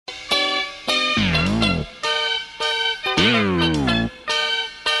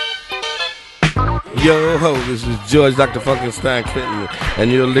Yo ho, this is George Dr. Funkenstein Clinton,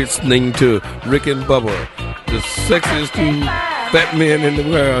 and you're listening to Rick and Bubba, the sexiest two fat men in the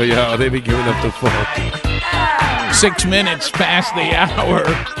world, y'all. They be giving up the phone. 6 minutes past the hour,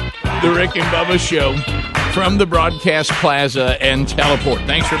 the Rick and Bubba Show from the Broadcast Plaza and Teleport.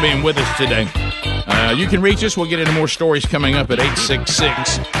 Thanks for being with us today. You can reach us. We'll get into more stories coming up at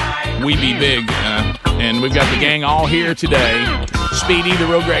 866-WE-BE-BIG. And we've got the gang all here today. Speedy, the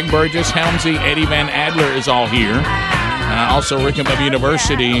real Greg Burgess, Helmsy, Eddie Van Adler is all here. Also, Rick and Bubba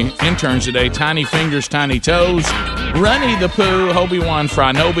University interns today, Tiny Fingers, Tiny Toes, Runny the Pooh, Obi-Wan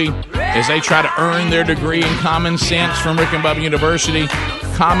Franobi, as they try to earn their degree in common sense from Rick and Bubba University.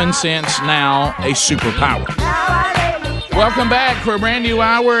 Common sense now a superpower. Welcome back for a brand new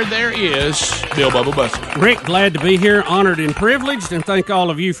hour. There is Bill Bubba Bussey. Rick, glad to be here, honored and privileged, and thank all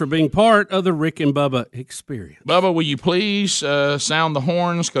of you for being part of the Rick and Bubba experience. Bubba, will you please sound the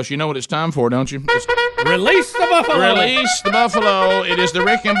horns, because you know what it's time for, don't you? Release the buffalo. Release the buffalo. It is the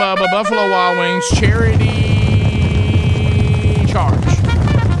Rick and Bubba Buffalo Wild Wings charity charge.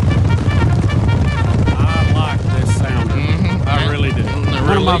 I like this sound. I really do.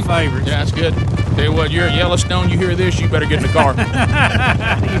 One of my favorites. Yeah, that's good. Tell you what, you're at Yellowstone, you hear this, you better get in the car. You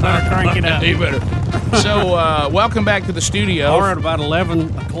better crank it up. You better. So, welcome back to the studio. Or at about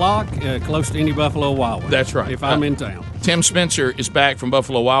 11 o'clock, close to any Buffalo Wild Wings. That's right. If I'm in town. Tim Spencer is back from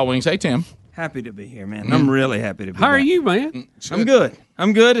Buffalo Wild Wings. Hey, Tim. Happy to be here, man. I'm really happy to be How back. are you, man? I'm good.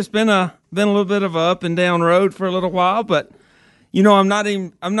 I'm good. It's been a little bit of a up and down road for a little while, but you know, I'm not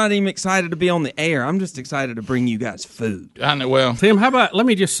even excited to be on the air. I'm just excited to bring you guys food. I know. Well, Tim, let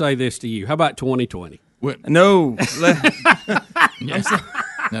me just say this to you. How about 2020? No, no,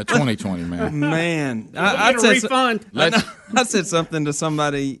 2020, man. man. I said refund. I said something to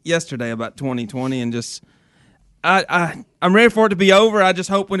somebody yesterday about 2020, and just I'm ready for it to be over. I just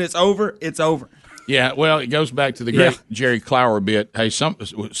hope when it's over, it's over. Yeah, well, it goes back to the great Jerry Clower bit. Hey,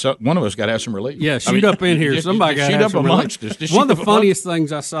 one of us got to have some relief. Yeah, up in here. Somebody got to have some amongst relief. us. One of the funniest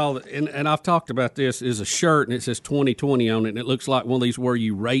things I saw, and I've talked about this, is a shirt, and it says 2020 on it, and it looks like one of these where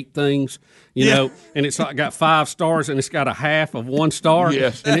you rate things, you know, and it's like got 5 stars, and it's got a half of 1 star,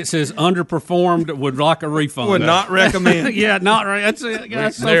 yes, and it says underperformed, would like a refund. Would not recommend. Yeah, not right. That's it.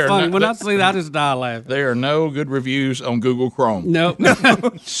 That's so funny. When I see that, I just die laughing. There are no good reviews on Google Chrome. No.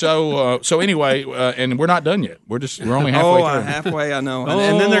 So anyway, and we're not done yet. We're only halfway through. Halfway, I know.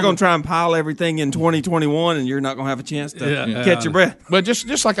 And then they're going to try and pile everything in 2021, and you're not going to have a chance to catch your breath. But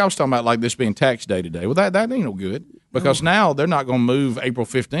just like I was talking about, like this being tax day today, well, that ain't no good. Because now they're not going to move April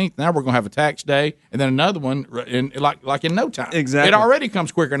 15th. Now we're going to have a tax day and then another one in no time. Exactly. It already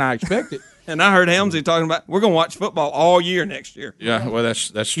comes quicker than I expected. And I heard Helmsy talking about we're going to watch football all year next year. Yeah, well,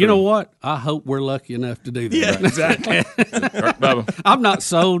 that's true. You know what? I hope we're lucky enough to do that. Yeah, exactly. Right, Bubba. I'm not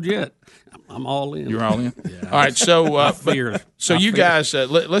sold yet. I'm all in. You're all in? Yeah. All right, so you guys,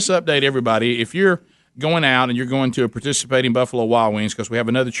 let's update everybody. If you're going out and you're going to a participating Buffalo Wild Wings, because we have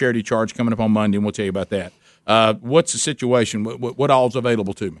another charity charge coming up on Monday, and we'll tell you about that. What's the situation? What all's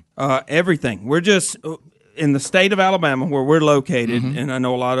available to me? Everything. We're just in the state of Alabama where we're located, and I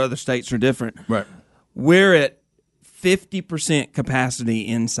know a lot of other states are different. Right. We're at 50% capacity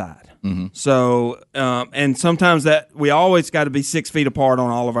inside. So, and sometimes we always got to be 6 feet apart on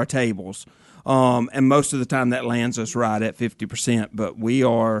all of our tables. And most of the time that lands us right at 50%. But we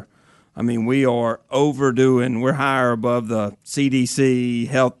are overdoing. We're higher above the CDC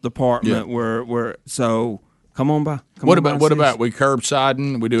health department. Yeah. We're so. Come on by. What about we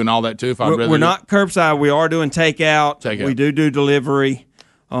curbsiding? We doing all that too? We're not curbside. We are doing takeout. We do delivery,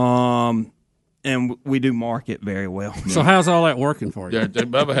 and we do market very well. So how's all that working for you? Yeah,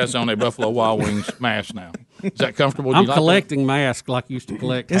 Bubba has on a Buffalo Wild Wings mask now. Is that comfortable? I'm collecting masks like I used to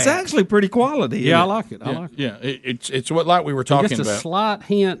collect. It's actually pretty quality. Yeah, I like it. Yeah, it's what like we were talking just a about. Slight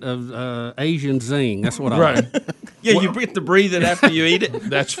hint of Asian zing. That's what I like. Yeah, you get to breathe it after you eat it.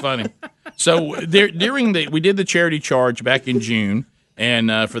 That's funny. So we did the charity charge back in June,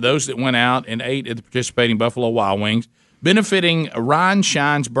 and for those that went out and ate at the participating Buffalo Wild Wings, benefiting Ryan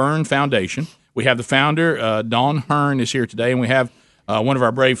Shines Burn Foundation. We have the founder, Dawn Hearn, is here today, and we have one of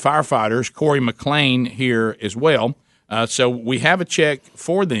our brave firefighters, Corey McLean, here as well. So we have a check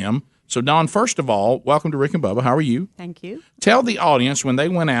for them. So, Dawn, first of all, welcome to Rick and Bubba. How are you? Thank you. Tell the audience, when they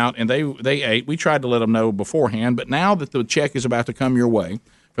went out and they ate, we tried to let them know beforehand, but now that the check is about to come your way,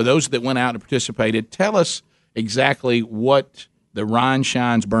 for those that went out and participated, tell us exactly what the Ryan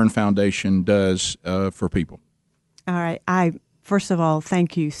Shines Burn Foundation does for people. All right. First of all,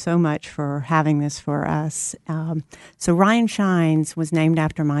 thank you so much for having this for us. So Ryan Shines was named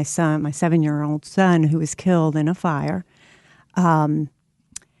after my son, my 7-year-old son, who was killed in a fire.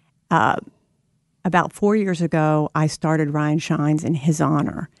 about 4 years ago, I started Ryan Shines in his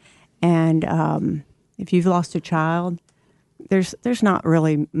honor. And if you've lost a child, there's not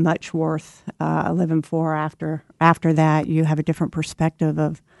really much worth living for after that. You have a different perspective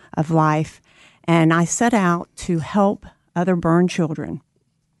of life. And I set out to help other burn children.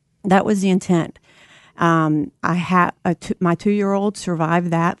 That was the intent. I had my 2-year-old survived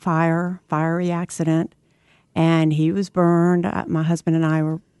that fiery accident, and he was burned. My husband and I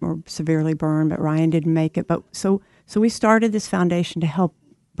were severely burned, but Ryan didn't make it. But so we started this foundation to help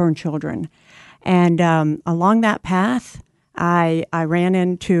burn children, and along that path, I ran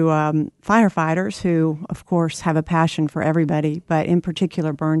into firefighters who, of course, have a passion for everybody, but in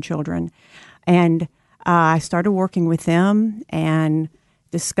particular burn children, and I started working with them and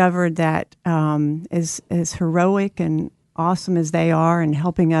discovered that as heroic and awesome as they are and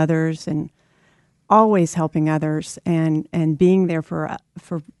helping others and always helping others and being there for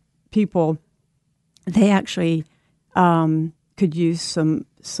people, they actually could use some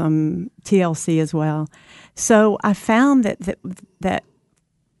TLC as well. So I found that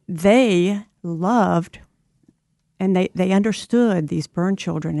they loved and they understood these burn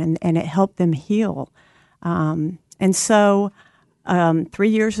children and it helped them heal. And so 3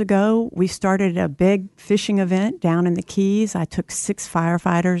 years ago, we started a big fishing event down in the Keys. I took 6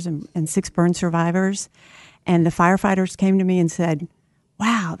 firefighters and 6 burn survivors, and the firefighters came to me and said,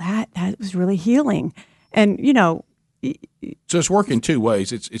 "Wow, that was really healing." And so it's working 2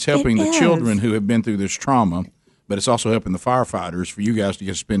 ways. It's helping the children who have been through this trauma, but it's also helping the firefighters for you guys to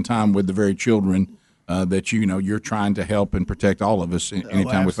get to spend time with the very children that you're trying to help and protect all of us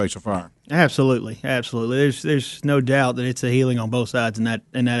anytime we face a fire. Absolutely. There's no doubt that it's a healing on both sides in that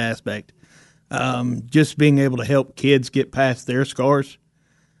aspect. Just being able to help kids get past their scars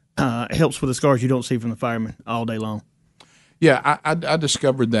helps with the scars you don't see from the firemen all day long. Yeah, I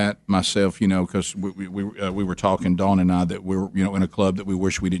discovered that myself, because we were talking, Dawn and I, that we're in a club that we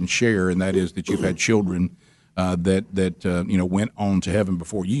wish we didn't share, and that is that you've had children that went on to heaven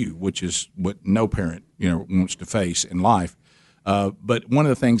before you, which is what no parent wants to face in life. But one of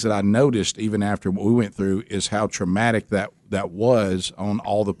the things that I noticed even after what we went through is how traumatic that was on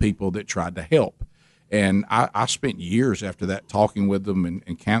all the people that tried to help. And I spent years after that talking with them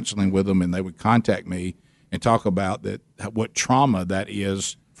and counseling with them, and they would contact me and talk about what trauma that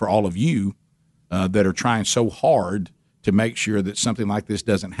is for all of you that are trying so hard to make sure that something like this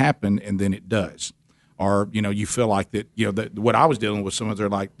doesn't happen, and then it does. Or you feel like that what I was dealing with. Some of they're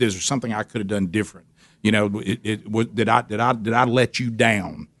like, "Is there something I could have done different? Did I let you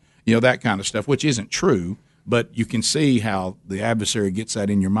down? That kind of stuff," which isn't true. But you can see how the adversary gets that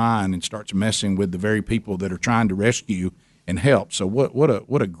in your mind and starts messing with the very people that are trying to rescue and help. So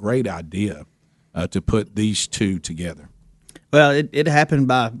what a great idea to put these two together. Well, it happened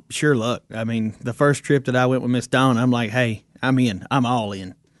by sheer luck. I mean, the first trip that I went with Miss Dawn, I'm like, "Hey, I'm in. I'm all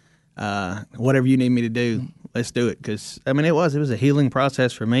in. Whatever you need me to do, let's do it." Because it was a healing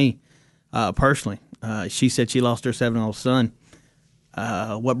process for me personally. She said she lost her 7-year-old son.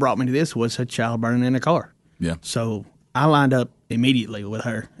 What brought me to this was a child burning in a car. Yeah. So I lined up immediately with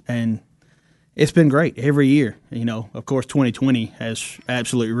her, and it's been great every year. Of course, 2020 has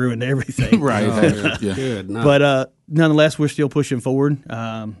absolutely ruined everything. Right. Yeah. Good. No. But nonetheless, we're still pushing forward.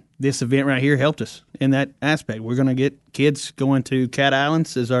 This event right here helped us in that aspect. We're going to get kids going to Cat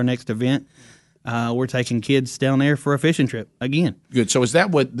Islands as our next event. We're taking kids down there for a fishing trip again. Good. So is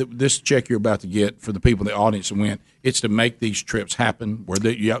that what this check you're about to get for the people in the audience that went? It's to make these trips happen, where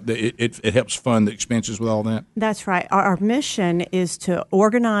it helps fund the expenses with all that? That's right. Our mission is to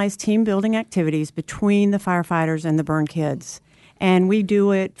organize team building activities between the firefighters and the burn kids. And we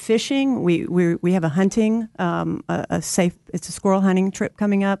do it fishing. We have a hunting, it's a squirrel hunting trip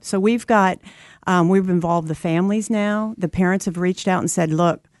coming up. So we've involved the families now. The parents have reached out and said,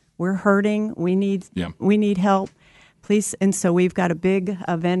 "Look, we're hurting. We need help, please." And so we've got a big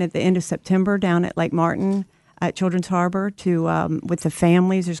event at the end of September down at Lake Martin at Children's Harbor with the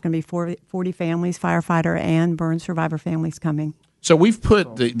families. There's going to be 40 families, firefighter and burn survivor families coming. So we've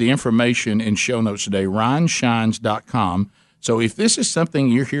put the information in show notes today, RyanShines.com. So if this is something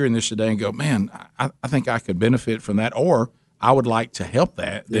you're hearing this today and go, "Man, I think I could benefit from that," or "I would like to help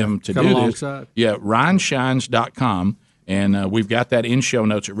them to do alongside. this." Yeah, RyanShines.com. And we've got that in show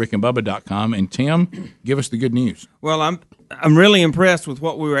notes at rickandbubba.com. And Tim, give us the good news. Well, I'm really impressed with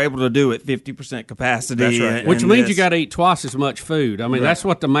what we were able to do at 50% capacity. That's right. Which means you got to eat twice as much food. That's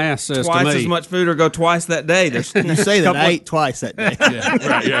what the math says to me. Twice as much food or go twice that day. You say that I ate twice that day.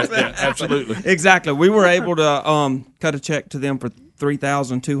 Yeah, absolutely. Exactly. We were able to cut a check to them for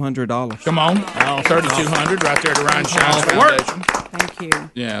 $3,200. Come on, $3,200 right there to Ryan Shines Foundation. Thank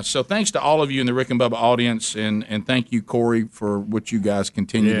you. Yeah, so thanks to all of you in the Rick and Bubba audience, and thank you, Corey, for what you guys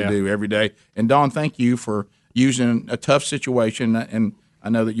continue to do every day. And Dawn, thank you for using a tough situation, and I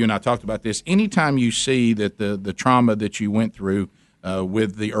know that you and I talked about this. Anytime you see that the trauma that you went through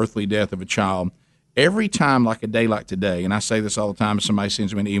with the earthly death of a child, every time, like a day like today, and I say this all the time, if somebody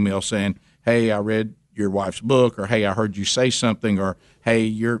sends me an email saying, hey, I read your wife's book, or hey, I heard you say something, or hey,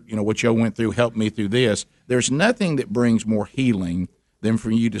 what you went through helped me through this. There's nothing that brings more healing than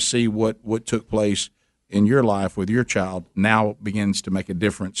for you to see what took place in your life with your child now begins to make a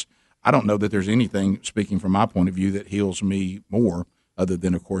difference. I don't know that there's anything, speaking from my point of view, that heals me more, other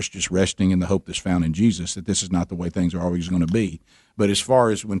than, of course, just resting in the hope that's found in Jesus, that this is not the way things are always going to be. But as far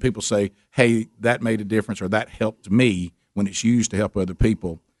as when people say, hey, that made a difference or that helped me, when it's used to help other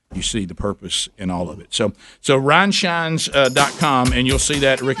people, you see the purpose in all of it. So RyanShines.com, and you'll see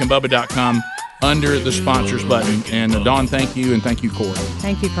that at RickandBubba.com under the sponsors button. And Dawn, thank you, and thank you, Corey.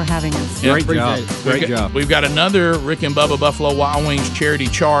 Thank you for having us. Great job. Great job. We've got another Rick and Bubba Buffalo Wild Wings charity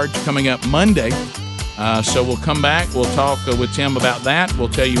charge coming up Monday. So we'll come back. We'll talk with Tim about that. We'll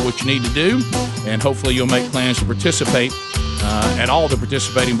tell you what you need to do, and hopefully you'll make plans to participate at all the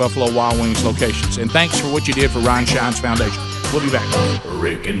participating Buffalo Wild Wings locations. And thanks for what you did for Ryan Shines Foundation. We'll be back.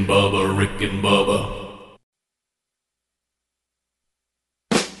 Rick and Bubba, Rick and Bubba.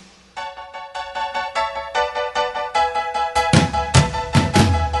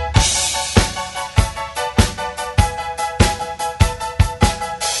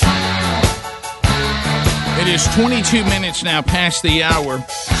 It is 22 minutes now past the hour.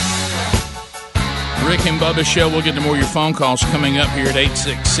 Rick and Bubba Show. We'll get to more of your phone calls coming up here at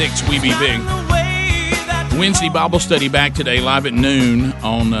 866 We Be Big. Wednesday Bible study back today, live at noon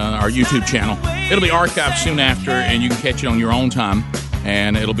on our YouTube channel. It'll be archived soon after, and you can catch it on your own time.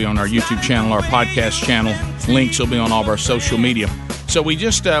 And it'll be on our YouTube channel, our podcast channel. Links will be on all of our social media. So we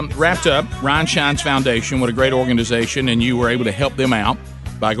just wrapped up Ryan Shines Foundation. What a great organization, and you were able to help them out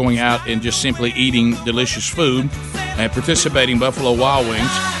by going out and just simply eating delicious food and participating in Buffalo Wild Wings.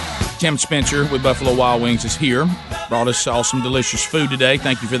 Tim Spencer with Buffalo Wild Wings is here. Brought us all some delicious food today.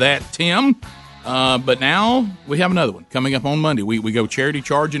 Thank you for that, Tim. But now we have another one coming up on Monday. We go charity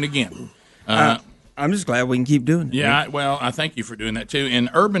charging again. I'm just glad we can keep doing it. Yeah, well, I thank you for doing that, too.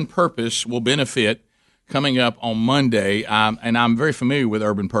 And Urban Purpose will benefit coming up on Monday. And I'm very familiar with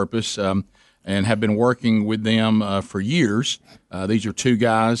Urban Purpose and have been working with them for years. These are two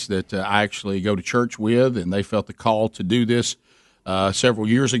guys that I actually go to church with, and they felt the call to do this several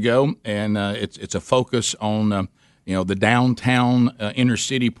years ago. And it's a focus on the downtown inner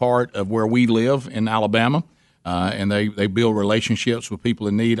city part of where we live in Alabama. And they build relationships with people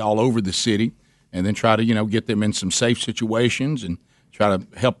in need all over the city, and then try to, get them in some safe situations and try to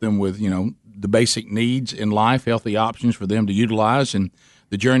help them with, the basic needs in life, healthy options for them to utilize, and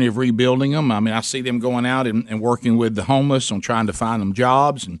the journey of rebuilding them. I mean, I see them going out and working with the homeless on trying to find them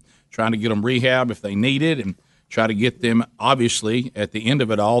jobs and trying to get them rehab if they need it, and try to get them, obviously, at the end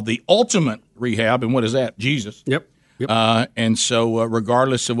of it all, the ultimate rehab. And what is that? Jesus. Yep. And so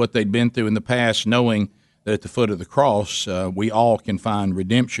regardless of what they'd been through in the past, knowing that at the foot of the cross, we all can find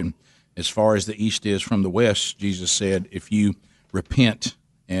redemption. As far as the east is from the west, Jesus said, if you repent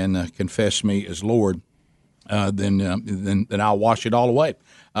and confess me as Lord, then I'll wash it all away.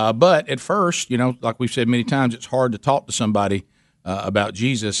 But at first, like we've said many times, it's hard to talk to somebody about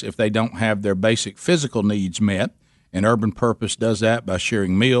Jesus if they don't have their basic physical needs met. And Urban Purpose does that by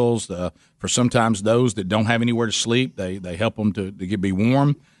sharing meals. For sometimes those that don't have anywhere to sleep, they help them to be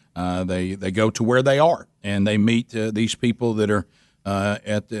warm. They go to where they are, and they meet these people that are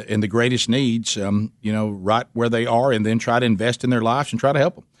in the greatest needs, right where they are, and then try to invest in their lives and try to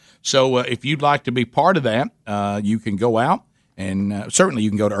help them. So if you'd like to be part of that, you can go out, and certainly you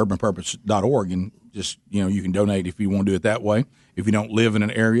can go to urbanpurpose.org and just, you can donate if you want to do it that way. If you don't live in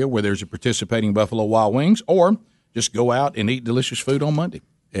an area where there's a participating Buffalo Wild Wings, or just go out and eat delicious food on Monday,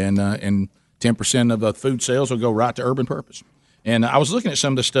 and 10% of the food sales will go right to Urban Purpose. And I was looking at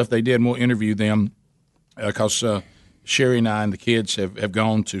some of the stuff they did, and we'll interview them because Sherry and I and the kids have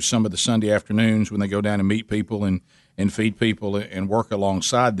gone to some of the Sunday afternoons when they go down and meet people and feed people and work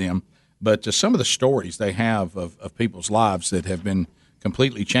alongside them. But some of the stories they have of people's lives that have been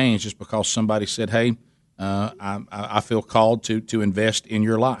completely changed just because somebody said, hey, I feel called to invest in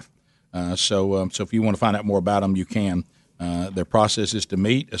your life. So if you want to find out more about them, you can. Their process is to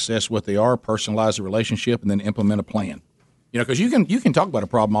meet, assess what they are, personalize the relationship, and then implement a plan. Because you can talk about a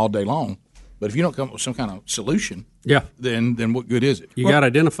problem all day long, But if you don't come up with some kind of solution, Yeah. then what good is it? You got to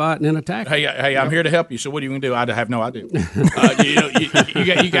identify it and then attack it. Hey, I'm here to help you. So what are you going to do? I have no idea.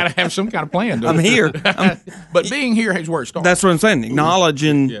 You got to have some kind of plan. I'm here. But being here is where it starts. That's what I'm saying.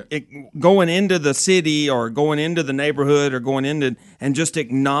 Acknowledging going into the city or going into the neighborhood or going into and just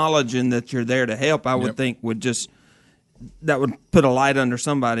acknowledging that you're there to help. I would think would put a light under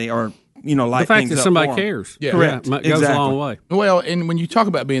somebody or light The fact things that up somebody for 'em. cares. Yeah. Correct. Goes Exactly. a long way. Well, and when you talk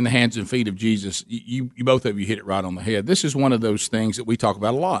about being the hands and feet of Jesus, you both of you hit it right on the head. This is one of those things that we talk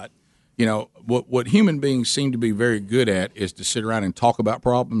about a lot. What human beings seem to be very good at is to sit around and talk about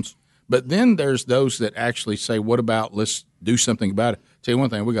problems. But then there's those that actually say, what about let's do something about it? Tell you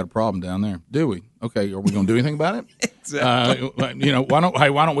one thing, we got a problem down there. Do we? Okay, are we going to do anything about it? Exactly.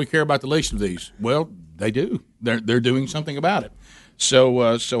 Why don't we care about the least of these? Well, they do. They're doing something about it.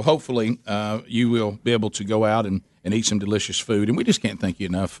 So hopefully you will be able to go out and eat some delicious food. And we just can't thank you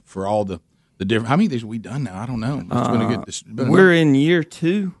enough for all the different. How many of these have we done now? I don't know. We're in year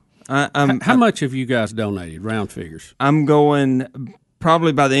 2. How much have you guys donated? Round figures. I'm going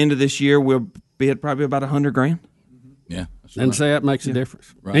probably by the end of this year we'll be at probably about $100,000. Yeah, And say that makes a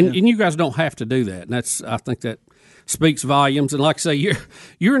difference. Right. And you guys don't have to do that. And I think that speaks volumes. And like I say,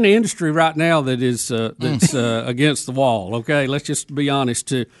 you're in the industry right now that is that's against the wall. Okay, let's just be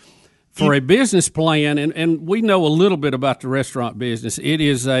honest. For a business plan, and we know a little bit about the restaurant business, it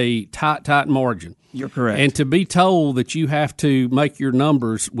is a tight margin. You're correct. And to be told that you have to make your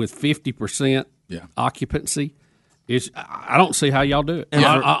numbers with 50% occupancy I don't see how y'all do it.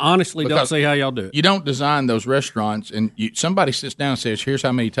 I honestly don't see how y'all do it. You don't design those restaurants, and somebody sits down and says, "Here's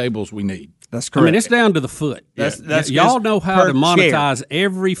how many tables we need." That's correct. I mean, it's down to the foot. Y'all know how to monetize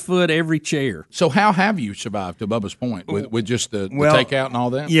every foot, every chair. So how have you survived, to Bubba's point, with just the takeout and all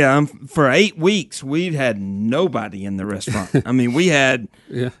that? Yeah, for 8 weeks, we've had nobody in the restaurant. I mean, we had,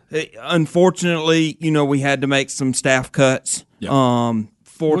 unfortunately, we had to make some staff cuts. Yeah.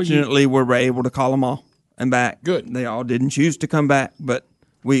 Fortunately, we were able to call them all and back. Good. They all didn't choose to come back, but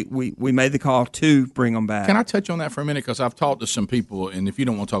we made the call to bring them back. Can I touch on that for a minute? Because I've talked to some people, and if you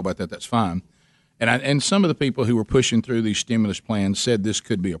don't want to talk about that, that's fine. And some of the people who were pushing through these stimulus plans said this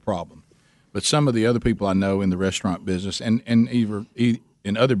could be a problem. But some of the other people I know in the restaurant business and even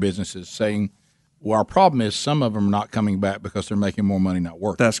in other businesses saying, well, our problem is some of them are not coming back because they're making more money not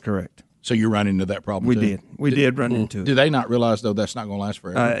working. That's correct. So you run into that problem We too? did. We did run into it. Do they not realize, though, that's not going to last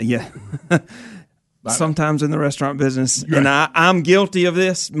forever? Yeah. Sometimes in the restaurant business, and I'm guilty of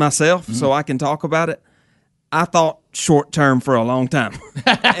this myself, so I can talk about it. I thought short term for a long time.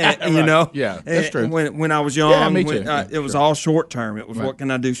 And, Yeah, that's true. When I was young, me too. It was all short term. It was what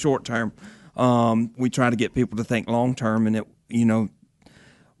can I do short term. We try to get people to think long term, and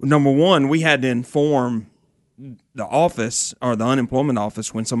number one, we had to inform the office or the unemployment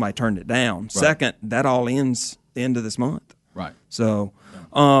office when somebody turned it down. Right. Second, that all ends the end of this month. Right. So,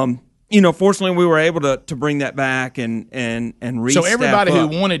 fortunately, we were able to bring that back and restaff. So everybody who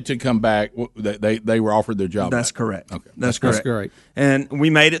wanted to come back, they were offered their job. That's back. correct. Okay, that's correct. That's great. And we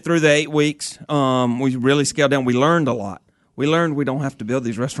made it through the 8 weeks. We really scaled down. We learned a lot. We learned we don't have to build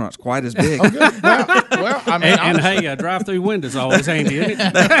these restaurants quite as big. Well, I mean, and hey, a drive-through window's always handy, isn't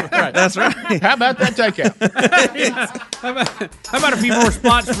it? That's right. How about that takeout? How about a few more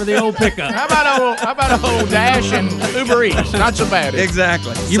spots for the old pickup? How about a whole Dash and Uber Eats? Not so bad.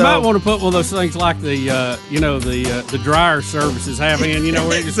 Exactly. You might want to put one of those things like the dryer services have in,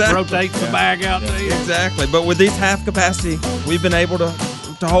 where it just rotates the bag out to you. Exactly. But with these half capacity, we've been able to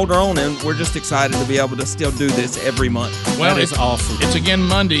hold our own, and we're just excited to be able to still do this every month. Well, it's awesome. It's again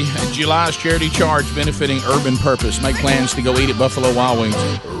Monday, July's charity charge benefiting Urban Purpose. Make plans to go eat at Buffalo Wild Wings.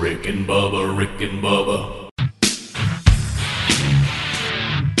 Rick and Bubba, Rick and Bubba.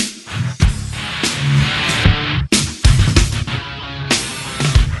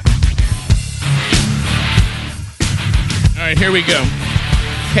 All right, here we go.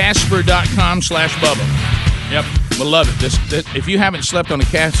 Casper.com/Bubba. Yep, we'll love it. This, if you haven't slept on a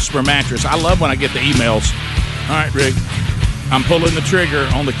Casper mattress, I love when I get the emails. All right, Rick, I'm pulling the trigger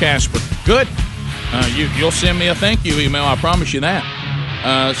on the Casper. Good. You'll send me a thank you email. I promise you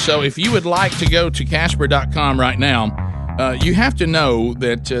that. So if you would like to go to Casper.com right now, you have to know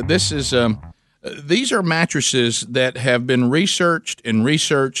that this is these are mattresses that have been researched,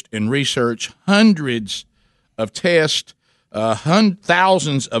 hundreds of tests,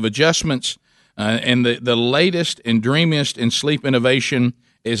 thousands of adjustments. And the latest and dreamiest in sleep innovation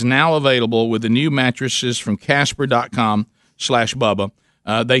is now available with the new mattresses from Casper.com/Bubba.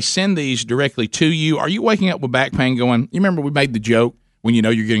 They send these directly to you. Are you waking up with back pain going, you remember we made the joke when you know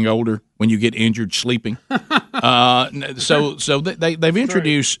you're getting older, when you get injured sleeping. They've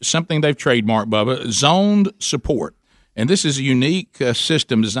introduced something they've trademarked, Bubba, zoned support. And this is a unique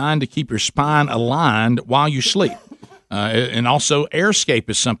system designed to keep your spine aligned while you sleep. And also, AirScape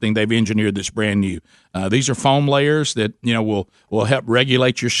is something they've engineered that's brand new. These are foam layers that will help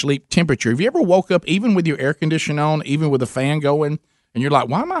regulate your sleep temperature. Have you ever woke up, even with your air conditioning on, even with a fan going, and you're like,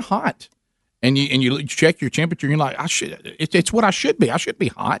 "Why am I hot?" And you check your temperature, and you're like, it's what I should be. I should be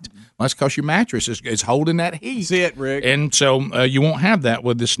hot. Well, that's because your mattress is holding that heat. That's it, Rick. And so you won't have that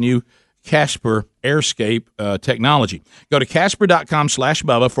with this new Casper AirScape technology. Go to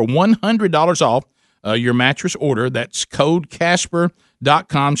Casper.com/Bubba for $100 off your mattress order. That's code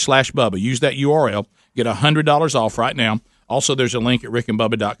Casper.com/Bubba. Use that URL. Get $100 off right now. Also, there's a link at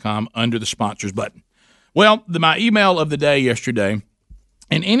rickandbubba.com under the sponsors button. Well, my email of the day yesterday,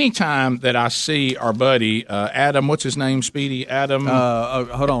 and any time that I see our buddy Adam, what's his name, Speedy? Adam.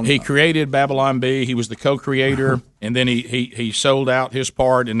 Hold on. He created Babylon Bee. He was the co-creator, and then he sold out his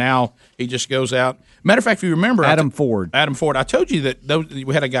part, and now he just goes out. Matter of fact, if you remember, Adam Ford. I told you that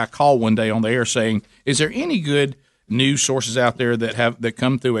we had a guy call one day on the air saying, "Is there any good news sources out there that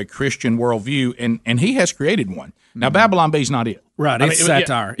come through a Christian worldview?" And he has created one. Now, Babylon Bee is not it. Right, it's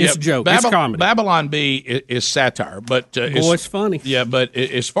satire. It's a joke. It's comedy. Babylon Bee is satire, but it's funny. Yeah, but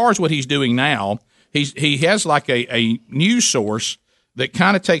as far as what he's doing now, he has like a news source that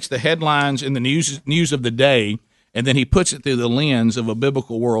kind of takes the headlines in the news of the day, and then he puts it through the lens of a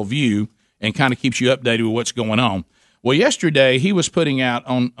biblical worldview and kind of keeps you updated with what's going on. Well, yesterday he was putting out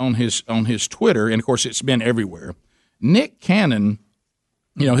on his Twitter, and of course it's been everywhere. Nick Cannon,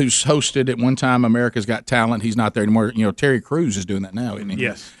 who's hosted at one time America's Got Talent. He's not there anymore. Terry Crews is doing that now, isn't he?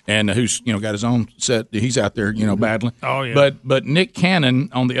 Yes. And who's got his own set. He's out there, battling. Oh yeah. But Nick Cannon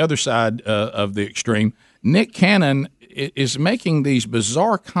on the other side of the extreme, Nick Cannon is making these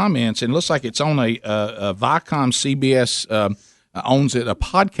bizarre comments, and it looks like it's on a Viacom CBS owns it, a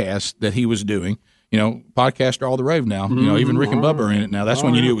podcast that he was doing. Podcasts are all the rave now. Even Rick and Bubba are in it now. That's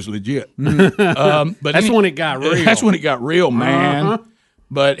when you knew it was legit. But that's when it got real. That's when it got real, man.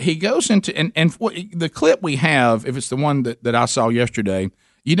 But he goes into and the clip we have, if it's the one that I saw yesterday,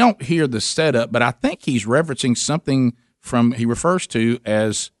 you don't hear the setup, but I think he's referencing something he refers to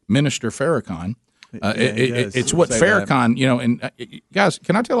as Minister Farrakhan. It's what Farrakhan, and guys,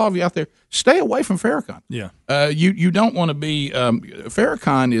 can I tell all of you out there, stay away from Farrakhan. Yeah. You don't want to be,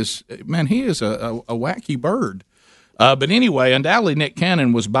 Farrakhan is, man, he is a wacky bird. But anyway, undoubtedly Nick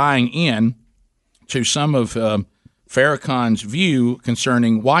Cannon was buying in to some of Farrakhan's view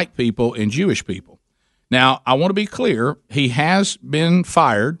concerning white people and Jewish people. Now, I want to be clear, he has been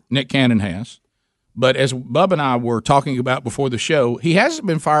fired, Nick Cannon has. But as Bubba and I were talking about before the show, he hasn't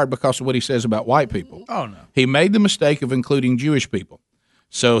been fired because of what he says about white people. Oh, no. He made the mistake of including Jewish people.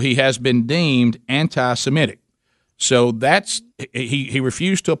 So he has been deemed anti-Semitic. So he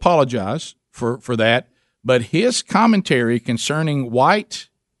refused to apologize for that. But his commentary concerning white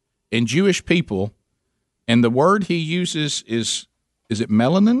and Jewish people, and the word he uses is it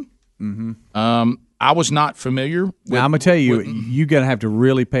melanin? Mm-hmm. I was not familiar with. Now, I'm going to tell you, you're going to have to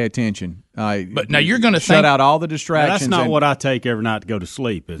really pay attention. But now you're going to shut out all the distractions. That's not what I take every night to go to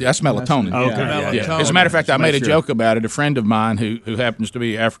sleep, is it? That's melatonin. Okay. Yeah. As a matter of fact, I made a joke about it. A friend of mine who happens to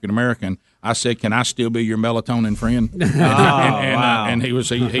be African American, I said, "Can I still be your melatonin friend?" And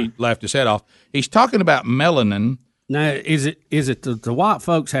he laughed his head off. He's talking about melanin. Now, is it the white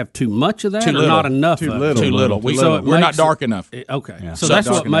folks have too much of that, Too or little. not enough? Too of little. It? Too little. We're not dark enough. Okay, Yeah. so that's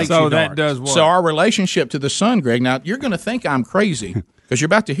what makes you dark. That does work. So our relationship to the sun, Greg. Now you're going to think I'm crazy because you're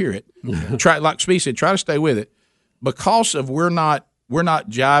about to hear it. Try, like Speedy said, try to stay with it because of we're not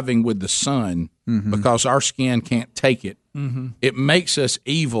jiving with the sun because our skin can't take it. Mm-hmm. It makes us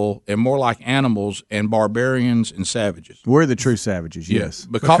evil and more like animals and barbarians and savages. We're the true savages. Yes,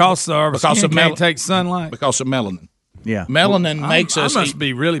 because our skin can't take sunlight. Because of melanin. Yeah, melanin makes us. I must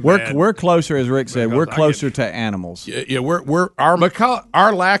be really bad. We're closer, as Rick said. We're closer to animals. Yeah. We're our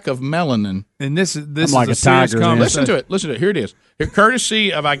lack of melanin. And this is like a a tiger, man. Listen to it. Here it is.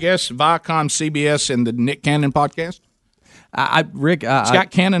 Courtesy of, I guess, Viacom, CBS, and the Nick Cannon podcast. Rick, it's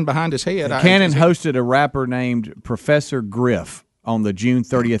got Cannon behind his head. Cannon hosted a rapper named Professor Griff on the June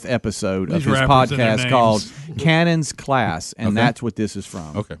 30th episode of his podcast called Cannon's Class, and that's what this is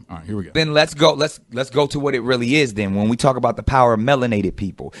from. Okay, all right, here we go. Then let's go to what it really is then. When we talk about the power of melanated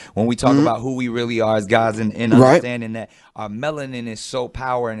people, when we talk about who we really are as guys and understanding that our melanin is so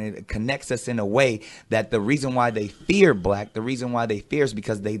powerful and it connects us in a way that the reason why they fear black, the reason why they fear is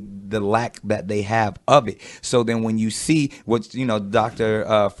because the lack that they have of it. So then when you see what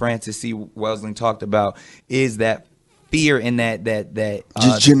Dr. Francis C. Welsing talked about is that fear and that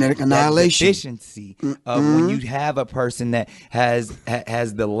just genetic annihilation, deficiency of when you have a person that has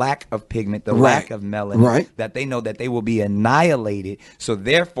the lack of pigment, the lack of melanin, that they know that they will be annihilated. So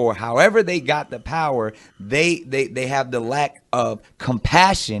therefore, however they got the power, they have the lack of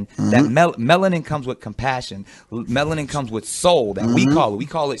compassion. That melanin comes with compassion. Melanin comes with soul. That we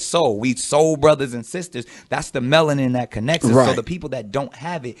call it soul. We soul brothers and sisters. That's the melanin that connects us. So the people that don't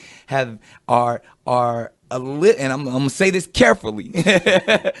have it are a little, and I'm gonna say this carefully,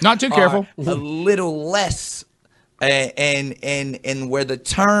 not too careful, a little less, and where the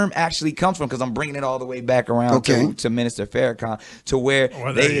term actually comes from, because I'm bringing it all the way back around to Minister Farrakhan, to where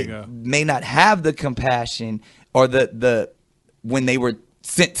they may not have the compassion or the when they were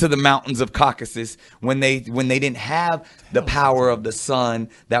sent to the mountains of Caucasus, when they didn't have the power of the sun,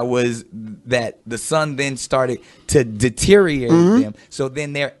 that the sun then started to deteriorate them. So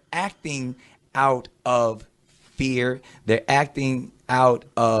then they're acting out of fear, they're acting out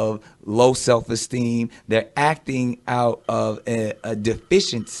of low self-esteem, they're acting out of a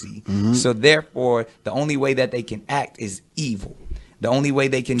deficiency. So therefore, the only way that they can act is evil. The only way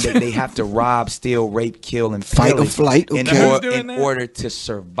they have to rob, steal, rape, kill, and fight or flight in order to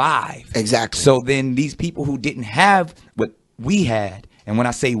survive. Exactly. So then these people who didn't have what we had, and when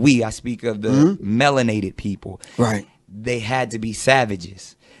I say we, I speak of the melanated people. Right. They had to be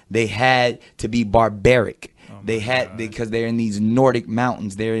savages. They had to be barbaric. Because they're in these Nordic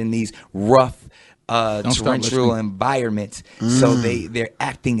mountains. They're in these rough torrential environments. So they're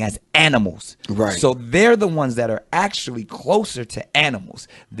acting as animals. Right. So they're the ones that are actually closer to animals.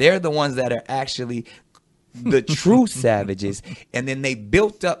 They're the ones that are actually the true savages. And then they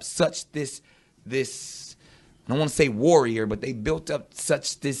built up such this I don't want to say warrior, but they built up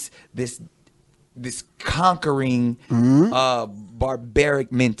such this conquering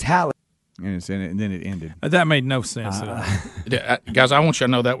barbaric mentality. And then it ended. That made no sense at all. Guys, I want you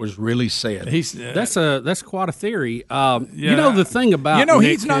to know that was really said. That's quite a theory. You know, the thing about Nick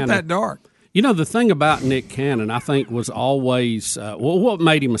he's Cannon, not that dark. You know, the thing about Nick Cannon, I think, was always what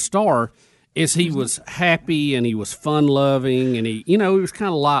made him a star is he was happy and he was fun loving and he was kind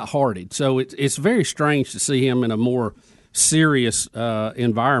of lighthearted. So it's very strange to see him in a more serious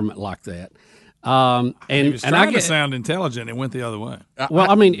environment like that. And he was trying to sound intelligent. It went the other way.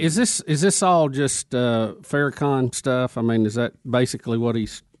 Well, I mean, is this all just Farrakhan stuff? I mean, is that basically what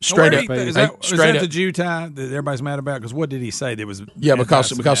he's straight up? Is that the Jew tie that everybody's mad about? Because what did he say? There was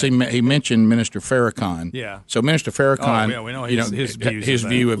because he mentioned Minister Farrakhan. Yeah. So Minister Farrakhan, we know his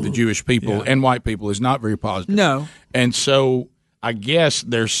view of the Jewish people and white people is not very positive. No. And so I guess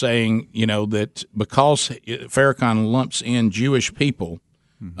they're saying that because Farrakhan lumps in Jewish people.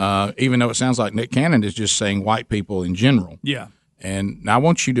 Even though it sounds like Nick Cannon is just saying white people in general. Yeah. And I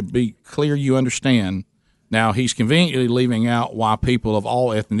want you to be clear you understand. Now, he's conveniently leaving out why people of all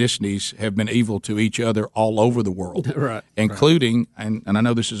ethnicities have been evil to each other all over the world. Right. Including, and I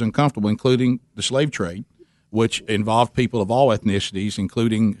know this is uncomfortable, including the slave trade, which involved people of all ethnicities,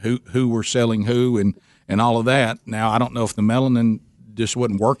 including who were selling who and all of that. Now, I don't know if the melanin just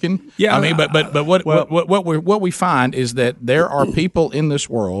wasn't working. Yeah, I mean, but what we find is that there are people in this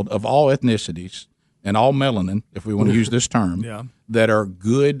world of all ethnicities and all melanin, if we want to use this term, that are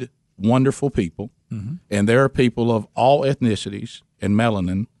good, wonderful people, and there are people of all ethnicities and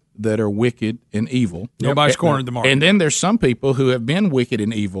melanin that are wicked and evil. Nobody's cornered the market. And then there's some people who have been wicked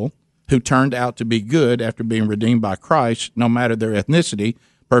and evil who turned out to be good after being redeemed by Christ, no matter their ethnicity.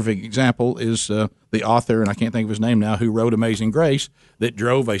 Perfect example is the author, and I can't think of his name now, who wrote Amazing Grace, that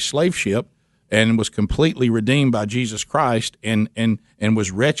drove a slave ship and was completely redeemed by Jesus Christ and was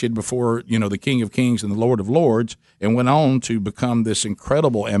wretched before the King of Kings and the Lord of Lords, and went on to become this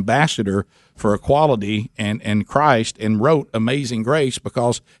incredible ambassador for equality and Christ, and wrote Amazing Grace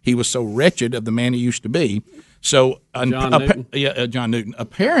because he was so wretched of the man he used to be. So John Newton.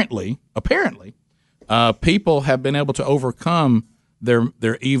 Apparently, people have been able to overcome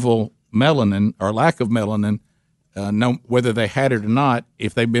their evil melanin or lack of melanin, whether they had it or not,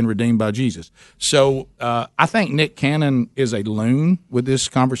 if they've been redeemed by Jesus. So I think Nick Cannon is a loon with this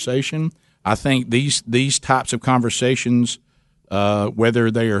conversation. I think these types of conversations,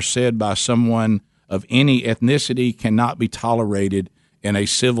 whether they are said by someone of any ethnicity, cannot be tolerated in a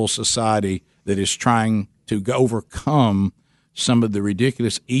civil society that is trying to overcome some of the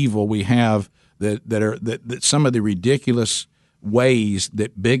ridiculous evil we have, that some of the ridiculous ways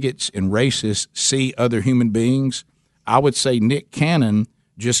that bigots and racists see other human beings. I would say Nick Cannon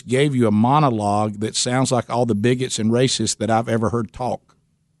just gave you a monologue that sounds like all the bigots and racists that I've ever heard talk.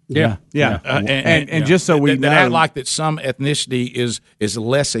 Yeah. And just so we know, act like that some ethnicity is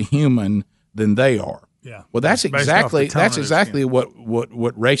less a human than they are. Yeah. Well, that's Based off exactly the tone of the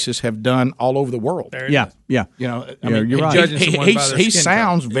what racists have done all over the world. There it Yeah, is. yeah. You know, I Yeah, mean, you're right. Judging someone by their he skin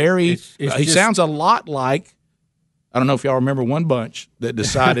sounds color. very. It's he just- sounds a lot like. I don't know if y'all remember one bunch that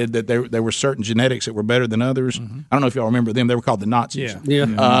decided that there were certain genetics that were better than others. I don't know if y'all remember them. They were called the Nazis.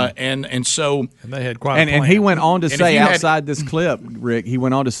 Yeah. And so And they had quite And a plan. he went on to if say you had- outside this clip, Rick, he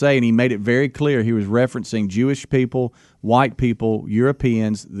went on to say, and he made it very clear, he was referencing Jewish people, white people,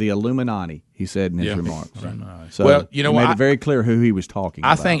 Europeans, the Illuminati, he said in his remarks. So Well, you know he made what, it very clear who he was talking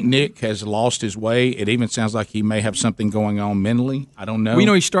I about. think Nick has lost his way. It even sounds like he may have something going on mentally. I don't know. We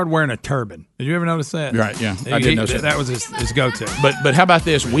know he started wearing a turban. Did you ever notice that? Right, yeah. I did notice that. That was his go-to. But how about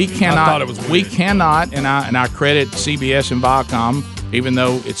this? We cannot. thought it was We weird. cannot, and I credit CBS and Viacom, even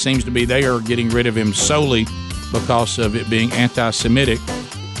though it seems to be they are getting rid of him solely because of it being anti-Semitic.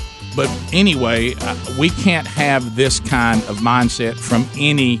 But anyway, we can't have this kind of mindset from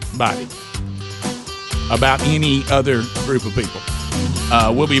anybody about any other group of people.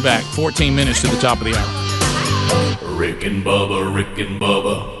 We'll be back. 14 minutes to the top of the hour. Rick and Bubba, Rick and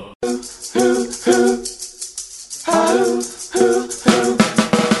Bubba.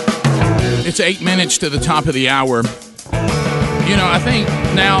 It's 8 minutes to the top of the hour. You know, I think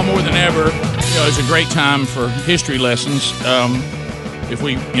now more than ever, is a great time for history lessons. If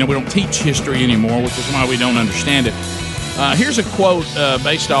we don't teach history anymore, which is why we don't understand it. Here's a quote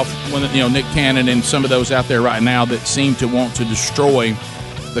based off Nick Cannon and some of those out there right now that seem to want to destroy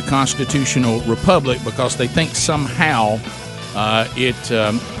the constitutional republic because they think somehow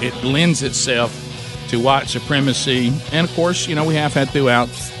it lends itself to white supremacy. And of course, we have had throughout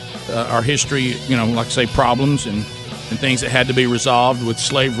our history, like I say, problems and things that had to be resolved with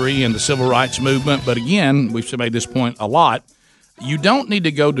slavery and the civil rights movement. But again, we've made this point a lot. You don't need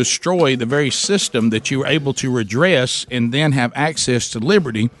to go destroy the very system that you were able to redress and then have access to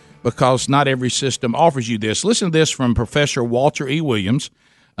liberty, because not every system offers you this. Listen to this from Professor Walter E. Williams,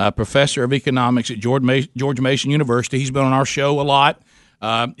 professor of economics at George Mason University. He's been on our show a lot.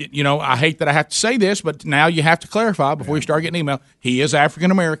 I hate that I have to say this, but now you have to clarify before you start getting email. He is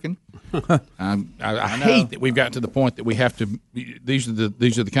African American. I hate that we've got to the point that we have to. These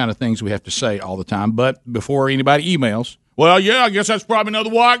are the kind of things we have to say all the time. But before anybody emails, well, yeah, I guess that's probably another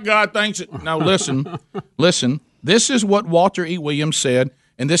white guy thinks it. No, listen. This is what Walter E. Williams said,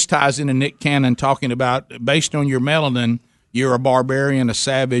 and this ties into Nick Cannon talking about based on your melanin, you're a barbarian, a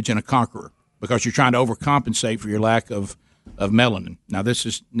savage, and a conqueror because you're trying to overcompensate for your lack of melanin. Now, this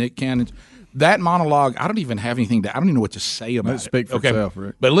is Nick Cannon's. That monologue, I don't even have anything I don't even know what to say about it. Speak for itself,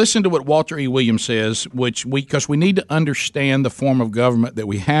 Rick. But listen to what Walter E. Williams says, because we need to understand the form of government that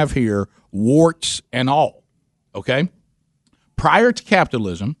we have here, warts and all, okay? Prior to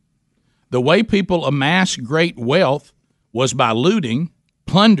capitalism, the way people amassed great wealth was by looting,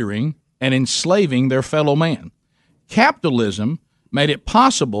 plundering, and enslaving their fellow man. Capitalism made it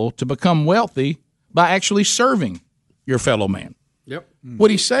possible to become wealthy by actually serving your fellow man. Yep.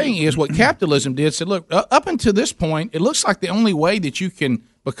 What he's saying is what capitalism did said, look, up until this point, it looks like the only way that you can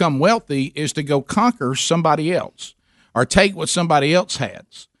become wealthy is to go conquer somebody else or take what somebody else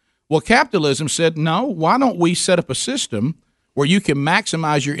has. Well, capitalism said, no, why don't we set up a system where you can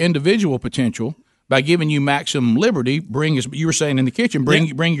maximize your individual potential by giving you maximum liberty, bring, as you were saying in the kitchen,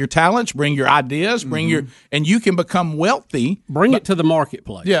 bring your talents, bring your ideas, and you can become wealthy. Bring it to the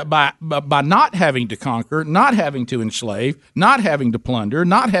marketplace. Yeah, by not having to conquer, not having to enslave, not having to plunder,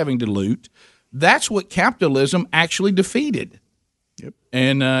 not having to loot. That's what capitalism actually defeated. Yep.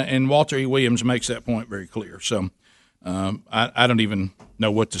 And Walter E. Williams makes that point very clear. So I don't even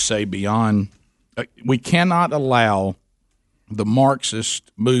know what to say beyond. We cannot allow the Marxist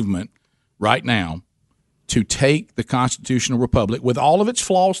movement right now to take the constitutional republic with all of its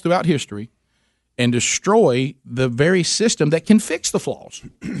flaws throughout history and destroy the very system that can fix the flaws.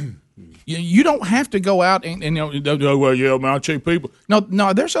 You don't have to go out and well, yeah, man, I cheat people.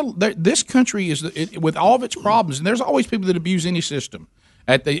 No. This country is with all of its problems, and there's always people that abuse any system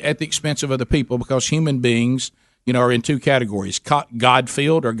at the expense of other people because human beings, are in two categories: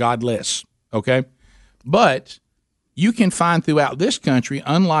 God-filled or godless. Okay, but you can find throughout this country,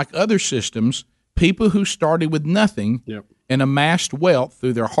 unlike other systems, people who started with nothing and amassed wealth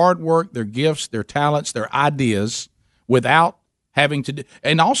through their hard work, their gifts, their talents, their ideas, without having to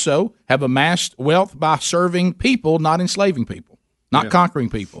and also have amassed wealth by serving people, not enslaving people, not conquering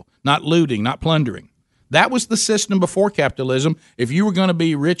people, not looting, not plundering. That was the system before capitalism. If you were going to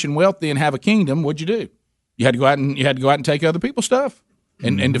be rich and wealthy and have a kingdom, what'd you do? You had to go out and take other people's stuff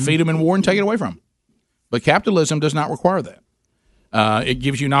and defeat them in war and take it away from them. But capitalism does not require that. It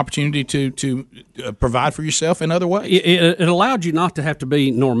gives you an opportunity to provide for yourself in other ways. It allowed you not to have to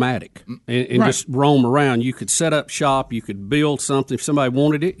be nomadic and just roam around. You could set up shop. You could build something. If somebody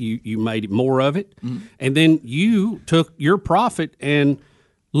wanted it, you made more of it. Mm-hmm. And then you took your profit and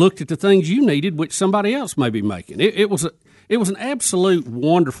looked at the things you needed, which somebody else may be making. It was an absolute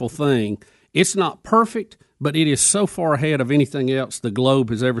wonderful thing. It's not perfect, but it is so far ahead of anything else the globe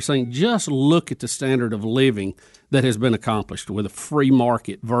has ever seen. Just look at the standard of living that has been accomplished with a free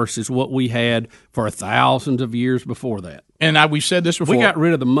market versus what we had for thousands of years before that. And we've said this before. We got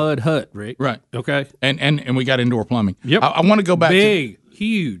rid of the mud hut, Rick. Right. Okay. And we got indoor plumbing. Yep. I want to go back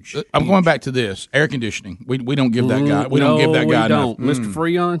huge. I'm going back to this. Air conditioning. We don't give that guy. We don't give that guy enough. Mr.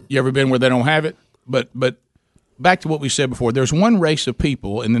 Freon? You ever been where they don't have it? But back to what we said before. There's one race of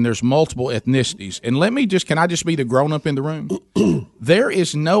people, and then there's multiple ethnicities. And can I just be the grown-up in the room? There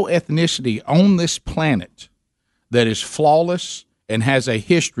is no ethnicity on this planet that is flawless and has a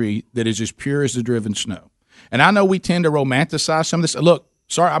history that is as pure as the driven snow. And I know we tend to romanticize some of this. Look,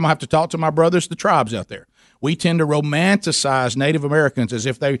 sorry, I'm going to have to talk to my brothers, the tribes out there. We tend to romanticize Native Americans as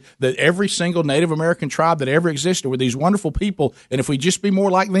if that every single Native American tribe that ever existed were these wonderful people, and if we just be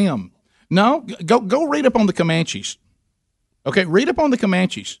more like them. No, go read up on the Comanches. Okay, read up on the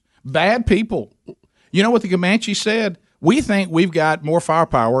Comanches. Bad people. You know what the Comanches said? We think we've got more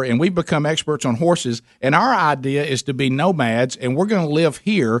firepower and we've become experts on horses, and our idea is to be nomads, and we're going to live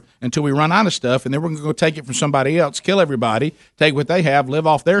here until we run out of stuff, and then we're going to go take it from somebody else, kill everybody, take what they have, live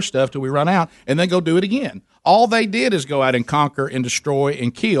off their stuff till we run out, and then go do it again. All they did is go out and conquer and destroy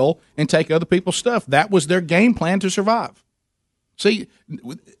and kill and take other people's stuff. That was their game plan to survive. See,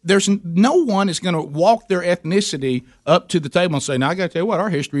 there's no one is going to walk their ethnicity up to the table and say, now, I got to tell you what, our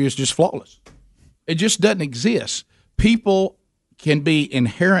history is just flawless. It just doesn't exist. People can be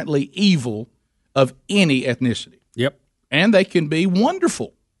inherently evil of any ethnicity. Yep. And they can be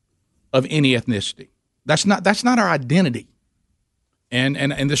wonderful of any ethnicity. That's not our identity. And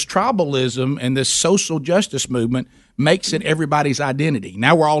this tribalism and this social justice movement makes it everybody's identity.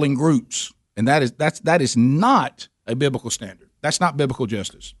 Now we're all in groups, and that is not a biblical standard. That's not biblical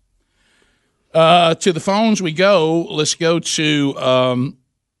justice. To the phones we go. Let's go to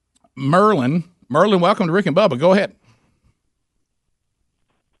Merlin. Merlin, welcome to Rick and Bubba. Go ahead.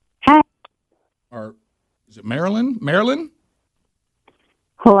 Hi. Or is it Marilyn? Marilyn?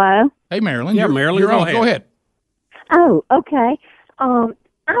 Hello? Hey, Marilyn. Yeah, Marilyn. You're on. Go ahead. Oh, okay. I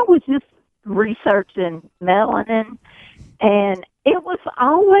was just researching melanin, and it was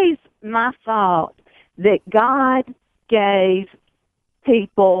always my thought that God gave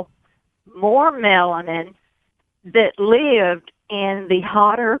people more melanin that lived in the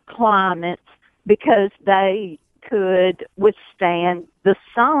hotter climates because they could withstand the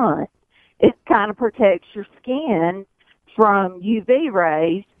sun. It kind of protects your skin from UV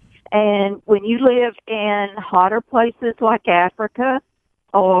rays. And when you live in hotter places like Africa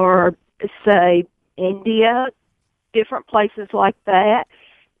or, say, India, different places like that,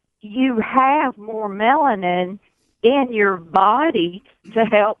 you have more melanin in your body to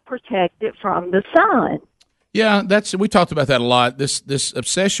help protect it from the sun. Yeah, we talked about that a lot. This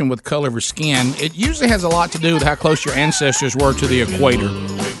obsession with color of your skin, it usually has a lot to do with how close your ancestors were to the equator.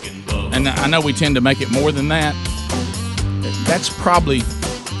 And I know we tend to make it more than that. That's probably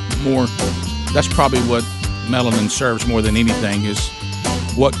what melanin serves more than anything, is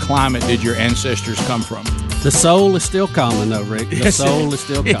what climate did your ancestors come from. The soul is still common, though, Rick. The soul is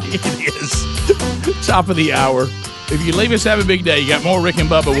still common. It is. Top of the hour. If you leave us, have a big day. You got more Rick and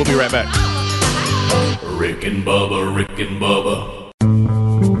Bubba. We'll be right back. Rick and Bubba, Rick and Bubba.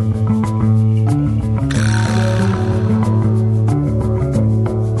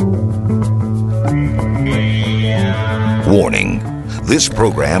 Warning. This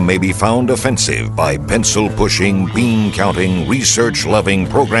program may be found offensive by pencil-pushing, bean-counting, research-loving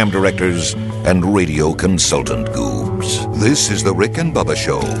program directors and radio consultant goobs. This is the Rick and Bubba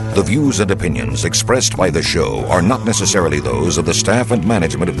Show. The views and opinions expressed by the show are not necessarily those of the staff and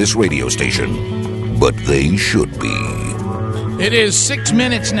management of this radio station, but they should be. It is 6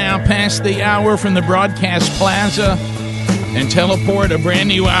 minutes now past the hour from the broadcast plaza, and teleport a brand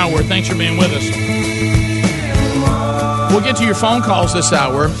new hour. Thanks for being with us. We'll get to your phone calls this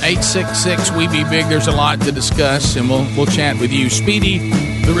hour, 866-WE-BE-BIG. There's a lot to discuss, and we'll chat with you. Speedy,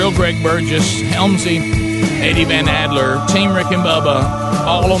 the real Greg Burgess, Helmsy, Eddie Van Adler, Team Rick and Bubba,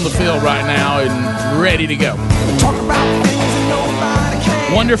 all on the field right now and ready to go.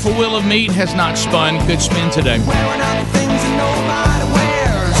 Wonderful Wheel of Meat has not spun. Could spin today. But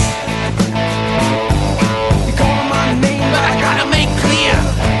I gotta make clear,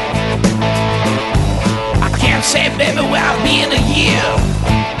 I can't say baby where I've been a year.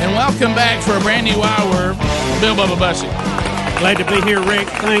 back for a brand new hour. Bill Bubba Bussey. Glad to be here, Rick.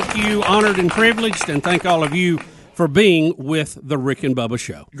 Thank you. Honored and privileged. And thank all of you for being with the Rick and Bubba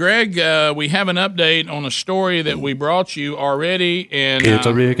Show. Greg, we have an update on a story that we brought you already. And it's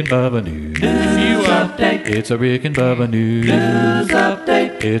a Rick and Bubba news update. It's a Rick and Bubba news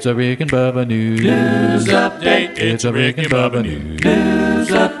update. It's a Rick and Bubba news update. It's a Rick and Bubba news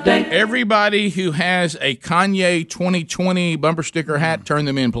update. Everybody who has a Kanye 2020 bumper sticker hat, turn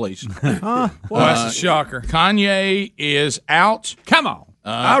them in, please. Well, that's a shocker. Kanye is out. Come on.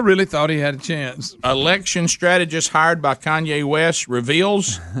 I really thought he had a chance. Election strategist hired by Kanye West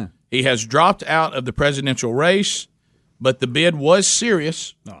reveals he has dropped out of the presidential race, but the bid was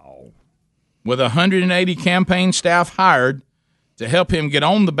serious. No. With 180 campaign staff hired to help him get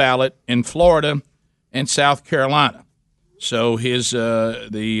on the ballot in Florida and South Carolina. So his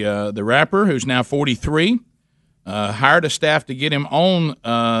the rapper, who's now 43, hired a staff to get him on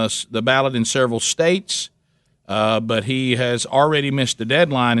the ballot in several states. But he has already missed the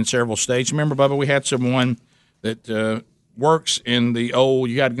deadline in several states. Remember, Bubba, we had someone that works in the old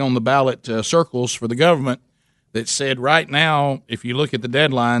you got to go on the ballot circles for the government that said right now, if you look at the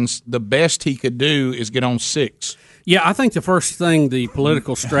deadlines, the best he could do is get on 6. Yeah, I think the first thing the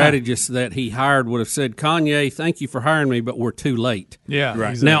political strategist that he hired would have said, Kanye, thank you for hiring me, but we're too late. Yeah,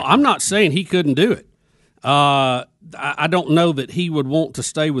 right. Exactly. Now, I'm not saying he couldn't do it. I don't know that he would want to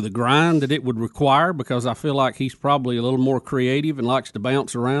stay with the grind that it would require because I feel like he's probably a little more creative and likes to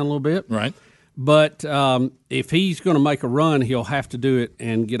bounce around a little bit. Right. But if he's going to make a run, he'll have to do it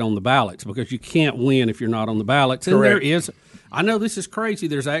and get on the ballots because you can't win if you're not on the ballots. And Correct. there is, I know this is crazy,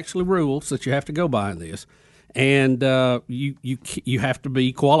 there's actually rules that you have to go by in this. And you have to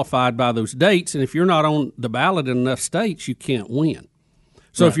be qualified by those dates. And if you're not on the ballot in enough states, you can't win.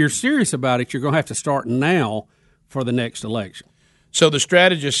 So if you're serious about it, you're going to have to start now for the next election. So the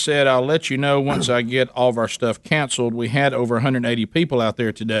strategist said, I'll let you know once I get all of our stuff canceled. We had over 180 people out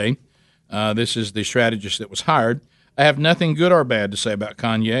there today. This is the strategist that was hired. I have nothing good or bad to say about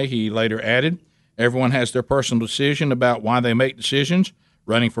Kanye. He later added, everyone has their personal decision about why they make decisions.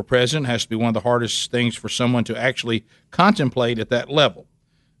 Running for president has to be one of the hardest things for someone to actually contemplate at that level.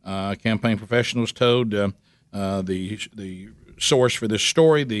 Campaign professionals told the source for this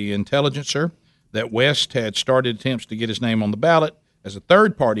story, the Intelligencer, that West had started attempts to get his name on the ballot as a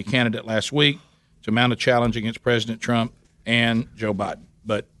third-party candidate last week to mount a challenge against President Trump and Joe Biden.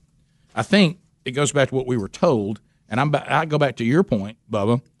 But I think it goes back to what we were told, and I go back to your point,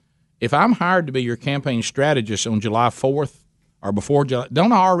 Bubba. If I'm hired to be your campaign strategist on July 4th or before July,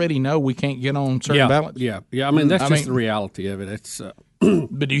 don't I already know we can't get on certain ballots? Yeah. I mean, that's the reality of it. It's.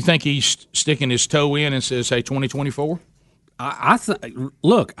 But do you think he's sticking his toe in and says, hey, 2024? I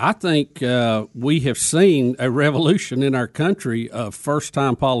think we have seen a revolution in our country of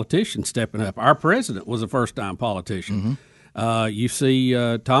first-time politicians stepping up. Our president was a first-time politician. Mm-hmm. You see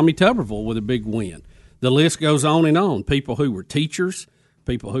Tommy Tuberville with a big win. The list goes on and on. People who were teachers,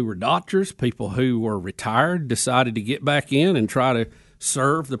 people who were doctors, people who were retired decided to get back in and try to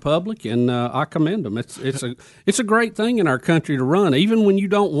serve the public, and I commend them. It's a great thing in our country to run, even when you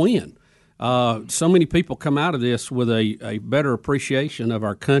don't win. So many people come out of this with a better appreciation of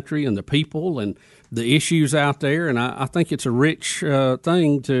our country and the people and the issues out there, and I think it's a rich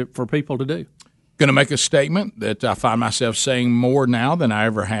thing for people to do. Going to make a statement that I find myself saying more now than I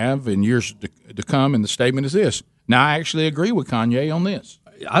ever have in years to come, and the statement is this. Now, I actually agree with Kanye on this.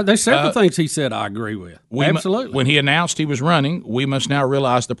 There's several things he said I agree with. Absolutely. When he announced he was running, we must now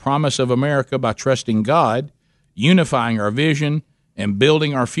realize the promise of America by trusting God, unifying our vision, and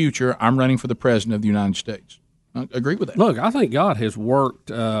building our future. I'm running for the president of the United States. I agree with that. Look, I think God has worked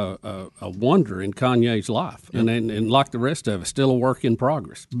a wonder in Kanye's life, and like the rest of us, still a work in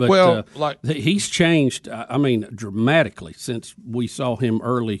progress. But he's changed, dramatically since we saw him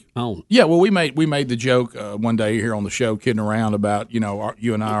early on. Yeah, well, we made the joke one day here on the show, kidding around about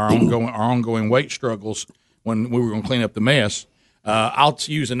you and I our ongoing weight struggles when we were going to clean up the mess. I'll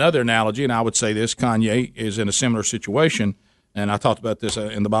use another analogy, and I would say this: Kanye is in a similar situation. And I talked about this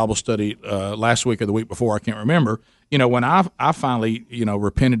in the Bible study last week or the week before, I can't remember. When I finally,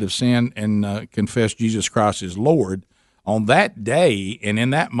 repented of sin and confessed Jesus Christ as Lord, on that day and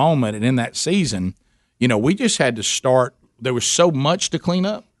in that moment and in that season, we just had to start. There was so much to clean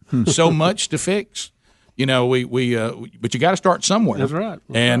up, so much to fix. But you got to start somewhere. That's right.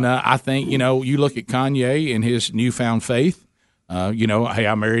 I think, you look at Kanye and his newfound faith, hey,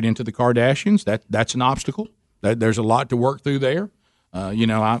 I married into the Kardashians. That's an obstacle. There's a lot to work through there.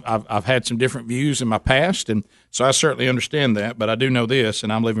 I've had some different views in my past, and so I certainly understand that. But I do know this,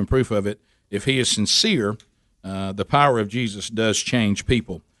 and I'm living proof of it. If he is sincere, the power of Jesus does change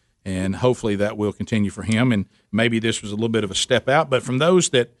people. and hopefully that will continue for him. And maybe this was a little bit of a step out. But from those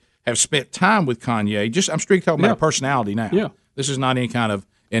that have spent time with Kanye, I'm strictly talking about personality now. Yeah. This is not any kind of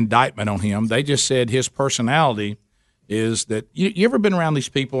indictment on him. They just said his personality is that you ever been around these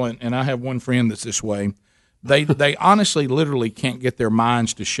people, and I have one friend that's this way. They honestly, literally can't get their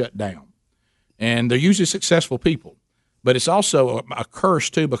minds to shut down. And they're usually successful people. But it's also a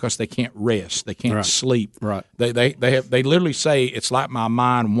curse, too, because they can't rest. They can't sleep. Right. They literally say, it's like my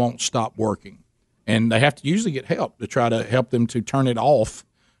mind won't stop working. And they have to usually get help to try to help them to turn it off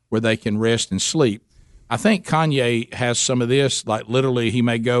where they can rest and sleep. I think Kanye has some of this, like literally he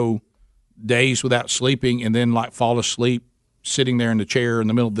may go days without sleeping and then like fall asleep sitting there in the chair in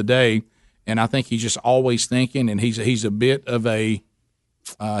the middle of the day. And I think he's just always thinking, and he's a bit of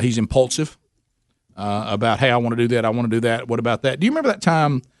he's impulsive about, hey, I want to do that, I want to do that, what about that? Do you remember that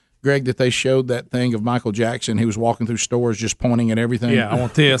time, Greg, that they showed that thing of Michael Jackson? He was walking through stores just pointing at everything. Yeah, I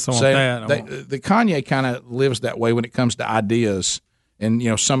want this, I want that. The Kanye kind of lives that way when it comes to ideas. And,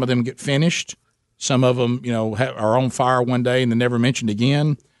 some of them get finished. Some of them, are on fire one day and then never mentioned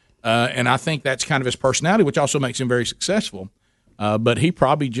again. And I think that's kind of his personality, which also makes him very successful. But he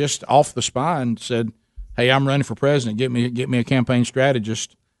probably just off the spine said, hey, I'm running for president. Get me a campaign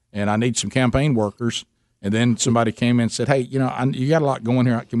strategist, and I need some campaign workers. And then somebody came in and said, hey, you got a lot going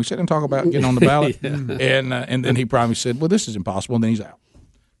here. Can we sit and talk about getting on the ballot? Yeah. And then he probably said, well, this is impossible, and then he's out.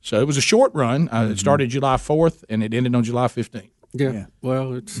 So it was a short run. It started July 4th, and it ended on July 15th. Yeah.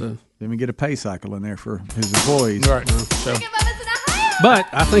 Well, it's then we get a pay cycle in there for his employees. Right. So. But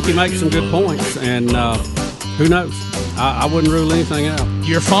I think he makes some good points, and who knows? I wouldn't rule anything out.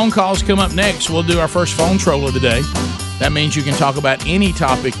 Your phone calls come up next. We'll do our first phone troll of the day. That means you can talk about any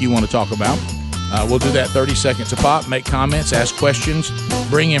topic you want to talk about. We'll do that 30 seconds a pop, make comments, ask questions,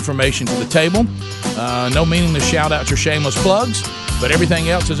 bring information to the table. No meaning to shout out your shameless plugs, but everything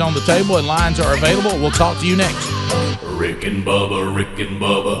else is on the table and lines are available. We'll talk to you next. Rick and Bubba, Rick and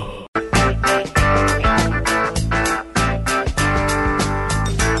Bubba.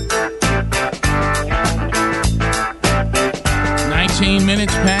 19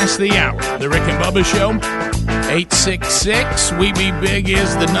 minutes past the hour. The Rick and Bubba Show. 866-WE-BE-BIG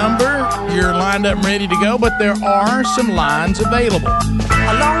is the number. You're lined up and ready to go, but there are some lines available.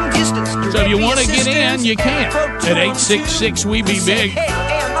 So if you want to get in, you can. At 866-WE-BE-BIG.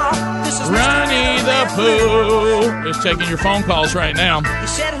 Ronnie the Pooh is taking your phone calls right now.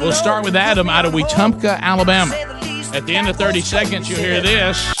 We'll start with Adam out of Wetumpka, Alabama. At the end of 30 seconds, you'll hear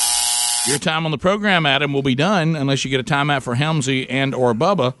this. Your time on the program, Adam, will be done unless you get a timeout for Helmsy and or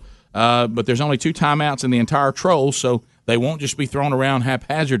Bubba. But there's only 2 timeouts in the entire troll, so they won't just be thrown around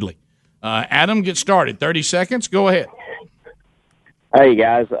haphazardly. Adam, get started. 30 seconds. Go ahead. Hey,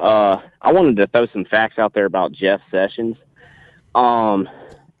 guys. I wanted to throw some facts out there about Jeff Sessions.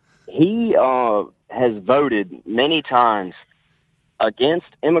 He has voted many times against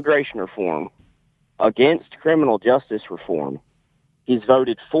immigration reform, against criminal justice reform. He's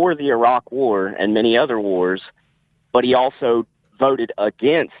voted for the Iraq War and many other wars, but he also voted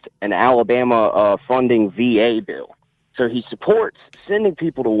against an Alabama funding VA bill. So he supports sending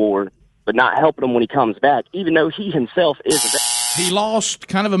people to war, but not helping them when he comes back, even though he himself is a vet. He lost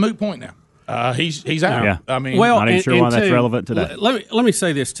kind of a moot point now. He's out. Yeah. I mean, not even sure why that's relevant today. Let me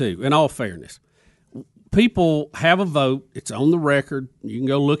say this too. In all fairness, people have a vote. It's on the record. You can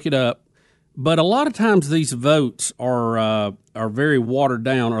go look it up. But a lot of times these votes are very watered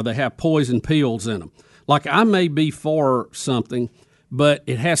down, or they have poison pills in them. Like I may be for something, but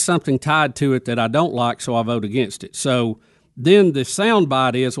it has something tied to it that I don't like, so I vote against it. So then the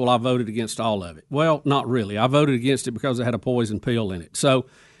soundbite is, well, I voted against all of it. Well, not really. I voted against it because it had a poison pill in it. So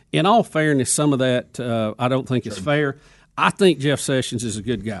in all fairness, some of that I don't think is fair. I think Jeff Sessions is a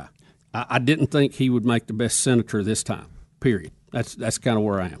good guy. I didn't think he would make the best senator this time, period. That's kind of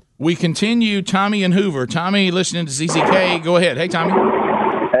where I am. We continue. Tommy and Hoover. Tommy, listening to ZZK. Go ahead. Hey, Tommy.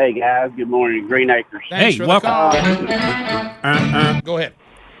 Hey, guys. Good morning. Green Acres. Thanks for welcome. Go ahead.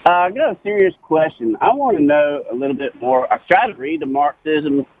 I got a serious question. I want to know a little bit more. I tried to read the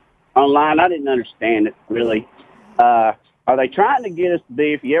Marxism online. I didn't understand it, really. Are they trying to get us to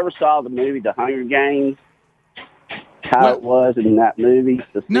be, if you ever saw the movie The Hunger Games, how it was in that movie,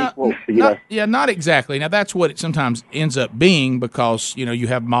 the sequel? Not exactly. Now, that's what it sometimes ends up being because, you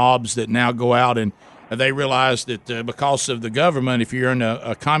have mobs that now go out and they realize that because of the government, if you're in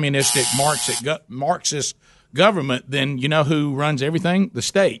a communistic Marxist government, then you know who runs everything? The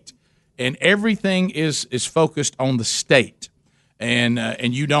state. And everything is focused on the state.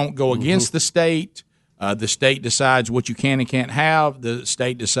 And you don't go against the state. The state decides what you can and can't have. The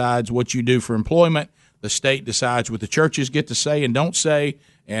state decides what you do for employment. The state decides what the churches get to say and don't say,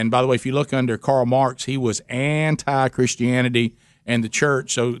 And by the way, if you look under Karl Marx, he was anti-Christianity and the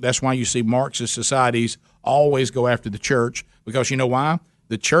church. So that's why you see Marxist societies always go after the church, because you know why?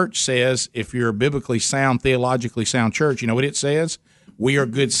 The church says, if you're a biblically sound, theologically sound church, you know what it says? We are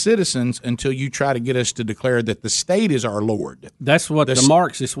good citizens until you try to get us to declare that the state is our Lord. That's what the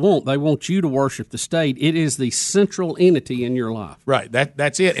Marxists want. They want you to worship the state. It is the central entity in your life. Right.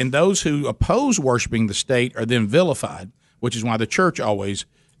 That's it. And those who oppose worshiping the state are then vilified, which is why the church always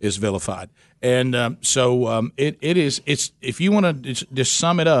is vilified. And it is. It's, if you want to just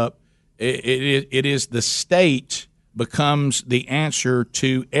sum it up, it is the state becomes the answer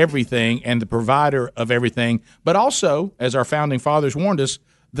to everything and the provider of everything, but also, as our founding fathers warned us,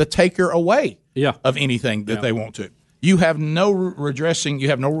 the taker away of anything that they want to. You have no redressing, you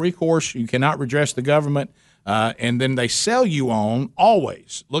have no recourse, you cannot redress the government, and then they sell you on,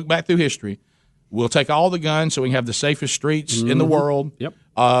 always, look back through history, we'll take all the guns so we can have the safest streets in the world. Yep.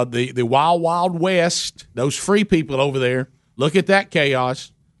 The wild, wild west, those free people over there, look at that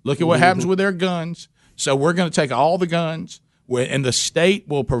chaos. Look at what happens with their guns. So we're going to take all the guns, and the state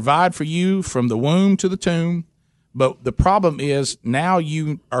will provide for you from the womb to the tomb. But the problem is now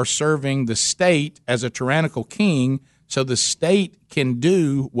you are serving the state as a tyrannical king, so the state can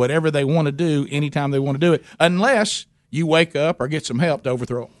do whatever they want to do anytime they want to do it, unless you wake up or get some help to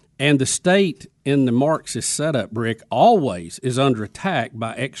overthrow it. And the state in the Marxist setup, Rick, always is under attack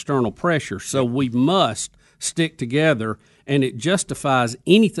by external pressure. So we must stick together, and it justifies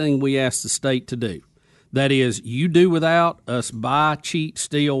anything we ask the state to do. That is, you do without, us buy, cheat,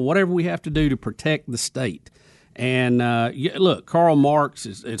 steal, whatever we have to do to protect the state. And look, Karl Marx,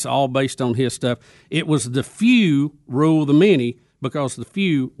 it's all based on his stuff. It was the few rule the many because the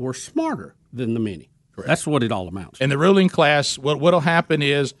few were smarter than the many. Correct. That's what it all amounts to. And the ruling class, what'll happen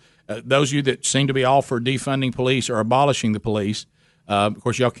is those of you that seem to be all for defunding police or abolishing the police, of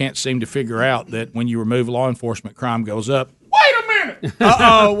course, y'all can't seem to figure out that when you remove law enforcement, crime goes up. Wait a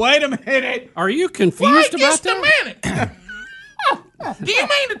minute! Wait a minute! Are you confused about that? Wait just a minute! Do you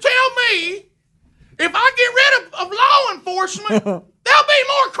mean to tell me if I get rid of law enforcement, there'll be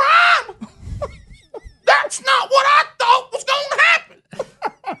more crime? That's not what I thought was going to happen.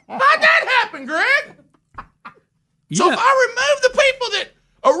 How'd that happen, Greg? So if I remove the people that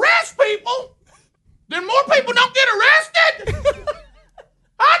arrest people, then more people don't get arrested?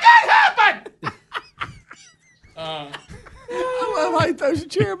 How'd that happen? I love how he throws a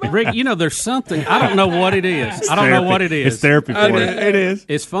chair back. Rick, there's something. I don't know what it is. I don't know what it is. It's therapy for you. It is.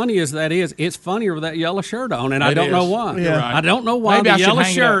 As funny as that is, it's funnier with that yellow shirt on, and I don't know why. Yeah. Right. I don't know why Maybe the yellow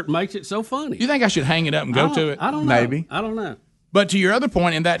shirt makes it so funny. You think I should hang it up and go to it? I don't know. Maybe. I don't know. But to your other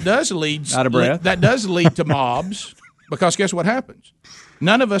point, and that does lead out of breath. That does lead to mobs, because guess what happens?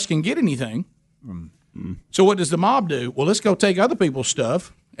 None of us can get anything. So what does the mob do? Well, let's go take other people's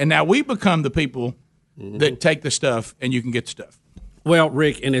stuff, and now we become the people that take the stuff, and you can get the stuff. Well,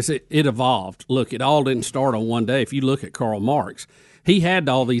 Rick, and as it evolved, look, it all didn't start on one day. If you look at Karl Marx, he had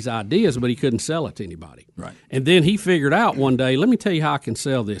all these ideas, but he couldn't sell it to anybody. Right. And then he figured out one day, let me tell you how I can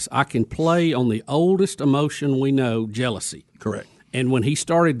sell this. I can play on the oldest emotion we know, jealousy. Correct. And when he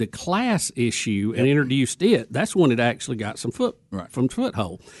started the class issue and introduced it, that's when it actually got some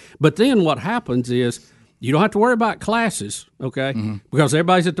foothold. But then what happens is you don't have to worry about classes, okay, because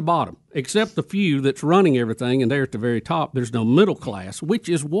everybody's at the bottom, except the few that's running everything, and they're at the very top. There's no middle class, which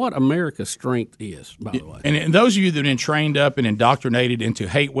is what America's strength is, by the way. And those of you that have been trained up and indoctrinated into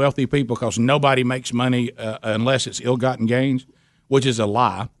hate wealthy people because nobody makes money unless it's ill-gotten gains, which is a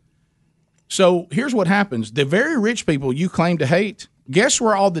lie. So here's what happens. The very rich people you claim to hate, guess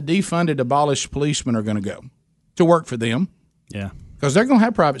where all the defunded, abolished policemen are going to go? To work for them. Yeah. Because they're going to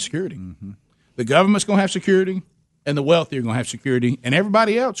have private security. The government's going to have security, and the wealthy are going to have security, and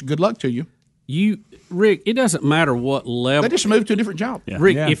everybody else, good luck to you. Rick, it doesn't matter what level. They just move to a different job. Yeah.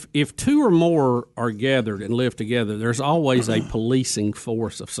 Rick, if two or more are gathered and live together, there's always a policing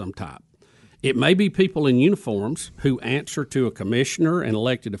force of some type. It may be people in uniforms who answer to a commissioner and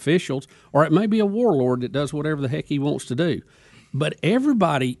elected officials, or it may be a warlord that does whatever the heck he wants to do. But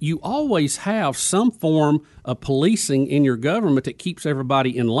everybody, you always have some form of policing in your government that keeps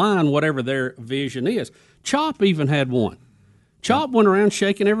everybody in line, whatever their vision is. CHOP even had one. CHOP went around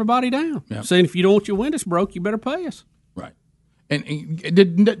shaking everybody down, saying if you don't want your windows broke, you better pay us. Right. And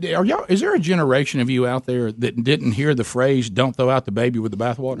is there a generation of you out there that didn't hear the phrase "Don't throw out the baby with the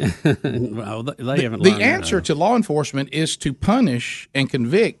bathwater"? Well, they haven't. The answer to law enforcement is to punish and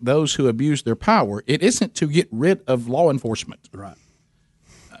convict those who abuse their power. It isn't to get rid of law enforcement. Right.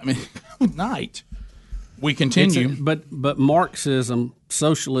 I mean, night. We continue, but Marxism,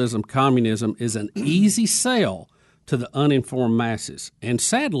 socialism, communism is an easy sell to the uninformed masses. And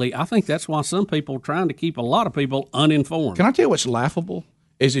sadly, I think that's why some people are trying to keep a lot of people uninformed. Can I tell you what's laughable?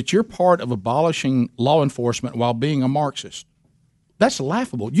 Is that you're part of abolishing law enforcement while being a Marxist. That's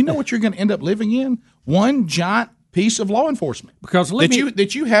laughable. You know what you're going to end up living in? One giant piece of law enforcement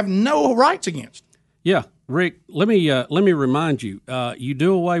that you have no rights against. Yeah, Rick. Let me remind you. You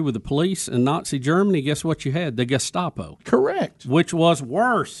do away with the police in Nazi Germany. Guess what you had? The Gestapo. Correct. Which was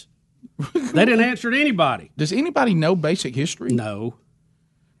worse. They didn't answer to anybody. Does anybody know basic history? No.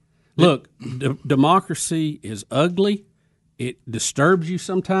 Look, democracy is ugly. It disturbs you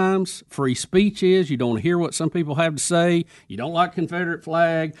sometimes. Free speech is. You don't hear what some people have to say. You don't like Confederate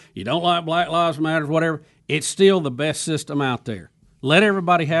flag. You don't like Black Lives Matter, whatever. It's still the best system out there. Let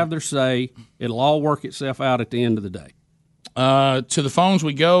everybody have their say. It'll all work itself out at the end of the day. To the phones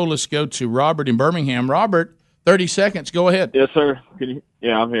we go. Let's go to Robert in Birmingham. Robert, 30 seconds. Go ahead. Yes, sir.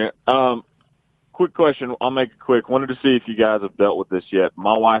 Yeah, I'm here. Quick question. I'll make it quick. Wanted to see if you guys have dealt with this yet.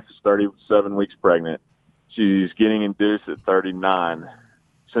 My wife is 37 weeks pregnant. She's getting induced at 39.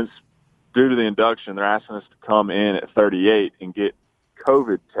 Since due to the induction, they're asking us to come in at 38 and get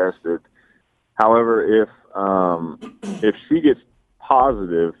COVID tested. However, if she gets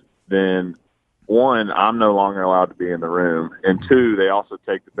positive, then one, I'm no longer allowed to be in the room, and two, they also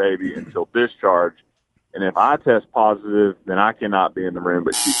take the baby until discharge. And if I test positive, then I cannot be in the room,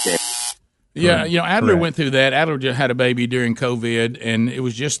 but she can't. Yeah, Adler went through that. Adler just had a baby during COVID, and it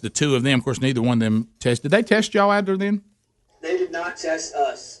was just the two of them. Of course, neither one of them tested. Did they test y'all, Adler, then? They did not test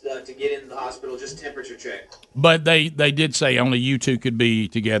us to get into the hospital, just temperature check. But they did say only you two could be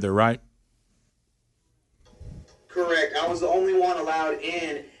together, right? Correct. I was the only one allowed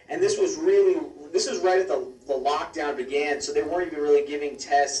in, and this was right at the lockdown began, so they weren't even really giving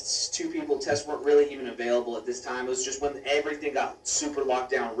tests. Tests weren't really even available at this time. It was just when everything got super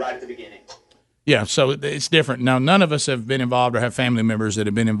locked down right at the beginning. Yeah, so it's different. Now, none of us have been involved or have family members that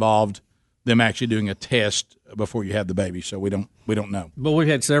have been involved, them actually doing a test before you have the baby, so we don't know. But we've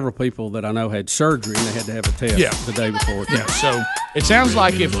had several people that I know had surgery and they had to have a test the day before. Yeah, so it sounds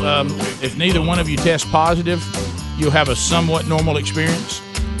like if neither one of you test positive, you'll have a somewhat normal experience.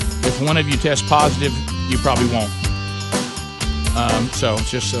 If one of you tests positive, you probably won't. So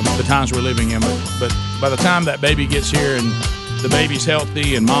it's just the times we're living in. But by the time that baby gets here and the baby's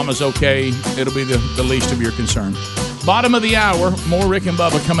healthy and mama's okay, it'll be the least of your concern. Bottom of the hour, more Rick and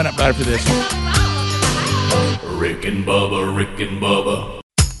Bubba coming up after this. Rick and Bubba, Rick and Bubba.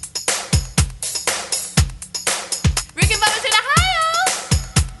 Rick and Bubba's in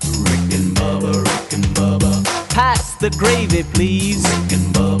Ohio. Rick and Bubba, Rick and Bubba. Pass the gravy, please. Rick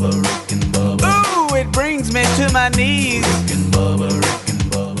and Bubba, Rick and Bubba. Ooh, it brings me to my knees. Rick and Bubba, Rick and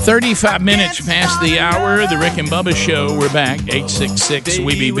Bubba. 35 minutes past the hour, the Rick and Bubba Show. We're back.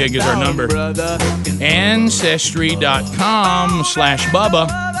 866-WE-BE-BIG is our number.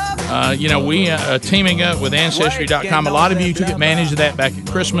 Ancestry.com/Bubba. We teaming up with Ancestry.com. A lot of you took advantage of that back at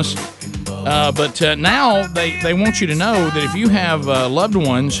Christmas. But now they want you to know that if you have loved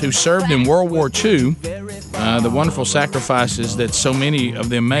ones who served in World War II, the wonderful sacrifices that so many of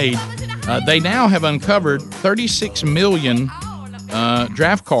them made, they now have uncovered 36 million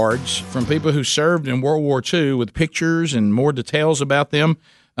draft cards from people who served in World War II with pictures and more details about them.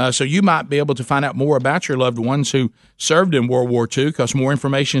 So you might be able to find out more about your loved ones who served in World War II because more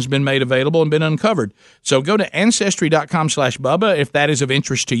information has been made available and been uncovered. So go to Ancestry.com/Bubba if that is of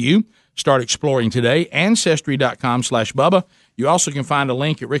interest to you. Start exploring today. Ancestry.com/Bubba. You also can find a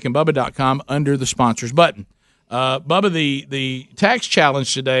link at rickandbubba.com under the sponsors button. Bubba, the tax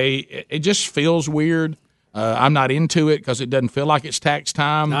challenge today, it just feels weird. I'm not into it because it doesn't feel like it's tax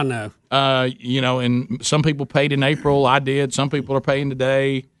time. I know. And some people paid in April. I did. Some people are paying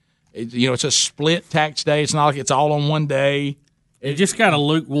today. It's a split tax day. It's not like it's all on one day. It just got a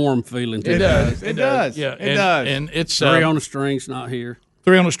lukewarm feeling to it. It does. Yeah, it does. And it's Three on the String's not here.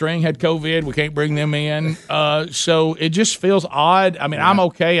 Three on the String had COVID. We can't bring them in. So it just feels odd. I mean, I'm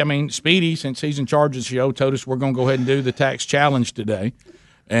okay. I mean, Speedy, since he's in charge of the show, told us we're going to go ahead and do the tax challenge today.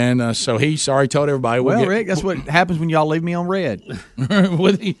 And so he's already told everybody. Rick, that's what happens when y'all leave me on red. I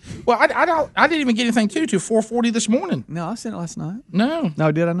didn't even get anything till 4:40 this morning. No, I sent it last night. No,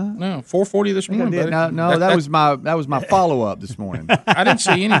 did I not? No, 4:40 this morning. That was my follow up this morning. I didn't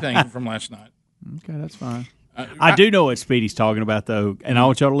see anything from last night. Okay, that's fine. I do know what Speedy's talking about, though, and I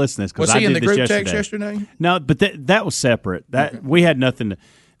want y'all to listen to this because I did this yesterday. Was he in the group text yesterday? No, but that was separate. We had nothing.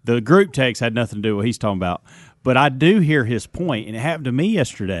 The group text had nothing to do with what he's talking about. But I do hear his point, and it happened to me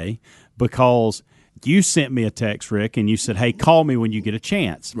yesterday because you sent me a text, Rick, and you said, "Hey, call me when you get a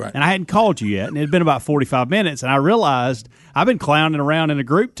chance." Right. And I hadn't called you yet, and it had been about 45 minutes, and I realized I've been clowning around in a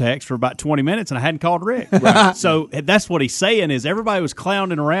group text for about 20 minutes, and I hadn't called Rick. Right. So that's what he's saying is everybody was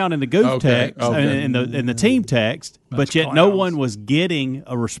clowning around in the goof text, in the team text, but yet no one was getting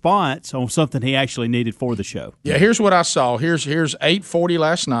a response on something he actually needed for the show. Yeah, here's what I saw. Here's 8:40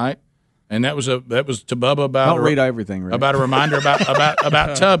 last night, and that was to Bubba about Don't read everything, Rick. about a reminder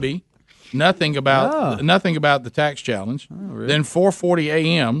about Tubby. Nothing about the tax challenge. really? Then 4:40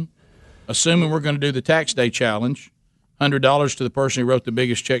 a.m., assuming we're going to do the tax day challenge, $100 to the person who wrote the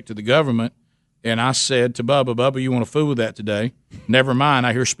biggest check to the government. And I said to Bubba, you want to fool with that today? Never mind.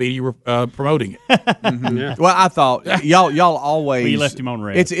 I hear Speedy promoting it. Mm-hmm. Yeah. Well, I thought y'all always. Well, you left him on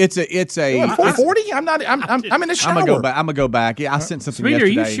red. It's a 4:40. I'm in the shower. I'm gonna go back. Yeah, I sent something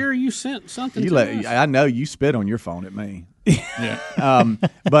Speedy, yesterday. are you sure you sent something? I know you spit on your phone at me. Yeah.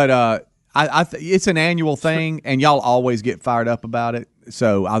 But it's an annual thing, and y'all always get fired up about it.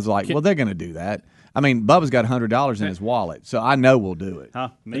 So I was like, well, they're going to do that. I mean, Bubba's got $100 in his wallet, so I know we'll do it.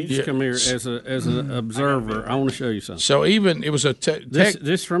 You just come here as an observer. I want to show you something. So even it was a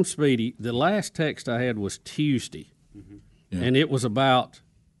this from Speedy. The last text I had was Tuesday, and it was about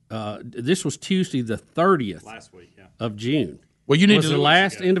this was Tuesday the 30th last week of June. Well, you need was to the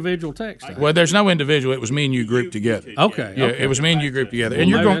last individual text. Well, there's no individual. It was me and you grouped together. Okay. Yeah, it was me and you grouped together. Well, And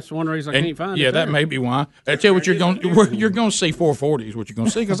you're going. that's one reason I can't find it. Yeah, that there. may be why. I tell you what, you're going to see 440 is what you're going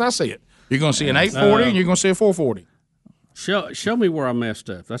to see because I see it. You're going to see an 840 and you're going to see a 440. Show me where I messed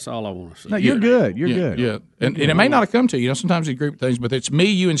up. That's all I want to see. No, you're good. You're good. Yeah, and it may not have come to you. Sometimes you group things, but it's me,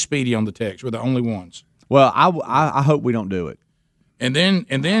 you, and Speedy on the text. We're the only ones. Well, I hope we don't do it. And then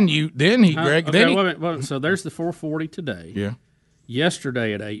Greg. Okay, then he, wait a minute. So there's the 440 today. Yeah.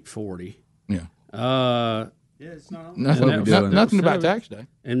 Yesterday at 8:40. Yeah. It's not nothing about tax day.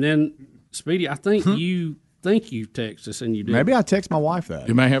 And then Speedy, I think you text us and you did. Maybe I text my wife that.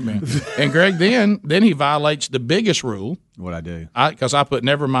 You may have been. And Greg then he violates the biggest rule. What I do? Because I put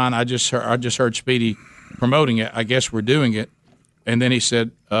never mind. I just heard Speedy promoting it. I guess we're doing it. And then he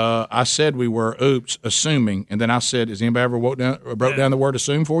said, I said we were. Oops, assuming. And then I said, has anybody ever broke down the word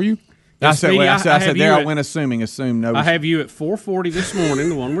assume for you? I said there I went assuming. Assume no. I have you at 4:40 this morning,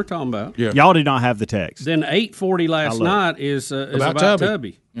 the one we're talking about. Yeah. Y'all did not have the text. Then 8:40 last night is about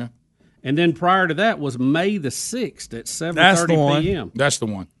Tubby. Yeah. And then prior to that was May the 6th at 7:30 p.m. That's the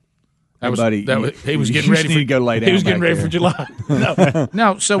one. He was getting ready to go lay down. He was getting ready for July.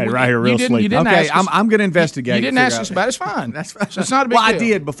 No. So right here, real sleep. You didn't okay, ask us, I'm going to investigate. You didn't ask us about it. It's fine. That's fine. So it's not a big deal. I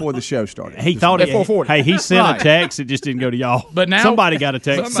did before the show started. He thought at 4:40. Hey, he sent a text. It just didn't go to y'all. But now somebody got a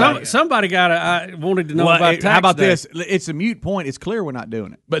text. Somebody got I wanted to know about tax how about day. this? It's a mute point. It's clear we're not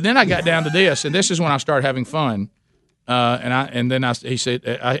doing it. But then I got down to this, and this is when I started having fun. He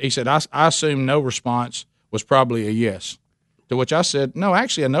said I assume no response was probably a yes. To which I said, no,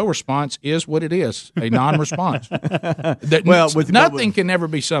 actually, a no response is what it is, a non-response. Nothing can never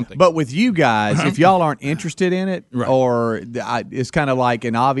be something. But with you guys, if y'all aren't interested in it, or it's kind of like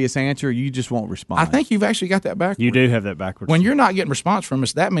an obvious answer, you just won't respond. I think you've actually got that backwards. You do have that backwards. When you're not getting response from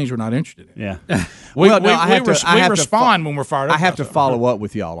us, that means we're not interested in it. Yeah. We respond when we're fired up. I have to follow up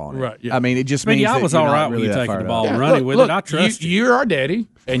with y'all on it. Right. Yeah. I mean, it just means I was all right with you taking the ball and running with it. I trust you. You're our daddy,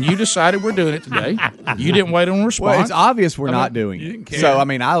 and you decided we're doing it today. You didn't wait on a response. Well, it's obvious we're not doing it. So, I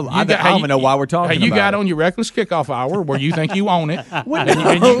mean, I don't even know why we're talking about it. You got on your reckless kickoff hour where you think you own it.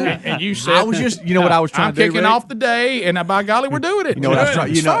 and you said, I was just, you know what I was trying to do? I'm kicking off the day, and by golly, we're doing it. You know what I was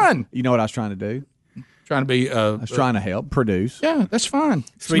trying? It's fun. You know what I was trying to do? Trying to be. I was trying to help produce. Yeah, that's fine.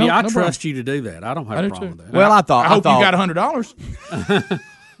 Sweetie, I trust you to do that. I don't have a problem with that. Well, I thought. I hope you got $100.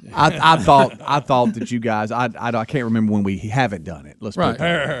 I thought that you guys. I can't remember when we haven't done it. Let's put it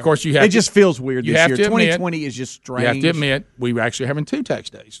Of course, you have. It just feels weird this year. 2020 is just strange. You have to admit we were actually having 2 tax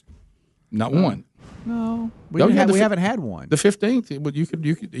days, not one. No, we haven't had one. The 15th. You could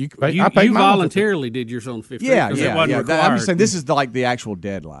pay. You voluntarily did yours on the 15th. Yeah. It wasn't required. I'm just saying this is the actual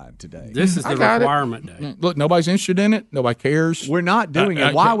deadline today. This is the requirement day. Look, nobody's interested in it. Nobody cares. We're not doing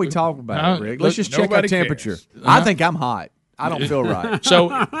it. Why are we talking about it, Rick? Let's just check our temperature. I think I'm hot. I don't feel right. So,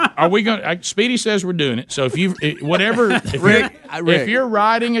 are we going? Speedy says we're doing it. So if you're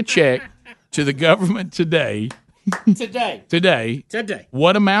writing a check to the government today.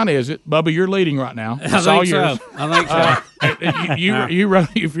 What amount is it, Bubba? You're leading right now. It's all yours. I think so.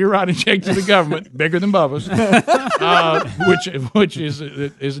 If you're writing a check to the government, bigger than Bubba's, which is a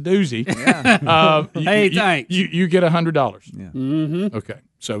doozy. Yeah. Thanks. You get $100. Yeah. Mm-hmm. Okay.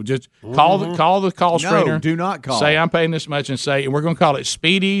 So just call the call screener. No, do not call. Say I'm paying this much, and we're going to call it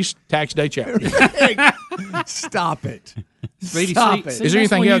Speedy's Tax Day Challenge. Stop it. Speedy, Stop see, it. see, Is there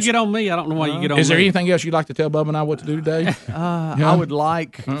that's anything when else? you get on me? I don't know why you get on me. Is there anything else you'd like to tell Bubba and I what to do today? I would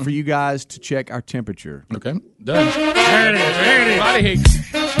like for you guys to check our temperature. Okay. Done. There it is. There it is. Body heat.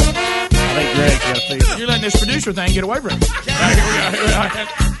 I think Greg's got to see. You're letting this producer thing get away from you. All right, here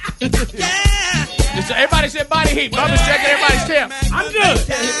we go. Just, everybody said body heat. Bubba's checking everybody's temp. I'm good.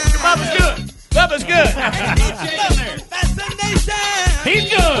 Bubba's good. Bubba's good. He's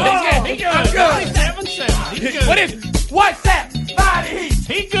good. He's good. I'm good. 97.7. He's good. What is? What's that? Body heat.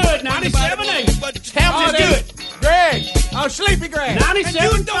 He's good. 97.8. Helms is good. Greg. Oh, sleepy Greg.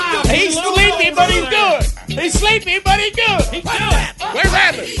 97.5. He's sleepy, but he's good. He's sleepy, but he's good. He's good. Where's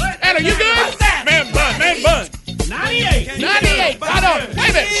Adler? Adler, you good? Man bun. 98. 98. Hold on. Wait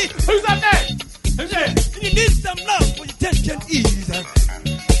a minute. Who's up next? Who's that? You need some love for your tension ease.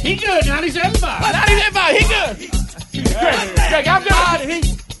 He good. 97.5. 97.5. He good. Greg, I'm good.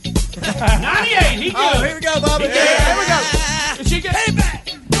 98. He good. Oh, here we go, Bobby. Yeah, here we go. Is she good?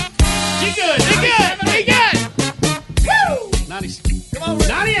 She good. He good. He good. Woo! 96. Come on,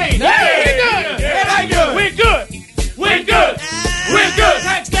 98. Hey, he good. Everybody good. We're good. We're good. We're good.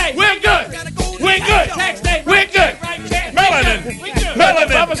 Tax day. We're good. We're good. Tax day. We're good. Melanin.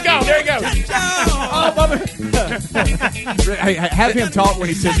 Bubba's gone. There he goes. Oh, Bubba. Hey, have him talk when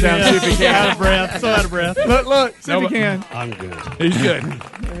he sits down. See if he can. Out of breath. So out of breath. Look. See if he can. I'm good. He's good.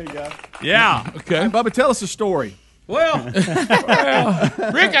 There you go. Yeah. Okay. Hey, Bubba, tell us a story. Well,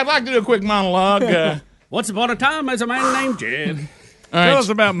 Rick, I'd like to do a quick monologue. Once upon a time, there's a man named Jed. Tell us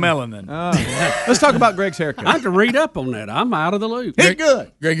about melanin. Let's talk about Greg's haircut. I have to read up on that. I'm out of the loop. He's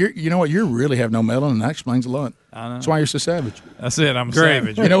good. Greg, you know what? You really have no melanin, and that explains a lot. I know. That's why you're so savage. That's it. I'm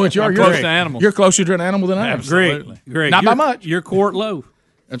savage. You know what you are? I'm You're close to animals. You're closer to an animal than I am. Absolutely. Greg, Not by much. You're quart low.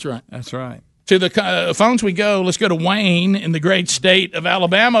 That's right. That's right. To the phones we go. Let's go to Wayne in the great state of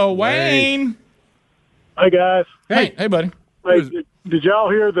Alabama. Wayne. Hey, guys. Hey, buddy. Hey, did y'all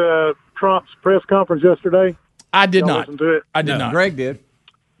hear the Trump's press conference yesterday? I did Y'all not. listen to it? I did not. Greg did.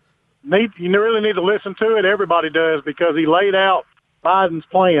 You really need to listen to it. Everybody does, because he laid out Biden's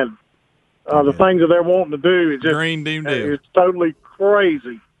plan. The things that they're wanting to do is just Green New Deal. It's totally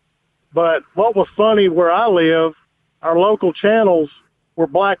crazy. But what was funny where I live, our local channels were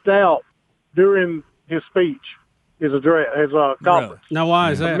blacked out during his speech, his address, his conference. Now,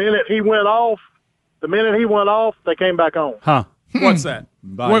 why is that? The minute he went off, they came back on. Huh? What's that?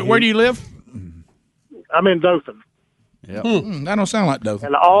 Where do you live? I'm in Dothan. Yeah. That don't sound like Dothan.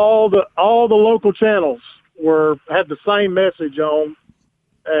 And all the local channels had the same message on,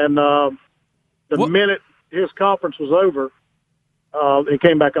 and the minute his conference was over, it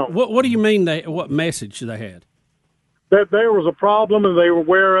came back on. What do you mean? What message they had? That there was a problem and they were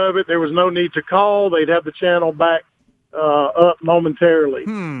aware of it. There was no need to call. They'd have the channel back up momentarily.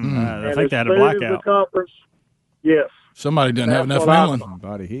 I think they had a as soon as blackout. the conference, yes. Somebody doesn't have enough what I melon.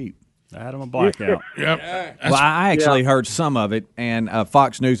 Body heat. I had them a blackout. Yep. Well, I actually heard some of it, and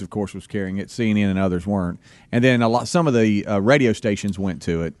Fox News, of course, was carrying it. CNN and others weren't. And then some of the radio stations went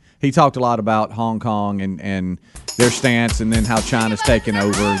to it. He talked a lot about Hong Kong and their stance, and then how China's taken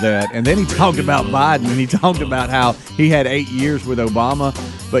over that. And then he talked about Biden, and he talked about how he had 8 years with Obama,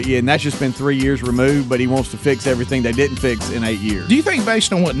 and that's just been 3 years removed. But he wants to fix everything they didn't fix in 8 years. Do you think,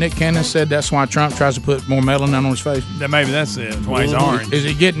 based on what Nick Cannon said, that's why Trump tries to put more melanin on his face? Maybe that's it. That's why he's orange. Is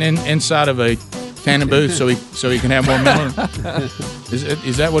he getting inside of a tanning booth so he can have more melanin?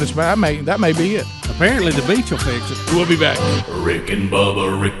 Is that what it's about? That may be it. Apparently, the beach will fix it. We'll be back. Rick and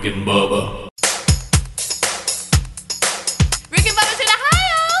Bubba, Rick and Bubba. Rick and Bubba's in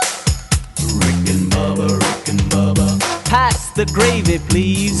Ohio. Rick and Bubba, Rick and Bubba. Pass the gravy,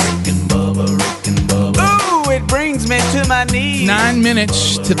 please. Rick and Bubba, Rick and Bubba. Ooh, it brings me to my knees. 9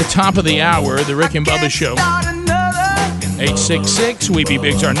 minutes to the top of the hour, the Rick and Bubba Show. 866 Weepy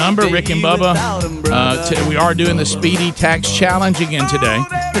Big's our number. Rick and Bubba. We are doing the Speedy Tax Challenge again today.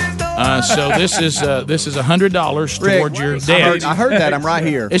 So this is $100 towards your debt. I heard that. I'm right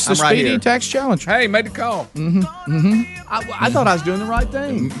here. It's the right Speedy here. Tax Challenge. Hey, made the call. I thought I was doing the right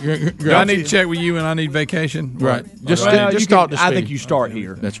thing. Do I need to check with you and I need vacation? Right. Just you talk can, to I Speedy. think you start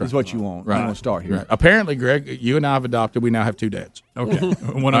here. That's right. Is what you want. Right. You want to start here. Right. Apparently, Greg, you and I have adopted. We now have two dads. Okay.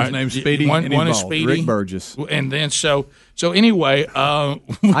 One of his name's Speedy. One and is Speedy. Rick Burgess. And then so anyway,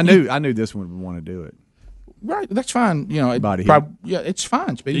 I knew this one would want to do it. Right, that's fine. You know, it's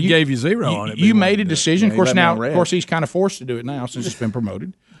fine. Speedy. He gave you zero on it. You made a decision. Yeah, of course, he let me on red. he's kind of forced to do it now since it's been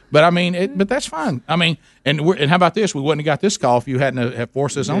promoted. But I mean, but that's fine. I mean, and how about this? We wouldn't have got this call if you hadn't have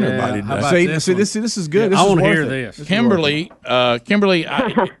forced this on everybody today. See, this is good. Yeah, this I is want to worth hear it. this. Kimberly,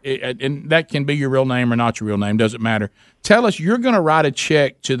 and that can be your real name or not your real name, doesn't matter. Tell us, you're going to write a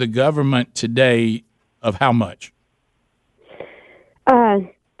check to the government today of how much?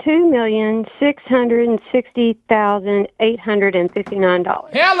 $2,660,859.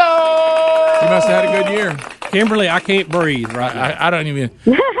 Hello. You must have had a good year. Kimberly, I can't breathe right now. I don't even.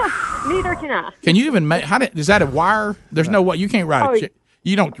 Neither can I. Can you even make? Is that a wire? There's no way you can't write a check.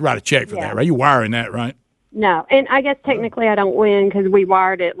 You don't write a check for that, right? You wiring that, right? No, and I guess technically I don't win because we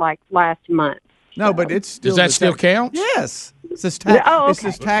wired it like last month. No, but it's still. Does that still count? Yes. It's this tax. Oh, okay. It's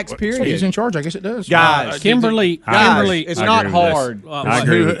this tax period. He's in charge. I guess it does. Guys, Kimberly, it's not hard. I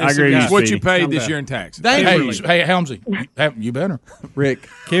agree. I agree. It's what you paid this year in tax. Hey, Helmsy, you better. Rick,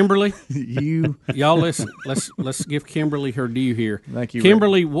 Kimberly, y'all listen. Let's give Kimberly her due here. Thank you,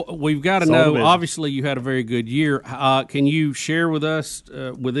 Kimberly. We've got to Sold the know. business. Obviously, you had a very good year. Can you share with us,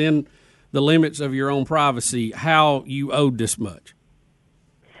 within the limits of your own privacy, how you owed this much?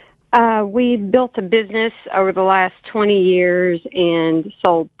 We built a business over the last 20 years and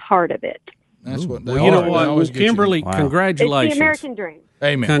sold part of it. That's what. Well, you know what, Kimberly, congratulations. It's the American dream.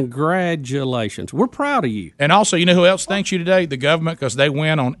 Amen. Congratulations. We're proud of you. And also, you know who else thanks you today? The government, because they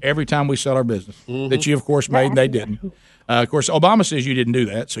win on every time we sell our business that you, of course, made and they didn't. Of course, Obama says you didn't do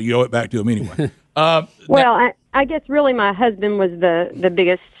that, so you owe it back to him anyway. Well, I guess really my husband was the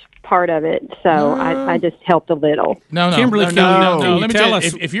biggest part of it, so I just helped a little. No, Kimberly, no. Let me tell you,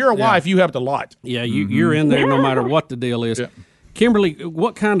 us, if you're a wife, you helped a lot. Yeah, you're in there no matter what the deal is. Yeah. Kimberly,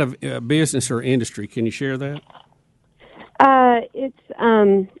 what kind of business or industry? Can you share that? It's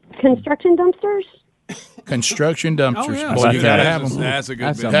construction dumpsters. Construction dumpsters. Oh, yeah. Boy, you got to have them. That's a good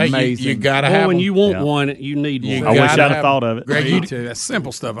That's business. amazing. You got to Well, have when them. you want one, you need one. I wish gotta I'd have have thought of it. Greg, Me too. That's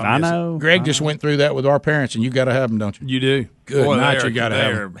simple stuff. I know. Greg just went through that with our parents, and you got to have them, don't you? You do. Good Boy, night, they you gotta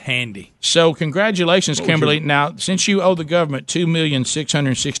have 'em. They're handy. So, congratulations, Kimberly. Now, since you owe the government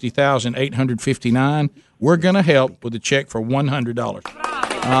 $2,660,859, we're going to help with a check for $100.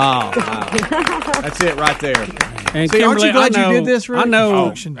 Oh, wow. That's it right there. And See, aren't you Kimberly, glad you did this, Rick? I know.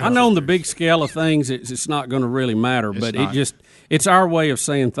 Auction I know on the big scale of things, it's not going to really matter, but it's our way of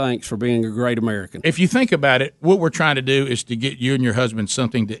saying thanks for being a great American. If you think about it, what we're trying to do is to get you and your husband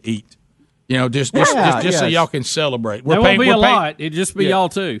something to eat. You know, just so y'all can celebrate. There won't be a lot. It'd just be y'all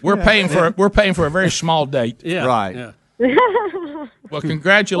too. We're paying for a very small date. Yeah, Right. Yeah. Well,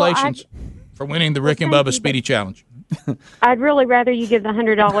 congratulations for winning the Rick and Bubba Speedy Challenge. I'd really rather you give the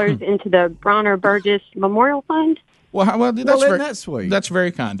 $100 into the Bronner Burgess Memorial Fund. Well, isn't that's sweet? That's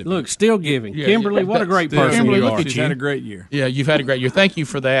very kind of you. Look, still giving. Yeah, Kimberly, what a great person Kimberly, you look are. at She's you. had a great year. Yeah, you've had a great year. Thank you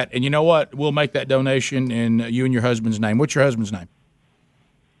for that. And you know what? We'll make that donation in you and your husband's name. What's your husband's name?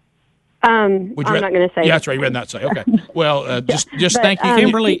 I'm not going to say. Yeah, that's right. You rather not say. Okay. Well, just But, thank you,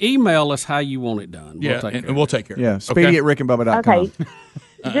 Kimberly, email us how you want it done. Yeah, we'll take care of it. Yeah, Speedy at rickandbubba.com.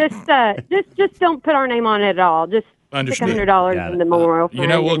 Okay. Just don't put our name on it at all. Just stick Understood. $100 in the memorial fund. You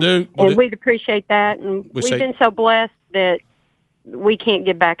know, we'll do. And we'd appreciate that. And We'll we've say- been so blessed that we can't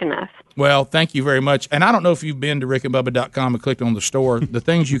give back enough. Well, thank you very much. And I don't know if you've been to rickandbubba.com and clicked on the store. The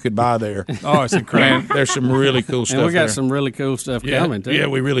things you could buy there. Oh, it's incredible. Man, there's some really cool stuff And we got there. some really cool stuff coming, too. Yeah,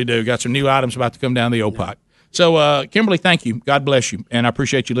 we really do. Got some new items about to come down the OPOC. So, Kimberly, thank you. God bless you. And I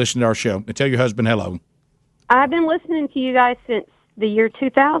appreciate you listening to our show. And tell your husband hello. I've been listening to you guys since the year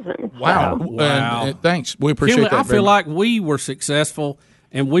 2000. Wow. Wow. Thanks. We appreciate Kimberly, that. I very feel much. like we were successful,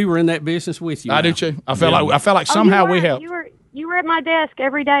 and we were in that business with you. I now. do too. I felt like Oh, somehow you were, we helped. You were at my desk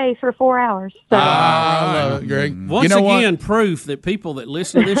every day for 4 hours. So. I love it, Greg. Once you know again, proof that people that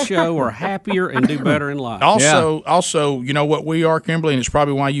listen to this show are happier and do better in life. Also, you know what we are, Kimberly, and it's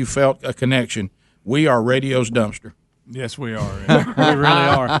probably why you felt a connection. We are radio's dumpster. Yes, we are. We really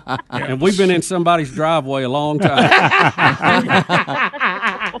are. And we've been in somebody's driveway a long time.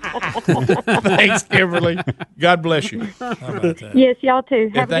 Thanks, Kimberly. God bless you. Yes, y'all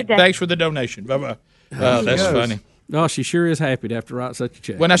too. Have a good day. Thanks for the donation. Bye-bye. That's funny. No, she sure is happy to have to write such a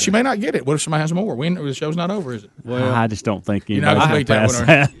check. Well, now she may not get it. What if somebody has more? The show's not over, is it? Well, I just don't think You're not anybody gonna can beat pass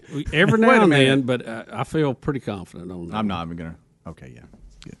that one, that. every Wait now a and minute. then, but I feel pretty confident on that. I'm not even going to. Okay, yeah.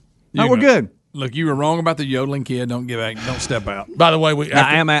 Good. You We're know- good. Look, you were wrong about the yodeling kid. Don't step out. By the way, Now,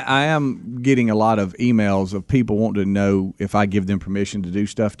 I am getting a lot of emails of people wanting to know if I give them permission to do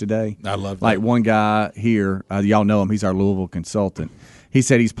stuff today. I love that. Like one guy here, y'all know him. He's our Louisville consultant. He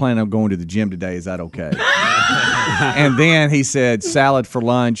said he's planning on going to the gym today. Is that okay? And then he said salad for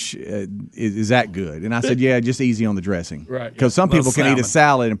lunch. Is that good? And I said, yeah, just easy on the dressing. Right. Because some Little people can eat a salad.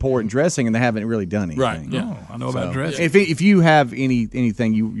 salad and pour it in dressing, and they haven't really done anything. Right. Yeah. I know about dressing. If you have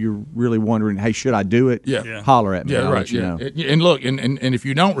anything you're really wondering, hey, should I do it? Yeah. Holler at me. Yeah, I'll right. let you know. And look, and if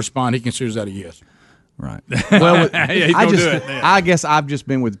you don't respond, he considers that a yes. Right. Well, he's gonna do it, yeah. I guess I've just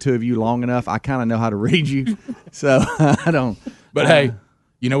been with the two of you long enough. I kind of know how to read you, so I don't. But hey,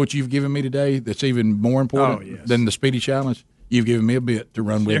 you know what you've given me today that's even more important than the Speedy Challenge? you've given me a bit to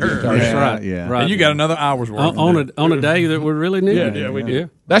run with. Sure. That's right. Yeah. Right. And you got another hour's worth on a day that we really need. Yeah, we do.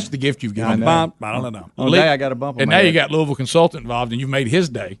 That's the gift you've given. I On One day I got a bump on And my now head. you got Louisville Consultant involved, and you've made his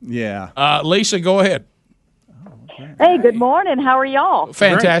day. Yeah. Lisa, go ahead. Hey, good morning. How are y'all?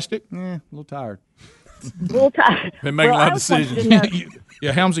 Fantastic. A little tired. A little tired. Been making a lot of decisions.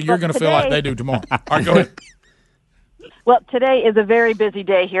 Yeah, Helmsy, you're going to feel like they do tomorrow. All right, go ahead. Well, today is a very busy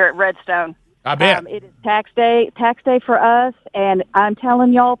day here at Redstone. I bet. It is tax day for us, and I'm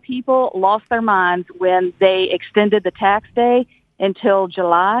telling y'all, people lost their minds when they extended the tax day until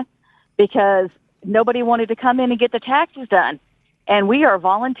July because nobody wanted to come in and get the taxes done. And we are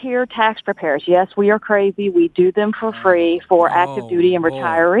volunteer tax preparers. Yes, we are crazy. We do them for free for active duty and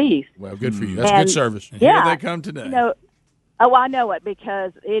retirees. Well, good for you. That's good service. Yeah, Here they come today. I know it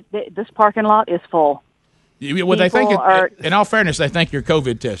because this parking lot is full. Well, they think, in all fairness, they think you're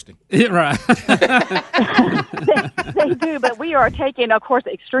COVID testing. Right. They do, but we are taking, of course,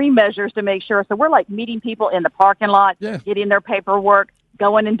 extreme measures to make sure. So we're like meeting people in the parking lot, getting their paperwork,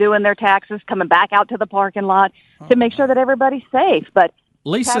 going and doing their taxes, coming back out to the parking lot to make sure that everybody's safe. But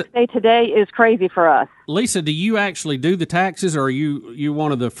Lisa, tax day today is crazy for us. Lisa, do you actually do the taxes, or are you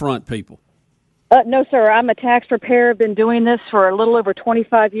one of the front people? No, sir. I'm a tax preparer. Been doing this for a little over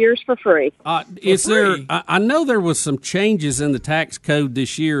 25 years for free. Is there? I know there was some changes in the tax code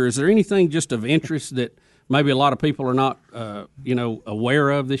this year. Is there anything just of interest that maybe a lot of people are not,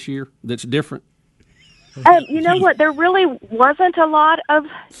 aware of this year that's different? You know what? There really wasn't a lot of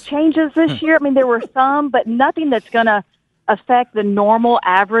changes this year. I mean, there were some, but nothing that's going to affect the normal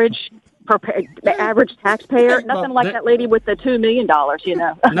average taxpayer. Nothing like that lady with the $2 million,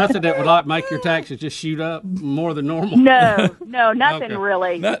 Nothing that would make your taxes just shoot up more than normal? No, nothing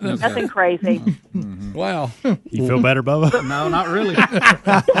really. Nothing crazy. Wow. You feel better, Bubba? No, not really. We'll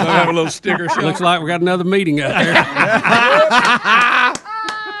have a little sticker shock. Looks like we got another meeting out there.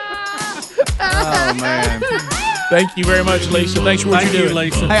 Oh, man. Thank you very much, Lisa. Thanks for what you're doing,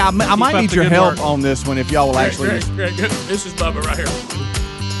 Lisa. Hey, I might need your help on this one if y'all will actually. Great. This is Bubba right here.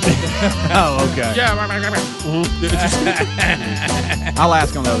 Oh, okay. Yeah. I'll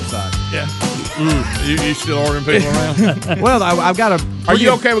ask on the other side. Yeah. You still ordering people around? Well, I've got a. Are you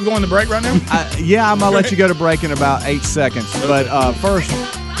okay with going to break right now? Yeah, I'm gonna let you go to break in about 8 seconds. But first,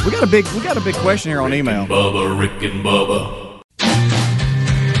 we got a big question here on email. Bubba, Rick and Bubba.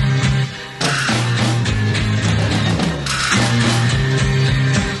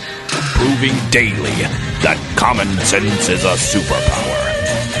 Proving daily that common sense is a superpower.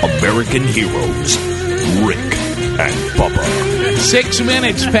 American heroes, Rick and Bubba. 6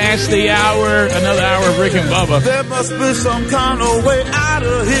 minutes past the hour. Another hour of Rick and Bubba. There must be some kind of way out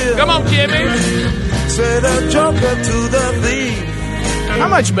of here. Come on, Jimmy. Say the joker to the thief. How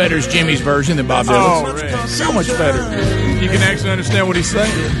much better is Jimmy's version than Bob Dylan's? Oh, Rick. So much better. You can actually understand what he's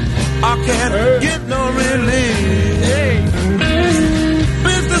saying. I can't get no relief. Hey.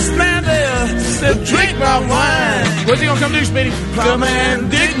 Businessman there said, drink my wine. What's he going to come do, Speedy? Come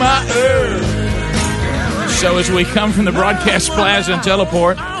and dig my earth. So as we come from the Broadcast Plaza and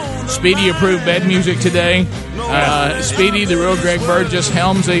Teleport, Speedy approved bed music today. Speedy, the real Greg Burgess,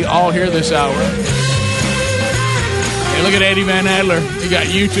 Helmsy, all here this hour. Hey, look at Eddie Van Adler. He got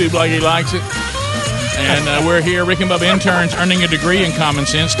YouTube like he likes it. And we're here, Rick and Bubba interns, earning a degree in common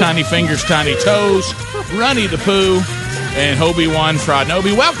sense. Tiny fingers, tiny toes. Runny the Pooh. And Hobie One Fried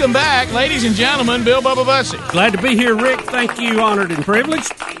Noby. Welcome back, ladies and gentlemen. Bill Bubba Bussey. Glad to be here, Rick. Thank you. Honored and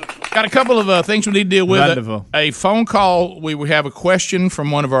privileged. Got a couple of things we need to deal with. Wonderful. A phone call. We have a question from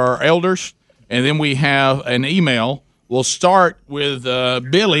one of our elders, and then we have an email. We'll start with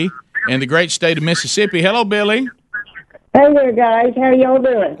Billy in the great state of Mississippi. Hello, Billy. Hey there, guys. How y'all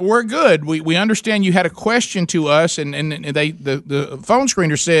doing? We're good. We understand you had a question to us, and the phone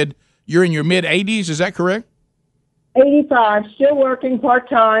screener said you're in your mid-80s. Is that correct? 85, still working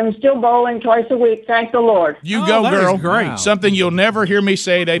part-time, still bowling twice a week, thank the Lord. You go, girl. Great. Wow. Something you'll never hear me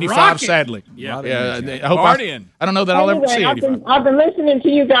say at 85, Rocking. Sadly. Yeah. I hope I don't know that I'll ever see 85. I've been listening to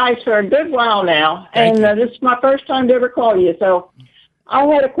you guys for a good while now, and this is my first time to ever call you, so I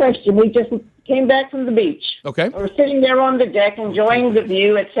had a question. We just came back from the beach. Okay. We're sitting there on the deck enjoying the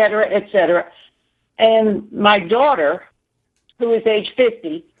view, et cetera, and my daughter, who is age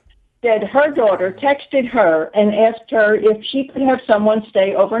 50, said her daughter texted her and asked her if she could have someone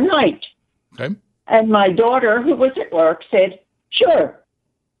stay overnight. Okay. And my daughter, who was at work, said, sure.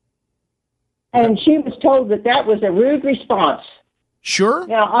 And she was told that was a rude response. Sure?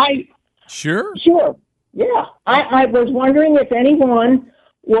 Now, Sure. Yeah. I was wondering if anyone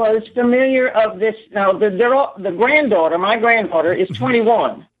was familiar of this. Now, my granddaughter is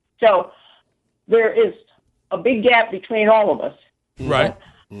 21. So there is a big gap between all of us. Right.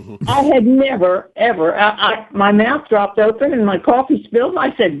 I had never, ever, my mouth dropped open and my coffee spilled.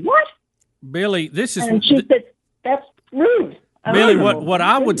 I said, "What?" Billy, this is. And she said, "That's rude." Billy, what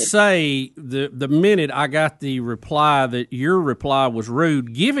I would say the minute I got the reply that your reply was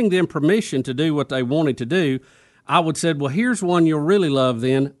rude, giving them permission to do what they wanted to do, I would said, well, here's one you'll really love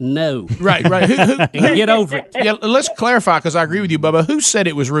then. No. Right. And get over it. Yeah, let's clarify, because I agree with you, Bubba. Who said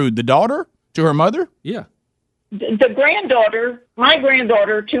it was rude? The daughter to her mother? Yeah. The granddaughter, my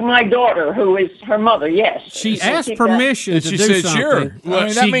granddaughter to my daughter, who is her mother, yes. She asked permission to she do said, something. sure. Well,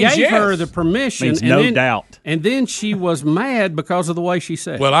 She that means gave her yes. the permission. Means and no then, doubt. And then she was mad because of the way she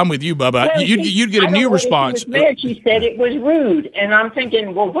said it. Well, I'm with you, Bubba. Well, You'd get a I new don't know whether response. She was mad. She said it was rude. And I'm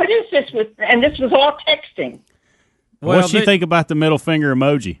thinking, well, what is this with, and this was all texting. What'd she think about the middle finger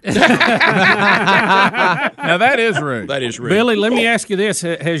emoji? Now, that is rude. That is rude. Billy, let me ask you this.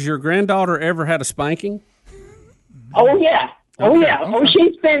 Has your granddaughter ever had a spanking? Oh yeah. Oh yeah. Oh,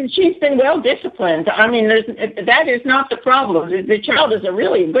 she's been well disciplined. I mean, that is not the problem. The child is a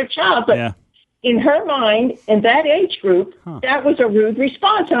really good child, but in her mind, in that age group, that was a rude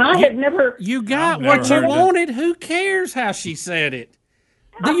response, and I had never. You got what you wanted. Who cares how she said it?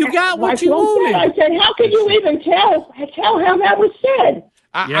 You got what you wanted. I said, how could you even tell how that was said?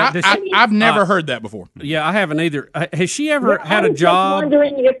 I've never heard that before. Yeah, I haven't either. Has she ever had I a was just job?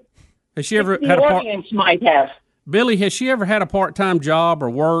 wondering if Has she ever the had a part? audience might have. Billy, has she ever had a part-time job or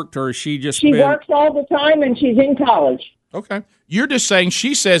worked, or has she just She been? works all the time, and she's in college. Okay. You're just saying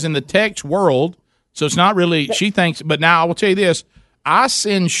she says in the text world, so it's not really, she thinks, but now I will tell you this. I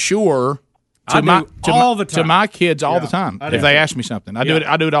send sure to my kids all the time if they ask me something. I do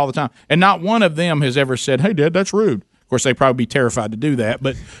it all the time. And not one of them has ever said, "Hey, Dad, that's rude." Of course, they probably be terrified to do that,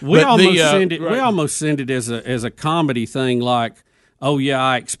 but We almost send it as a comedy thing, like, "Oh yeah,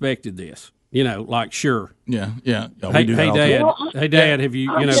 I expected this." You know, like sure. Yeah. Oh, Hey, we do that all the Dad. time. Hey, Dad. Have you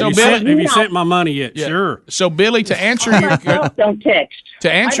Billy- have you sent my money yet? Yeah. Sure. So, Billy, to answer I your myself don't text.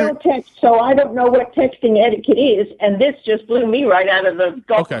 To answer- I don't text, so I don't know what texting etiquette is, and this just blew me right out of the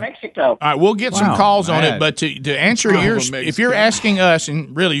Gulf of Mexico. All right, we'll get some calls on it, but to answer Gulf of yours, if you're asking us,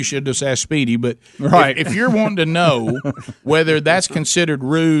 and really you should just ask Speedy, but Right. if you're wanting to know whether that's considered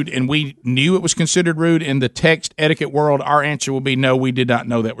rude, and we knew it was considered rude in the text etiquette world, our answer will be no, we did not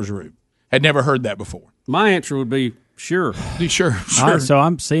know that was rude. Had never heard that before. My answer would be sure. Sure. All right, so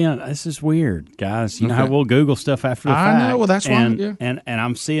I'm seeing this is weird, guys. You know how we'll Google stuff after the fact. I know. Well, that's why. and, and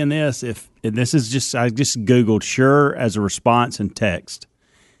I'm seeing this. And this is just I just Googled "sure" as a response in text,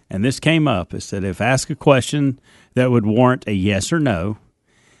 and this came up. It said if ask a question that would warrant a yes or no,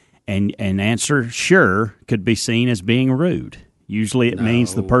 and answer "sure" could be seen as being rude. Usually, it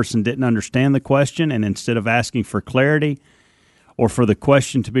means the person didn't understand the question, and instead of asking for clarity or for the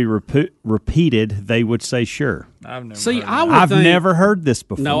question to be repeated, they would say "sure." I've never heard this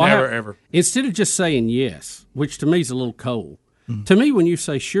before. No, ever. Instead of just saying yes, which to me is a little cold. To me, when you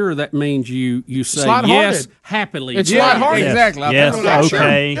say sure, that means you say yes happily. It's lighthearted. Exactly. Yes,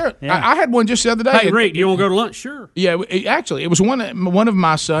 okay. Sure. Yeah. I had one just the other day. Hey, Rick, do you want to go to lunch? Sure. Yeah, actually, it was one of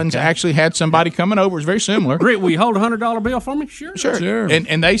my sons actually had somebody coming over. It was very similar. Rick, will you hold a $100 bill for me? Sure. Sure.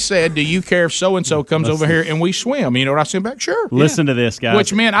 And they said, "Do you care if so-and-so comes over here and we swim?" You know what I said back? Sure. Listen to this, guys.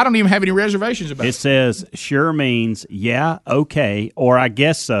 Which meant I don't even have any reservations about it. It says "sure" means yeah, okay, or I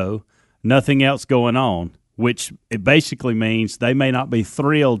guess so. Nothing else going on. Which it basically means they may not be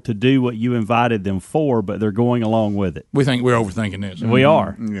thrilled to do what you invited them for, but they're going along with it. We think we're overthinking this. We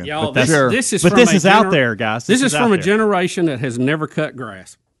are. Y'all, But this is out there, guys. This is from out a there. generation that has never cut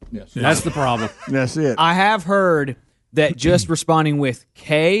grass. Yes. That's the problem. That's it. I have heard that just responding with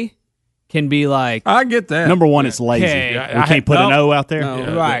K can be like. I get that. Number one, it's lazy. K. We can't put an O out there.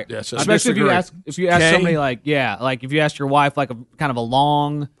 No. Right. Yes, Especially if you ask somebody like if you ask your wife like a kind of a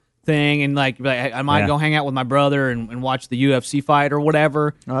long thing and like I might go hang out with my brother and watch the UFC fight or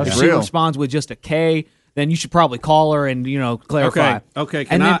whatever. Oh, if that's she real. responds with just a K, then you should probably call her and clarify. Okay. And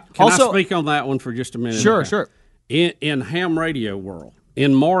Can then I also speak on that one for just a minute? Sure, sure. In ham radio world,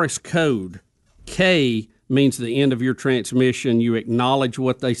 in Morse code, K means the end of your transmission. You acknowledge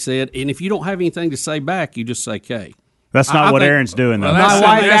what they said, and if you don't have anything to say back, you just say K. That's not I what think- Aaron's doing, though. My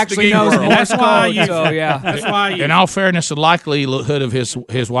wife actually knows Morse That's why code, you. so yeah. That's why you. In all fairness, the likelihood of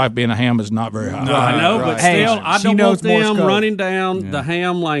his wife being a ham is not very high. No, I know, but Hey, still, I she don't knows want Morse them code. running down the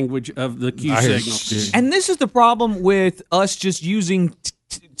ham language of the Q I hear signal. you. And this is the problem with us just using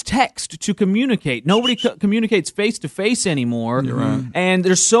text to communicate. Nobody communicates face to face anymore. You're right. And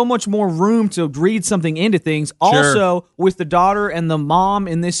there's so much more room to read something into things. Also, with the daughter and the mom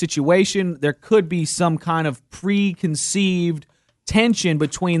in this situation, there could be some kind of preconceived tension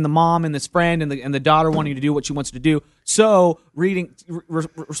between the mom and this friend and the daughter wanting to do what she wants to do. So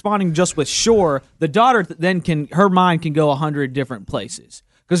responding just with sure, the daughter then her mind can go 100 different places.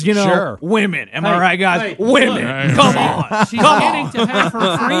 Because, women. Am I right, guys? Women. Come on. She's getting to have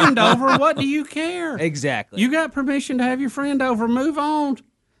her friend over. What do you care? Exactly. You got permission to have your friend over. Move on.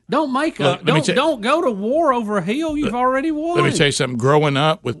 Don't don't go to war over a hill you've already won. Let me tell you something. Growing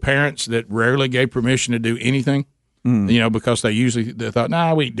up with parents that rarely gave permission to do anything, because they thought,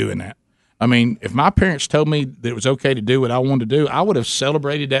 nah, we ain't doing that. I mean, if my parents told me that it was okay to do what I wanted to do, I would have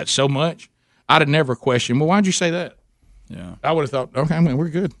celebrated that so much. I'd have never questioned, well, why'd you say that? Yeah, I would have thought, okay, we're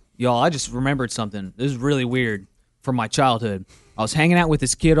good. Y'all, I just remembered something. This is really weird from my childhood. I was hanging out with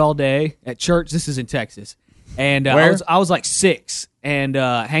this kid all day at church. This is in Texas. And I was like 6 and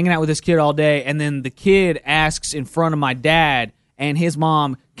hanging out with this kid all day. And then the kid asks in front of my dad and his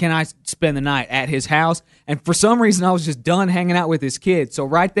mom, can I spend the night at his house? And for some reason, I was just done hanging out with this kid. So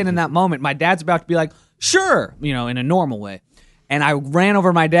right then in that moment, my dad's about to be like, sure, in a normal way. And I ran over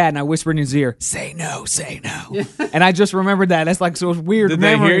to my dad and I whispered in his ear, say no, say no. And I just remembered that. That's like so weird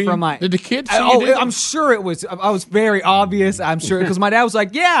memory from my... Did the kid see you? I'm sure it was. I was very obvious, I'm sure. Because my dad was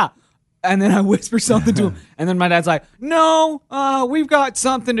like, yeah. And then I whispered something to him. And then my dad's like, no, we've got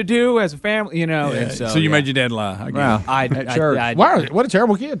something to do as a family, Yeah. And so you made your dad lie. Wow. At church. Wow, what a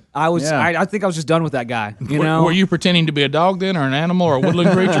terrible kid. I think I was just done with that guy. Were you pretending to be a dog then, or an animal, or a woodland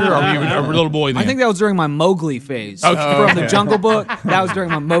creature, or were you a little boy then? I think that was during my Mowgli phase. From the Jungle Book. That was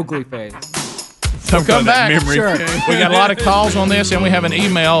during my Mowgli phase. So come back. Sure. We got a lot of calls on this, and we have an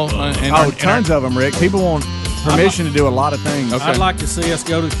email. Tons of them, Rick. People want permission to do a lot lot of things. I'd like to see us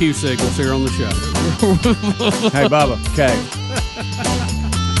go to Q signals here on the show. Hey, Bubba. Okay.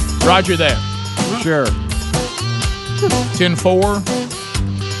 Roger that. Sure. 10-4.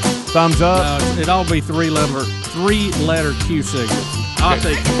 Thumbs up. It'd all be three-letter Q signals. I'll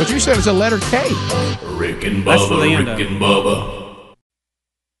take it. But you said it's a letter K. Rick and That's for the Bubba, end Rick of it. and Bubba.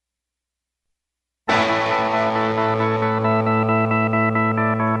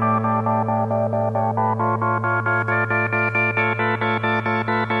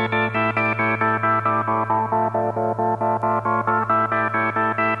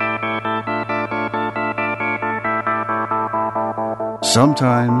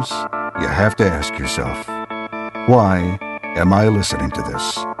 Sometimes you have to ask yourself, why am I listening to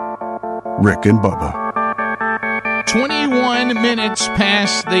this? Rick and Bubba. 21 minutes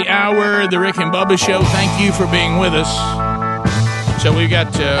past the hour, the Rick and Bubba Show. Thank you for being with us. So we've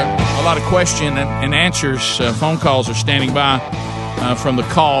got a lot of question and answers. Phone calls are standing by from the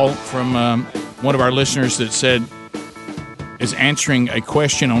call from one of our listeners that said is answering a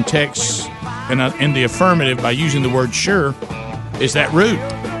question on text in the affirmative by using the word sure. Is that rude?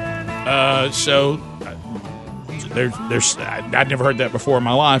 I'd never heard that before in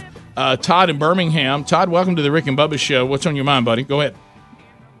my life. Todd in Birmingham. Todd, welcome to the Rick and Bubba Show. What's on your mind, buddy? Go ahead.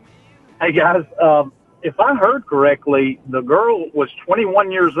 Hey, guys. If I heard correctly, the girl was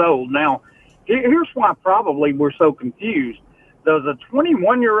 21 years old. Now, here's why probably we're so confused. Does a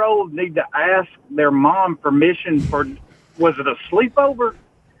 21-year-old need to ask their mom permission for, was it a sleepover?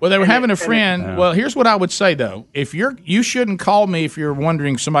 Well, they were having a friend. Well, here's what I would say, though. If you shouldn't call me if you're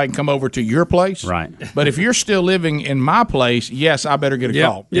wondering somebody can come over to your place. Right. But if you're still living in my place, yes, I better get a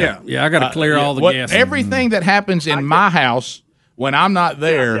call. Yeah, I got to clear all the gas. Everything that happens in my house when I'm not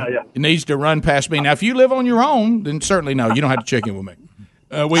there it needs to run past me. Now, if you live on your own, then certainly no. You don't have to check in with me.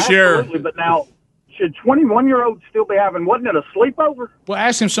 Absolutely, but now, should 21-year-olds still be having, wasn't it a sleepover? Well,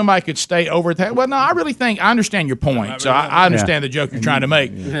 ask him somebody could stay over at that. Well, no, I really think I understand your point. So I understand the joke you're trying to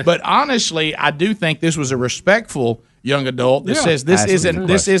make. But honestly, I do think this was a respectful young adult that says this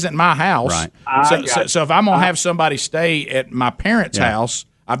isn't my house. Right. So if I'm gonna have somebody stay at my parents' house,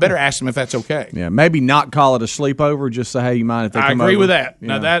 I better ask them if that's okay. Yeah, maybe not call it a sleepover. Just say, hey, you mind if they come over? I agree with that. You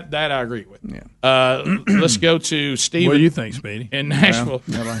Now know. that I agree with. Yeah. Let's go to Stephen. What do you think, Speedy? In Nashville.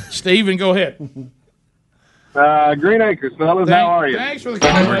 Stephen, go ahead. Green Acres, fellas. How are you? Thanks for the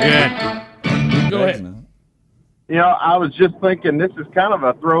call. We're good. Go ahead. You know, I was just thinking this is kind of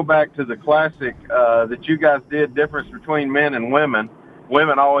a throwback to the classic that you guys did, difference between men and women.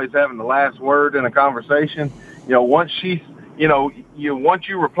 Women always having the last word in a conversation. You know, once once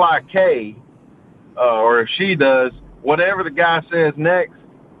you reply K, or if she does, whatever the guy says next,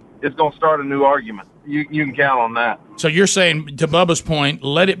 it's going to start a new argument. You can count on that. So you're saying, to Bubba's point,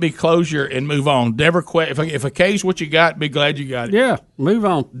 let it be closure and move on. Never if a K's what you got, be glad you got it. Yeah, move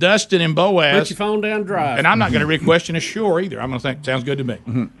on. Dustin and Boaz. Put your phone down, drive. And I'm not going to re-question a sure either. I'm going to think sounds good to me.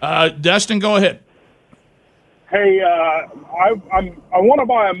 Dustin, go ahead. Hey, I want to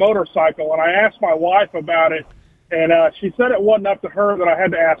buy a motorcycle, and I asked my wife about it, And she said it wasn't up to her that I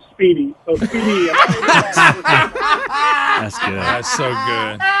had to ask Speedy. So Speedy, That's good. That's so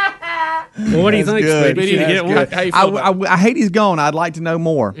good. Well, what do you think, Speedy? I hate he's gone. I'd like to know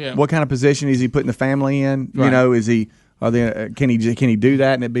more. Yeah. What kind of position is he putting the family in? Right. You know, is he? Are they? Can he do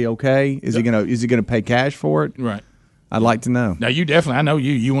that and it be okay? Is he gonna pay cash for it? Right. I'd like to know. Now you definitely. I know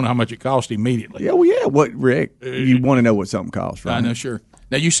you want to know how much it cost immediately. Yeah. Well, yeah. What, Rick? You want to know what something costs, right? I know. Sure.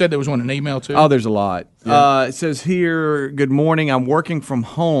 Now you said there was one in an email too. Oh, there's a lot. Yeah. It says here, good morning. I'm working from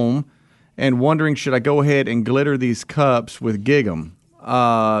home and wondering, should I go ahead and glitter these cups with Gig 'em?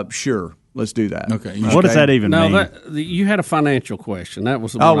 Sure. Let's do that. Okay. What does that even mean? No, you had a financial question. That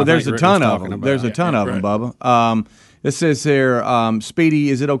was the one Oh, well, I there's think a Rick ton was of talking them. about. There's a ton of them, Bubba. It says here, Speedy,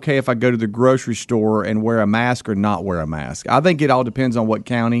 is it okay if I go to the grocery store and wear a mask or not wear a mask? I think it all depends on what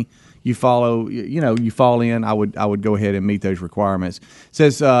county you follow. You fall in. I would go ahead and meet those requirements. It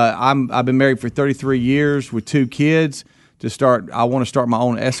says I've been married for 33 years with 2 kids. I want to start my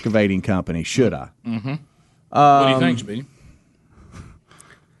own excavating company. Should I? Mm-hmm. What do you think, Speedy?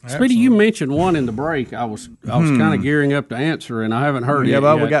 Speedy, you mentioned one in the break. I was kind of gearing up to answer, and I haven't heard it. Yeah,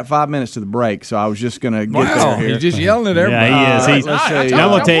 but yet. we got 5 minutes to the break, so I was just going to get there here. He's just yelling at everybody. Yeah, he is. Let's see. I'm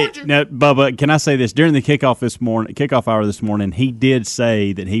going to tell you, now, Bubba, can I say this? During the kickoff hour this morning, he did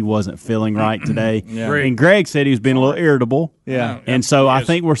say that he wasn't feeling right today. Yeah. And Greg said he was being a little irritable. Yeah. And so I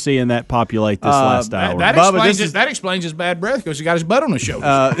think we're seeing that populate this last hour. That explains his bad breath because he got his butt on his shoulders.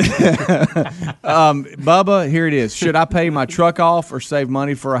 Bubba, here it is. Should I pay my truck off or save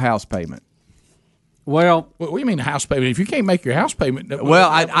money for a house payment? Well, what do you mean house payment? If you can't make your house payment, well,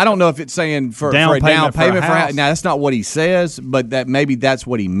 I don't know if it's saying for a down payment for a house. Now that's not what he says, but maybe that's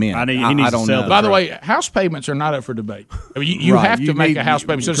what he meant. I don't know. By the way, house payments are not up for debate. I mean, you have to make a house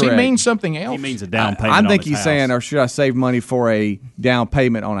payment. So does he mean something else? He means a down payment. I think he's saying, or should I save money for a down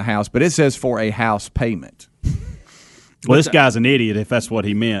payment on a house? But it says for a house payment. Well, this guy's an idiot if that's what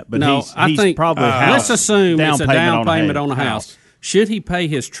he meant. But no, I think probably let's assume it's a down payment on a house. Should he pay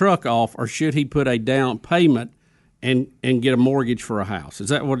his truck off, or should he put a down payment and get a mortgage for a house? Is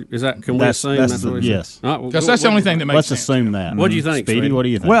that what? Is that? Can we assume that's what? Yes, because that's the only thing that makes sense. Let's assume that. What do you think, Speedy? What do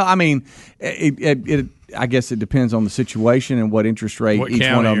you think? Well, I mean, I guess it depends on the situation and what interest rate each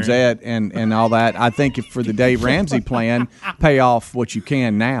one of them's at, and all that. I think if for the Dave Ramsey plan, pay off what you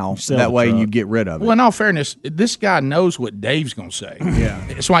can now. That way you get rid of it. Well, in all fairness, this guy knows what Dave's going to say. Yeah,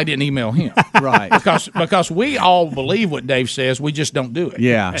 that's why I didn't email him. Right, because we all believe what Dave says, we just don't do it.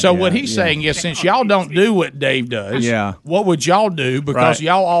 Yeah. So what he's saying is, since y'all don't do what Dave does, what would y'all do? Because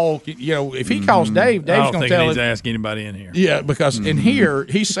y'all all, if he calls Dave, Dave's going to tell him. I don't think he needs to ask anybody in here. Yeah, because in here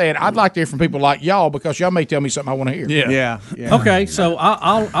he's saying, I'd like to hear from people like y'all because y'all may tell me something I want to hear. Yeah. Okay, so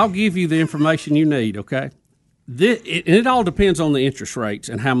I'll give you the information you need. Okay, it all depends on the interest rates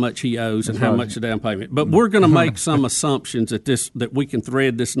and how much he owes and how much the down payment. But we're going to make some assumptions that we can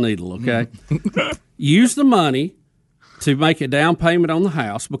thread this needle. Okay, use the money to make a down payment on the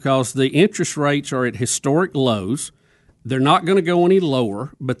house because the interest rates are at historic lows. They're not going to go any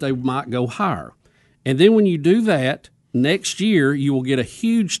lower, but they might go higher. And then when you do that, next year, you will get a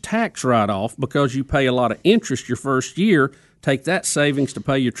huge tax write-off because you pay a lot of interest your first year. Take that savings to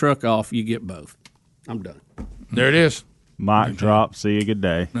pay your truck off. You get both. I'm done. There it is. Mic drop. See you. Good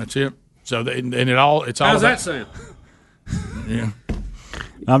day. That's it. So it's all. How's that sound? Yeah.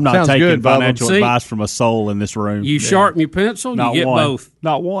 I'm not Sounds taking good, financial See? advice from a soul in this room. You sharpen your pencil, Not you get one. both.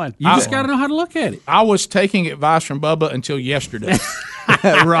 Not one. You just got to know how to look at it. I was taking advice from Bubba until yesterday.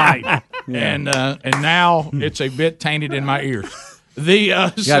 Right. And now it's a bit tainted in my ears.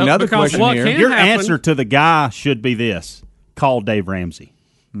 Got another question here. Your answer to the guy should be this: call Dave Ramsey.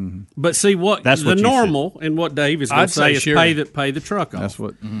 Mm-hmm. But see That's what you normal and what Dave is going to say is pay the truck off. That's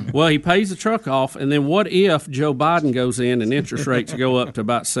what. Well, he pays the truck off, and then what if Joe Biden goes in and interest rates go up to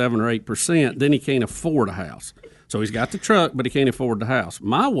about 7 or 8%? Then he can't afford a house. So he's got the truck, but he can't afford the house.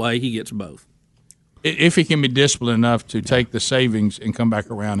 My way, he gets both. If he can be disciplined enough to take the savings and come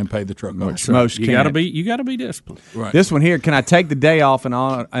back around and pay the truck off. Most you got to be disciplined. Right. This one here, can I take the day off in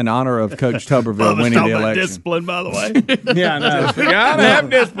honor of Coach Tuberville winning the election? Discipline, by the way. Yeah, I know. You gotta have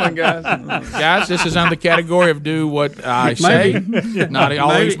discipline, guys. Guys, this is under the category of do what I say, not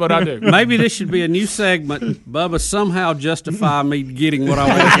always what I do. Maybe this should be a new segment. Bubba, somehow justify me getting what I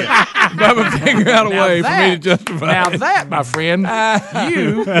want to get. Bubba, figure out a way for me to justify. Now that, my friend,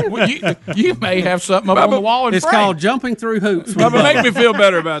 you may have something up on the wall in It's frame. called jumping through hoops. Bubba, make me feel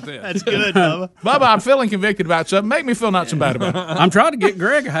better about this. That's good, Bubba. Bubba, I'm feeling convicted about something. Make me feel not so bad about it. I'm trying to get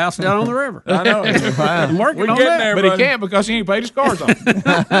Greg a house down on the river. I know. I'm working We're on getting that. there, But buddy. he can't because he ain't paid his cars off.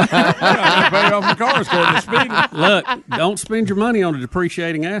 I paid off the cars according to Speedy. Look, don't spend your money on a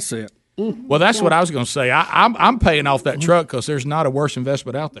depreciating asset. Well, that's what I was going to say. I'm paying off that truck because there's not a worse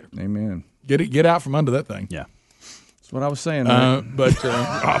investment out there. Amen. Get out from under that thing. Yeah. That's what I was saying.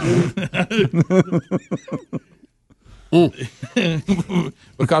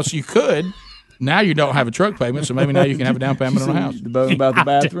 Because you could. Now you don't have a truck payment, so maybe now you can have a down payment on a house. About the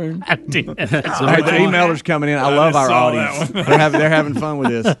bathroom. I did. The emailers coming in. I love our audience. They're having fun with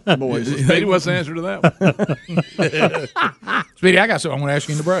this, boys. Speedy, what's the answer to that one? Speedy, I got something I want to ask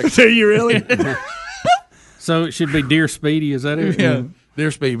you in the break. Do you really? So it should be Dear Speedy. Is that it? Yeah, Dear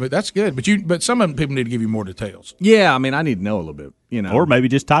Speedy. But that's good. But some of them people need to give you more details. Yeah, I mean, I need to know a little bit. Or maybe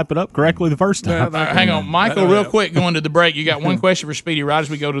just type it up correctly the first time. Hang on, Michael. Real quick, going to the break. You got one question for Speedy right as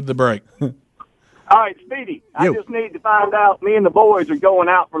we go to the break. All right, Speedy, I just need to find out, me and the boys are going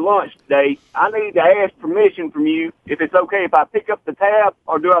out for lunch today. I need to ask permission from you if it's okay if I pick up the tab,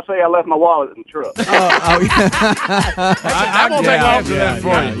 or do I say I left my wallet in the truck? That won't take long for that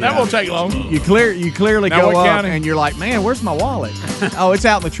for you. That won't take long. You clearly Now, go what up county? and you're like, man, where's my wallet? Oh, it's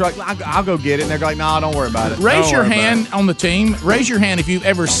out in the truck. I'll go get it. And they're like, no, don't worry about it. Raise Don't your worry about hand on the team. Raise your hand if you've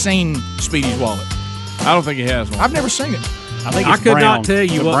ever seen Speedy's wallet. I don't think he has one. I've never seen it. I think I it's could brown. not tell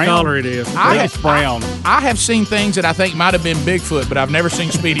you Is it what brown? color it is. I think it's brown. I have seen things that I think might have been Bigfoot, but I've never seen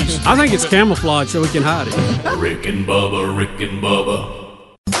Speedy's. I think it's camouflage so we can hide it. Rick and Bubba, Rick and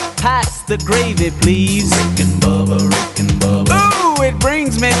Bubba. Pass the gravy, please. Rick and Bubba, Rick and Bubba. Ooh, it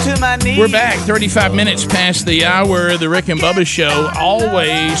brings me to my knees. We're back 35 minutes past the hour. The Rick and Bubba Show.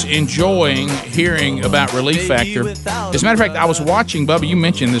 Always enjoying hearing about Relief Factor. As a matter of fact, I was watching, Bubba, you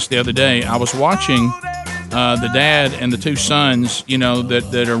mentioned this the other day. I was watching the dad and the two sons,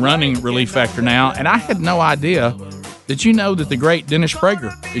 that are running Relief Factor now, and I had no idea. Did you know that the great Dennis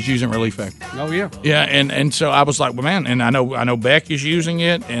Prager is using Relief Factor? Oh yeah, yeah, and so I was like, well, man, and I know Beck is using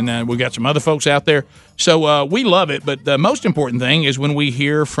it, and we got some other folks out there, so we love it. But the most important thing is when we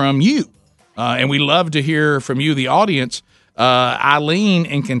hear from you, and we love to hear from you, the audience. Eileen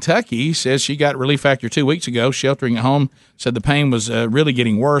in Kentucky says she got Relief Factor 2 weeks ago, sheltering at home. Said the pain was really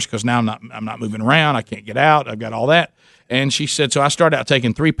getting worse because now I'm not moving around. I can't get out. I've got all that. And she said, so I started out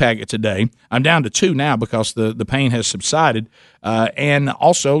taking 3 packets a day. I'm down to 2 now because the pain has subsided. And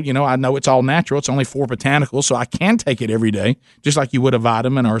also, I know it's all natural. It's only 4 botanicals, so I can take it every day, just like you would a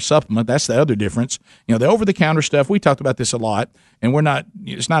vitamin or a supplement. That's the other difference. The over-the-counter stuff, we talked about this a lot, and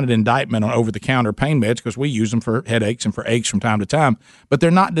it's not an indictment on over-the-counter pain meds because we use them for headaches and for aches from time to time, but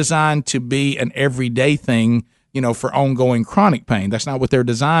they're not designed to be an everyday thing, for ongoing chronic pain. That's not what they're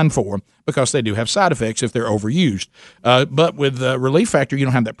designed for because they do have side effects if they're overused. But with Relief Factor, you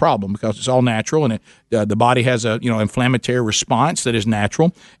don't have that problem because it's all natural and the body has a inflammatory response that is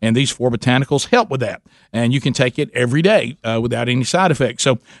natural, and these 4 botanicals help with that. And you can take it every day without any side effects.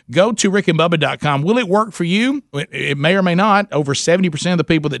 So go to rickandbubba.com. Will it work for you? It may or may not. Over 70% of the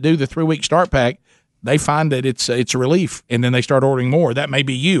people that do the 3-week start pack, they find that it's a relief, and then they start ordering more. That may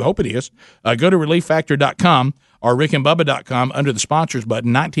be you. Hope it is. Go to relieffactor.com or rickandbubba.com under the sponsors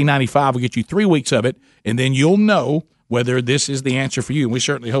button. $19.95 will get you 3 weeks of it, and then you'll know whether this is the answer for you. And we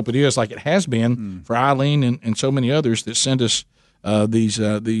certainly hope it is, like it has been for Eileen and so many others that send us these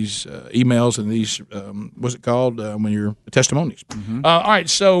emails and these what's it called when you're testimonies. All right,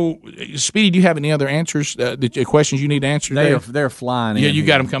 so Speedy, do you have any other answers? The questions you need answered? They're flying in. Yeah, you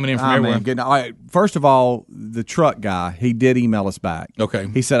got them coming in from everywhere. Man, all right, first of all, the truck guy, he did email us back. Okay,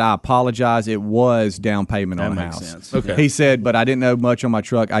 he said, I apologize. It was down payment on a house. Sense. Okay, he said, but I didn't know much on my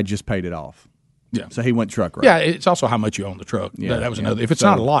truck. I just paid it off. Yeah, so he went truck rate. Yeah, it's also how much you own the truck. Yeah, that was another. If it's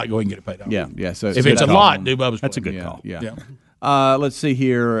not a lot, go ahead and get it paid off. Yeah. So if it's a lot, do Bubba's. That's a good call. Yeah. Let's see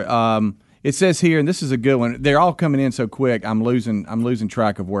here. It says here, and this is a good one. They're all coming in so quick. I'm losing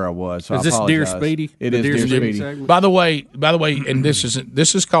track of where I was. So is this Dear Speedy? It is Dear Speedy. Segment? By the way, and this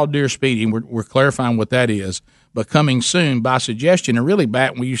is called Dear Speedy, and we're clarifying what that is. But coming soon, by suggestion, and really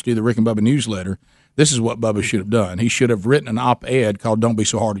back when we used to do the Rick and Bubba newsletter, this is what Bubba should have done. He should have written an op-ed called "Don't Be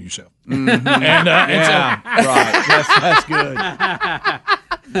So Hard on Yourself." Mm-hmm. Right. That's good.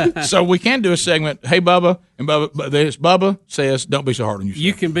 So we can do a segment. Hey, Bubba, and Bubba says, "Don't be so hard on yourself."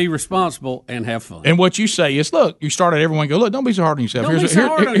 You can be responsible and have fun. And what you say is, "Look, you start at everyone. Go, look, don't be so hard on yourself.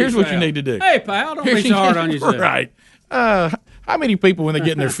 Here's what you need to do. Hey, pal, don't be so hard on yourself." Right. How many people, when they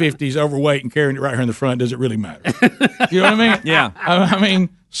get in their 50s, overweight and carrying it right here in the front, does it really matter? You know what I mean? Yeah. I mean,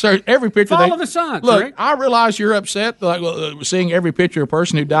 sir, every picture. Follow the signs. Look, Rick. I realize you're upset. Like seeing every picture of a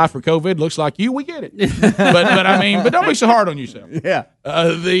person who died for COVID looks like you. We get it. but don't be so hard on yourself. Yeah.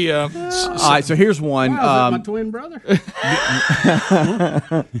 All right. So here's one. Wow, is that my twin brother?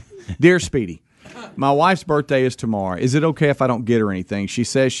 Dear Speedy, My wife's birthday is tomorrow. Is it okay if I don't get her anything? She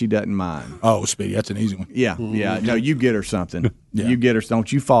says she doesn't mind. Oh, Speedy, that's an easy one. Yeah. No, you get her something. Yeah. You get her.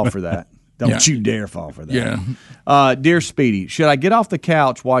 Don't you fall for that. Don't Yeah. you dare fall for that. Yeah. Dear Speedy, should I get off the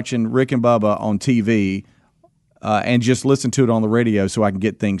couch watching Rick and Bubba on TV and just listen to it on the radio so I can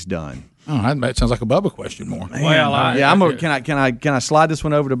get things done? Oh, that sounds like a Bubba question more. Well, can I slide this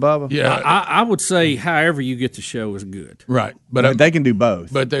one over to Bubba? Yeah. I would say however you get the show is good. Right, but they can do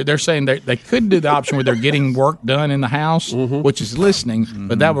both. But they're saying they could do the option where they're getting work done in the house, which is listening,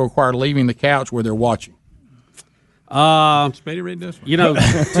 but that would require leaving the couch where they're watching. Speedy, read this one. You know,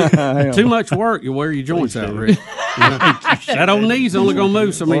 too much work, you wear your joints out, Rick. You know, that old knee's only going to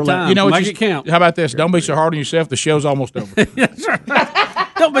move so many times. You know, Make it count. How about this? Don't be so hard on yourself. The show's almost over.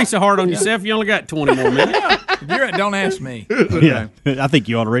 Don't be so hard on yourself. You only got 20 more minutes. Don't ask me. Yeah, I think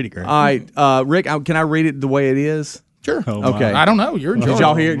you ought to read it, Greg. All right, Rick, can I read it the way it is? Sure. Okay. I don't know. You're in charge. Did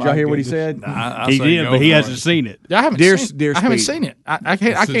y'all hear what he said? He did, but he hasn't seen it. I haven't seen it. I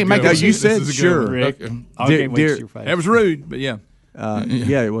can't make No, it. you said sure. Rick. Okay. I can't wait to see your face. It was rude, but yeah.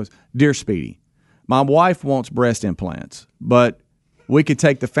 Yeah, it was. Dear Speedy, my wife wants breast implants, but we could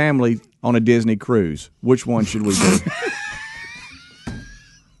take the family on a Disney cruise. Which one should we do?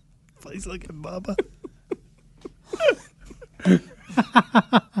 Please look at Bubba.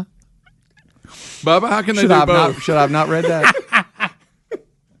 Bubba, how can they do both? Should I have not read that?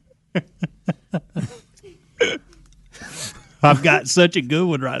 I've got such a good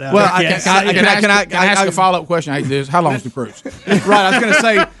one right now. Well, can I ask a follow up question? Hey, this, how long's the cruise? Right, I was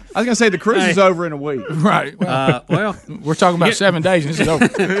going to say the cruise is over in a week. Right. Well, we're talking about 7 days and this is over.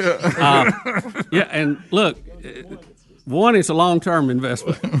 Yeah, and look, one is a long-term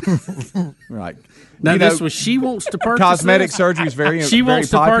investment. Right. Now, she wants to purchase cosmetic this. surgery is very She very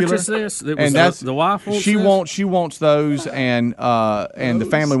wants to popular. purchase this. And that's the wife wants she this? She wants those, and the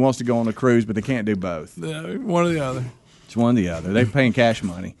family wants to go on the cruise, but they can't do both. One or the other. It's one or the other. They're paying cash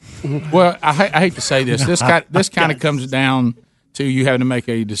money. Well, I hate to say this. This kind of comes down to you having to make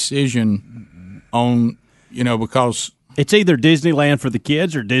a decision on, because it's either Disneyland for the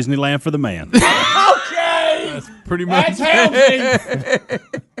kids or Disneyland for the man. Okay, that's pretty much.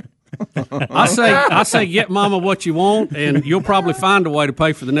 I say get Mama what you want, and you'll probably find a way to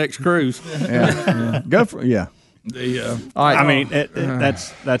pay for the next cruise. Yeah. Go for yeah. All right, I mean,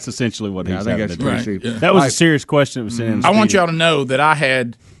 that's essentially what he's having to do. Right. Yeah. That was a serious question that was sent in. I want y'all to know that I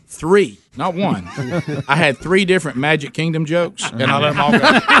had 3, not 1. I had 3 different Magic Kingdom jokes, and I let them all go.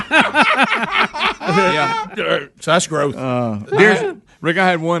 Yeah, so that's growth. Rick, I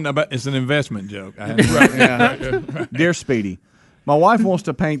had one about it's an investment joke. Dear Speedy, my wife wants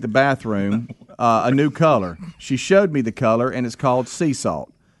to paint the bathroom a new color. She showed me the color, and it's called sea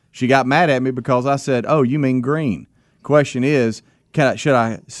salt. She got mad at me because I said, "Oh, you mean green?" Question is, should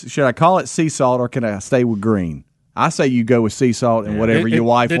I call it sea salt or can I stay with green? I say you go with sea salt and whatever your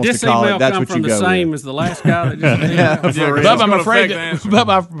wife wants to call it. That's what you go with. Did this email come from the same as the last guy that just did? Bub,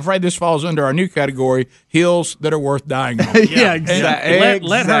 I'm afraid this falls under our new category: hills that are worth dying on. Yeah, exactly.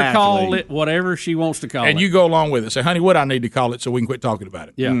 Let her call it whatever she wants to call it, and you go along with it. Say, honey, what I need to call it so we can quit talking about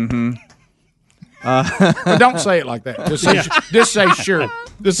it. Yeah. Mm-hmm. But don't say it like that. Just say sure.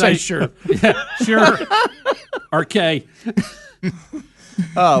 Just say sure. Yeah, sure. Or K.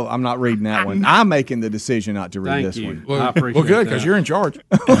 Oh, I'm not reading that one. I'm making the decision not to read Thank this you. one. Well, I appreciate good, because you're in charge.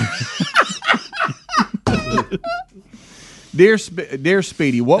 Dear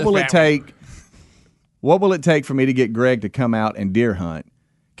Speedy, what will it take? What will it take for me to get Greg to come out and deer hunt?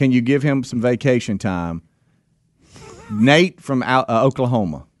 Can you give him some vacation time? Nate from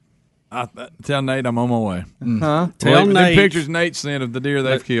Oklahoma. Tell Nate I'm on my way. Huh? Tell Nate. The pictures Nate sent of the deer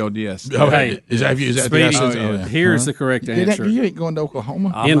they've killed, yes. Hey, is that Speedy, here's the correct answer. You ain't going to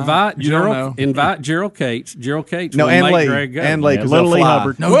Oklahoma? Invite Gerald Cates. Gerald Cates No, will and make Lee. Greg go. And Lee, because Little they'll Lee fly.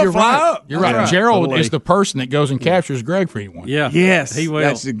 Hubbard. No, We'll you're fly right. up. You're right. Yeah. Gerald Little is Lee. the person that goes and captures Greg for anyone. Yeah. Yes, he will.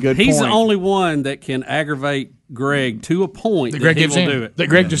 That's a good He's point. the only one that can aggravate Greg to a point That that Greg he gives will in. do it. That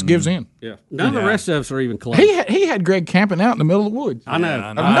Greg just gives in. Yeah. None of the rest of us are even close. He had Greg camping out in the middle of the woods. I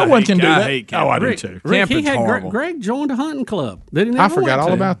know. No one can do I that. hate camping. I do Rick, too. Rick, he Camping's had horrible. Greg joined a hunting club. That he never I forgot went all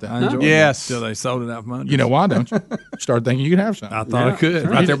to. about that. I enjoyed Yes. it until they sold it out from under. You know why, don't you? Start thinking you could have something. I thought I Yeah, could.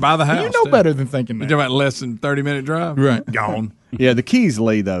 sure. Right there by the house. You know too. better than thinking You're that. talking about less than 30-minute drive? Right. Gone. Yeah, the Keys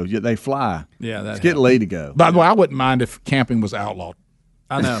Lee though. They fly. Yeah, Let's that get Lee to go. By the way, I wouldn't mind if camping was outlawed.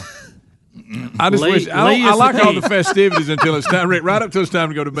 I know. I just Lee- wish I Lee is like the all key. the festivities until it's time. Right up till it's time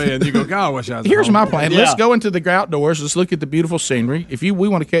to go to bed, and you go, God, I wish I was. Here's home. my plan. Let's go into the outdoors. Let's look at the beautiful scenery. If we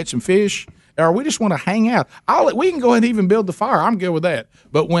want to catch some fish, or we just want to hang out, we can go ahead and even build the fire. I'm good with that.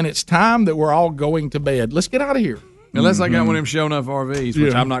 But when it's time that we're all going to bed, let's get out of here. Unless I got one of them show enough RVs,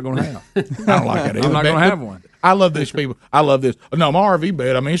 which I'm not going to have. I don't like that either. I'm not going to have one. I love these people. I love this. No, my RV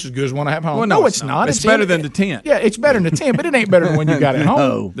bed, I mean, it's as good as one I have home. Well, no, it's not. It's better than the tent. Yeah, it's better than the tent, but it ain't better than when you got it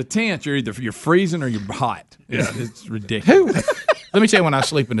home. The tent, you're freezing or you're hot. Yeah, it's ridiculous. Let me tell you when I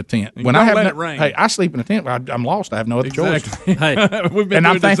sleep in the tent. When Don't I have let it rain. Hey, I sleep in the tent. I'm lost. I have no other Exactly. choice. Hey, we've been and through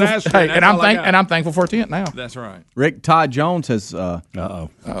I'm a thankful. disaster, Hey, and that's all I got. and I'm thankful for a tent now. That's right. Rick, Todd Jones has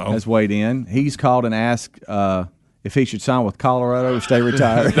has weighed in. He's called and asked if he should sign with Colorado or stay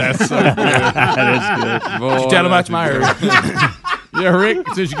retired. That's so good. That is good. Boy, Just tell him that's my area. Yeah, Rick,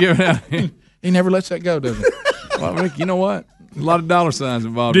 since you give it out. He never lets that go, does he? Well, Rick, you know what? A lot of dollar signs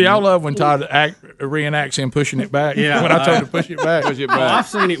involved. Do y'all love when Todd reenacts him pushing it back? Yeah. When I told him to push it back. Push it Oh, back. I've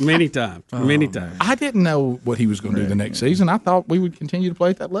seen it many times. Many times. I didn't know what he was going to do the next season. I thought we would continue to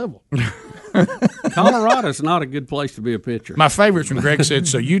play at that level. Colorado's not a good place to be a pitcher. My favorite's when Greg said,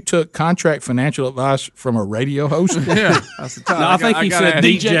 "So you took contract financial advice from a radio host?" Yeah, that's the time. No, I think he said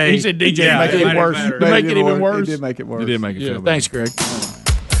DJ. He said DJ. Yeah, make it even worse. better. To make it even worse. He did make it worse. You did make it feel better. Thanks, Greg.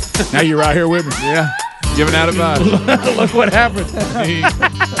 Now you're right here with me. Yeah, giving out advice. Look what happened.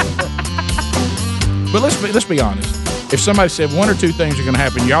 But let's be honest. If somebody said one or two things are going to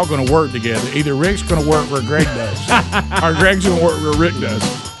happen, y'all going to work together. Either Rick's going to work where Greg does, or Greg's going to work where Rick does.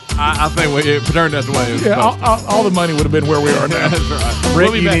 I think it turned out the way it was Yeah, supposed all the money would have been where we are now. That's right.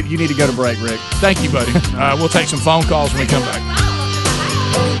 Rick, We'll be you need to go to break, Rick. Thank you, buddy. We'll take some phone calls when we come back.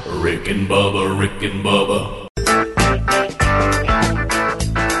 Rick and Bubba, Rick and Bubba.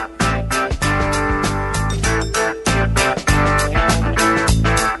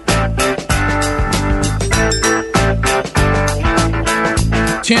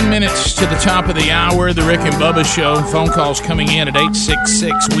 10 minutes to the top of the hour, the Rick and Bubba Show. Phone calls coming in at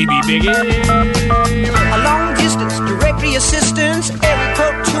 866-WE-BE-BIGGIE. A long distance directory assistance, area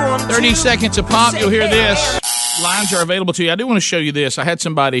code 212. 30 seconds of pop, you'll hear this. Lines are available to you. I do want to show you this. I had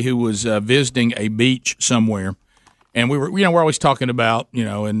somebody who was visiting a beach somewhere, and we were, we're always talking about,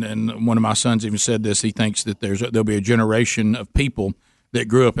 and one of my sons even said this. He thinks that there'll be a generation of people that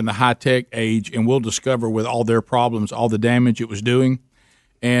grew up in the high-tech age and will discover with all their problems, all the damage it was doing.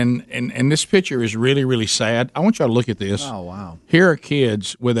 And this picture is really, really sad. I want y'all to look at this. Oh, wow. Here are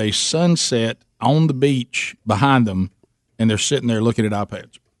kids with a sunset on the beach behind them, and they're sitting there looking at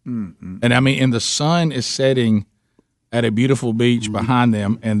iPads. Mm-hmm. And, and the sun is setting at a beautiful beach behind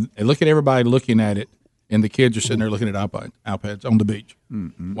them, and look at everybody looking at it, and the kids are sitting there looking at iPads on the beach.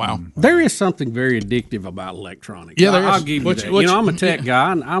 Mm-hmm. Wow. There is something very addictive about electronics. Yeah, there I'll is. give you that. I'm a tech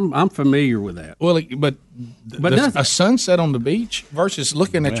guy, and I'm familiar with that. Well, but a sunset on the beach versus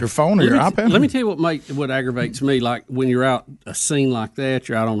looking at your phone or your iPad? Let me tell you what aggravates me. Like when you're out a scene like that,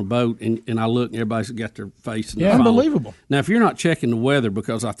 you're out on a boat, and I look, and everybody's got their face in the phone. Unbelievable. Now, if you're not checking the weather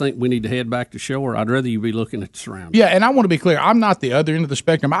because I think we need to head back to shore, I'd rather you be looking at the surroundings. Yeah, and I want to be clear. I'm not the other end of the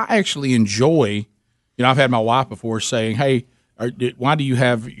spectrum. I actually enjoy, I've had my wife before saying, hey, why do you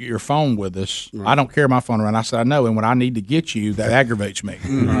have your phone with us? Right. I don't carry my phone around. I said, I know, and when I need to get you, that aggravates me.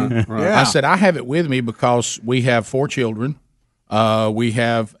 Right. I said, I have it with me because we have 4 children. We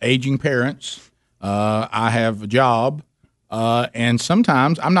have aging parents. I have a job. And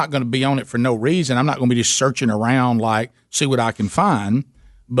sometimes I'm not going to be on it for no reason. I'm not going to be just searching around see what I can find.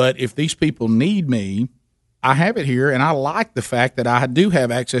 But if these people need me, I have it here, and I like the fact that I do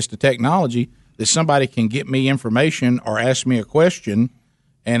have access to technology, that somebody can get me information or ask me a question,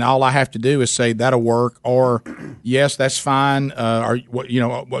 and all I have to do is say that'll work, or yes, that's fine, or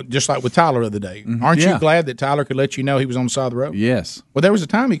just like with Tyler the other day. Mm-hmm. Aren't you glad that Tyler could let you know he was on the side of the road? Yes. Well, there was a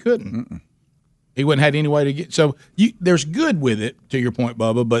time he couldn't. Mm-mm. He wouldn't have any way to get. So there's good with it, to your point,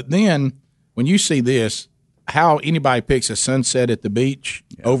 Bubba. But then when you see this, how anybody picks a sunset at the beach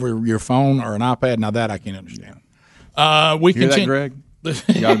over your phone or an iPad, now that I can't understand. We hear continue. that, Greg?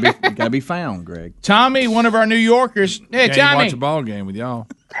 You gotta be found, Greg. Tommy, one of our New Yorkers. Hey, Tommy. Watch a ball game with y'all.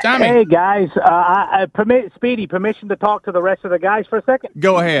 Tommy. Hey, guys. Speedy, permission to talk to the rest of the guys for a second?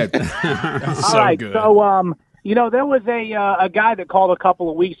 Go ahead. All right. Good. So, there was a guy that called a couple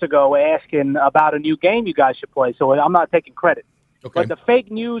of weeks ago asking about a new game you guys should play, so I'm not taking credit. Okay. But the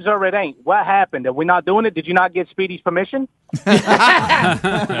fake news or it ain't. What happened? Are we not doing it? Did you not get Speedy's permission? Tommy,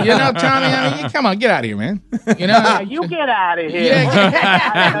 come on, get out of here, man. You get out of here.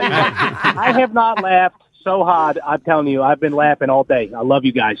 I have not laughed so hard. I'm telling you, I've been laughing all day. I love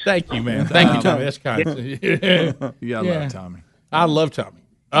you guys. Thank you, man. Thank you, Tommy. That's kind. You gotta love Tommy. I love Tommy.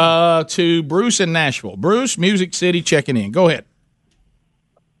 To Bruce in Nashville. Bruce, Music City, checking in. Go ahead.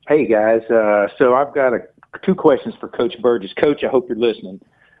 Hey, guys. So I've got 2 questions for Coach Burgess. Coach, I hope you're listening.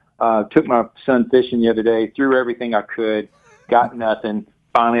 Took my son fishing the other day, threw everything I could, got nothing.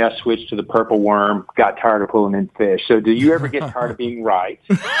 Finally, I switched to the purple worm, got tired of pulling in fish. So do you ever get tired of being right?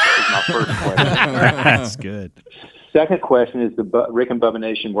 Is my first question. That's good. Second question is the Rick and Bubba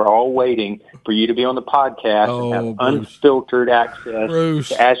Nation. We're all waiting for you to be on the podcast and have unfiltered access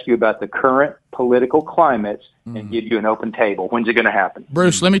to ask you about the current political climates and give you an open table. When's it going to happen?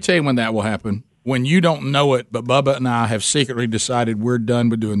 Bruce, let me tell you when that will happen. When you don't know it, but Bubba and I have secretly decided we're done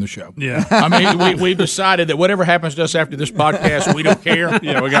with doing the show. Yeah. I mean, we've decided that whatever happens to us after this podcast, we don't care.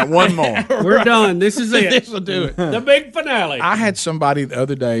 Yeah, we got one more. We're done. This is it. This will do it. The big finale. I had somebody the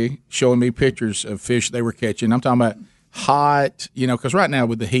other day showing me pictures of fish they were catching. I'm talking about hot, because right now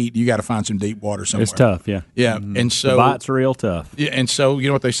with the heat, you got to find some deep water somewhere. It's tough, yeah. Yeah, and so the bite's real tough. Yeah, and so you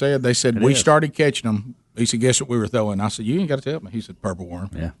know what they said? They said, we is. started catching them. He said, guess what we were throwing? I said, you ain't got to tell me. He said, purple worm.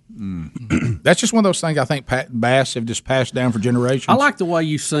 Yeah. That's just one of those things I think bass have just passed down for generations. I like the way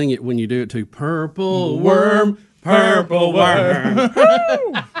you sing it when you do it too. Purple worm, purple worm.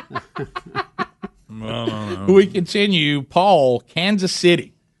 We continue. Paul, Kansas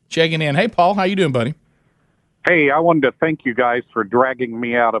City, checking in. Hey, Paul, how you doing, buddy? Hey, I wanted to thank you guys for dragging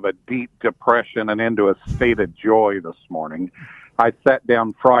me out of a deep depression and into a state of joy this morning. I sat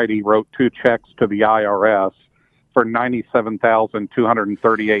down Friday, wrote 2 checks to the IRS for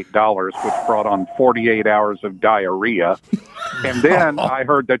 $97,238, which brought on 48 hours of diarrhea. And then I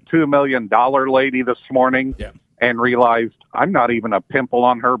heard the $2 million lady this morning and realized I'm not even a pimple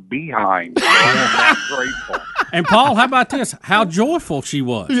on her behind. I'm grateful. And, Paul, how about this? How joyful she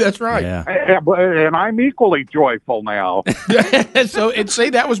was. That's right. Yeah. And I'm equally joyful now. See,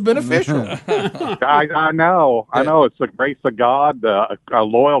 that was beneficial. I know. I know. It's the grace of God, a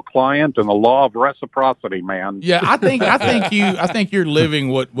loyal client, and the law of reciprocity, man. Yeah, I think you're living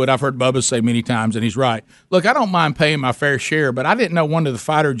what I've heard Bubba say many times, and he's right. Look, I don't mind paying my fair share, but I didn't know one of the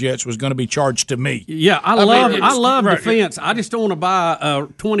fighter jets was going to be charged to me. Yeah, I love defense. I just don't want to buy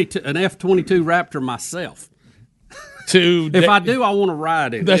an F-22 Raptor myself. If I do, I want to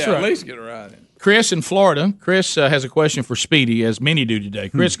ride it. That's right. At least get a ride in. Chris in Florida. Chris has a question for Speedy, as many do today.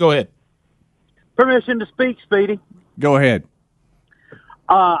 Chris, go ahead. Permission to speak, Speedy. Go ahead.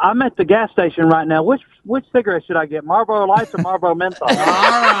 I'm at the gas station right now. Which cigarette should I get, Marlboro Lights or Marlboro Menthol? All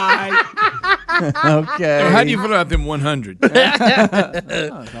right. Okay. How do you feel about them 100?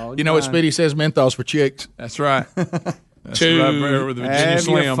 You know what Speedy says? Menthol's for chicks. That's right. That's right there with the Virginia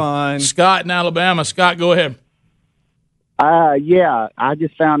Slim. Fun. Scott in Alabama. Scott, go ahead. Yeah, I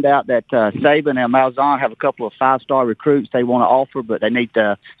just found out that Saban and Malzahn have a couple of 5-star recruits they want to offer, but they need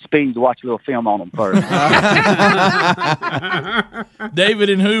Speedy to watch a little film on them first. David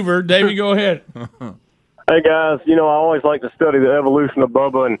in Hoover. David, go ahead. Hey, guys, I always like to study the evolution of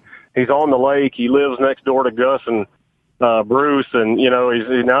Bubba, and he's on the lake. He lives next door to Gus and Bruce, and,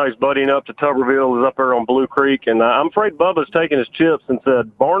 he's buddying up to Tuberville. He's up there on Blue Creek, and I'm afraid Bubba's taking his chips and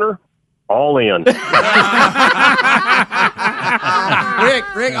said, Barner, all in. Rick,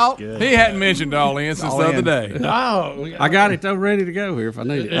 he hadn't mentioned all in since the other day. Oh, I got it though, ready to go here if I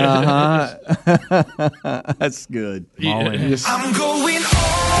need it. That's good. Yeah. All in. I'm going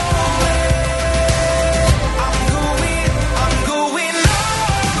all in.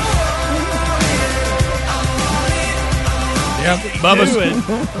 Yeah,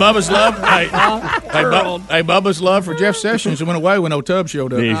 Bubba's love. Hey, Bubba's love for Jeff Sessions went away when O'Tubb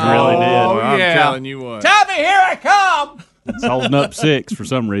showed up. He really did. I'm telling you what. Tubby, here I come. It's holding up 6 for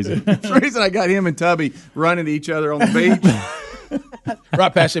some reason. That's the reason I got him and Tubby running to each other on the beach.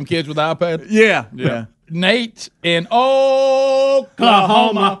 Right past them kids with the iPad. Yeah. Nate in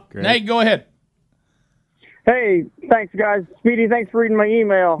Oklahoma. Nate, go ahead. Hey, thanks, guys. Speedy, thanks for reading my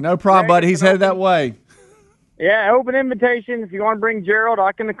email. No problem, buddy. He's headed that way. Yeah, open invitation. If you want to bring Gerald,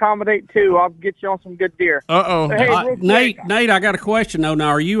 I can accommodate too. I'll get you on some good deer. Uh-oh. Hey, Nate, I got a question though. Now,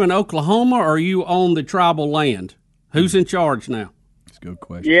 are you in Oklahoma or are you on the tribal land? Who's in charge now? That's a good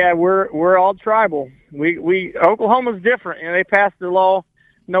question. Yeah, we're all tribal. We Oklahoma's different, and they passed the law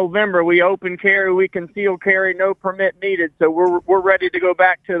November. We open carry, we conceal carry, no permit needed. So we're ready to go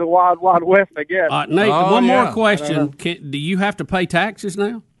back to the wild west, I guess. Nate, one more question. Do you have to pay taxes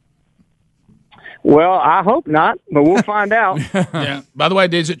now? Well, I hope not, but we'll find out. Yeah. By the way,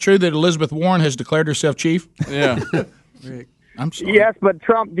 is it true that Elizabeth Warren has declared herself chief? Yeah. Rick, I'm sorry. Yes, but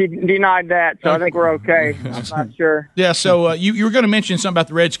Trump denied that, so I think we're okay. I'm not sure. Yeah. So you were going to mention something about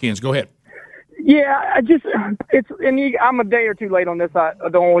the Redskins. Go ahead. Yeah, I'm a day or two late on this. I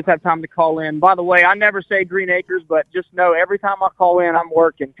don't always have time to call in. By the way, I never say Green Acres, but just know every time I call in, I'm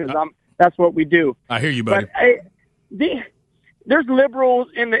working because that's what we do. I hear you, buddy. But there's liberals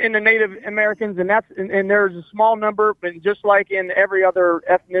in the Native Americans, and there's a small number, but just like in every other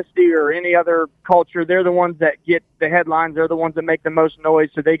ethnicity or any other culture, they're the ones that get the headlines. They're the ones that make the most noise,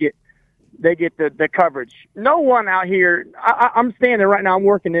 so they get the coverage. No one out here. I'm standing right now. I'm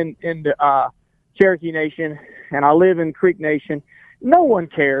working in the Cherokee Nation, and I live in Creek Nation. No one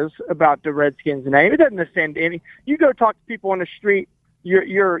cares about the Redskins' name. It doesn't offend any. You go talk to people on the street,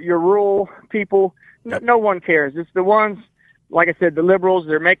 your rural people. No one cares. It's the ones, like I said, the liberals.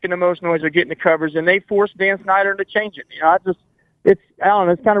 They're making the most noise. They're getting the coverage, and they forced Dan Snyder to change it. I don't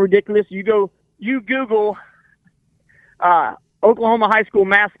know. It's kind of ridiculous. You Google Oklahoma high school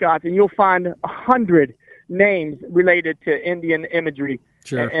mascots, and you'll find 100 names related to Indian imagery.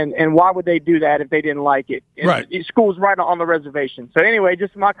 Sure. And why would they do that if they didn't like it? Right. School's right on the reservation. So anyway,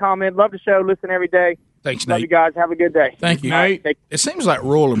 just my comment. Love the show. Listen every day. Thanks, Love Nate. you guys. Have a good day. Thank you, Nate. It seems like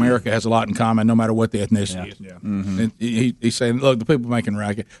rural America has a lot in common, no matter what the ethnicity is. Yeah. Mm-hmm. He's saying, look, the people making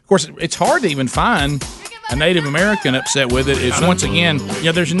racket. Of course, it's hard to even find a Native American upset with it. It's once again,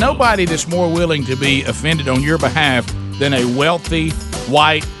 there's nobody that's more willing to be offended on your behalf than a wealthy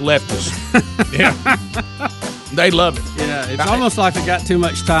white leftist. Yeah. They love it. Yeah, it's almost like they got too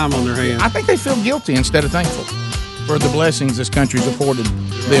much time on their hands. I think they feel guilty instead of thankful for the blessings this country's afforded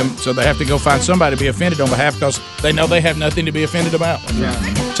them, so they have to go find somebody to be offended on behalf because they know they have nothing to be offended about. Yeah.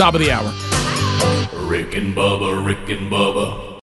 Top of the hour. Rick and Bubba, Rick and Bubba.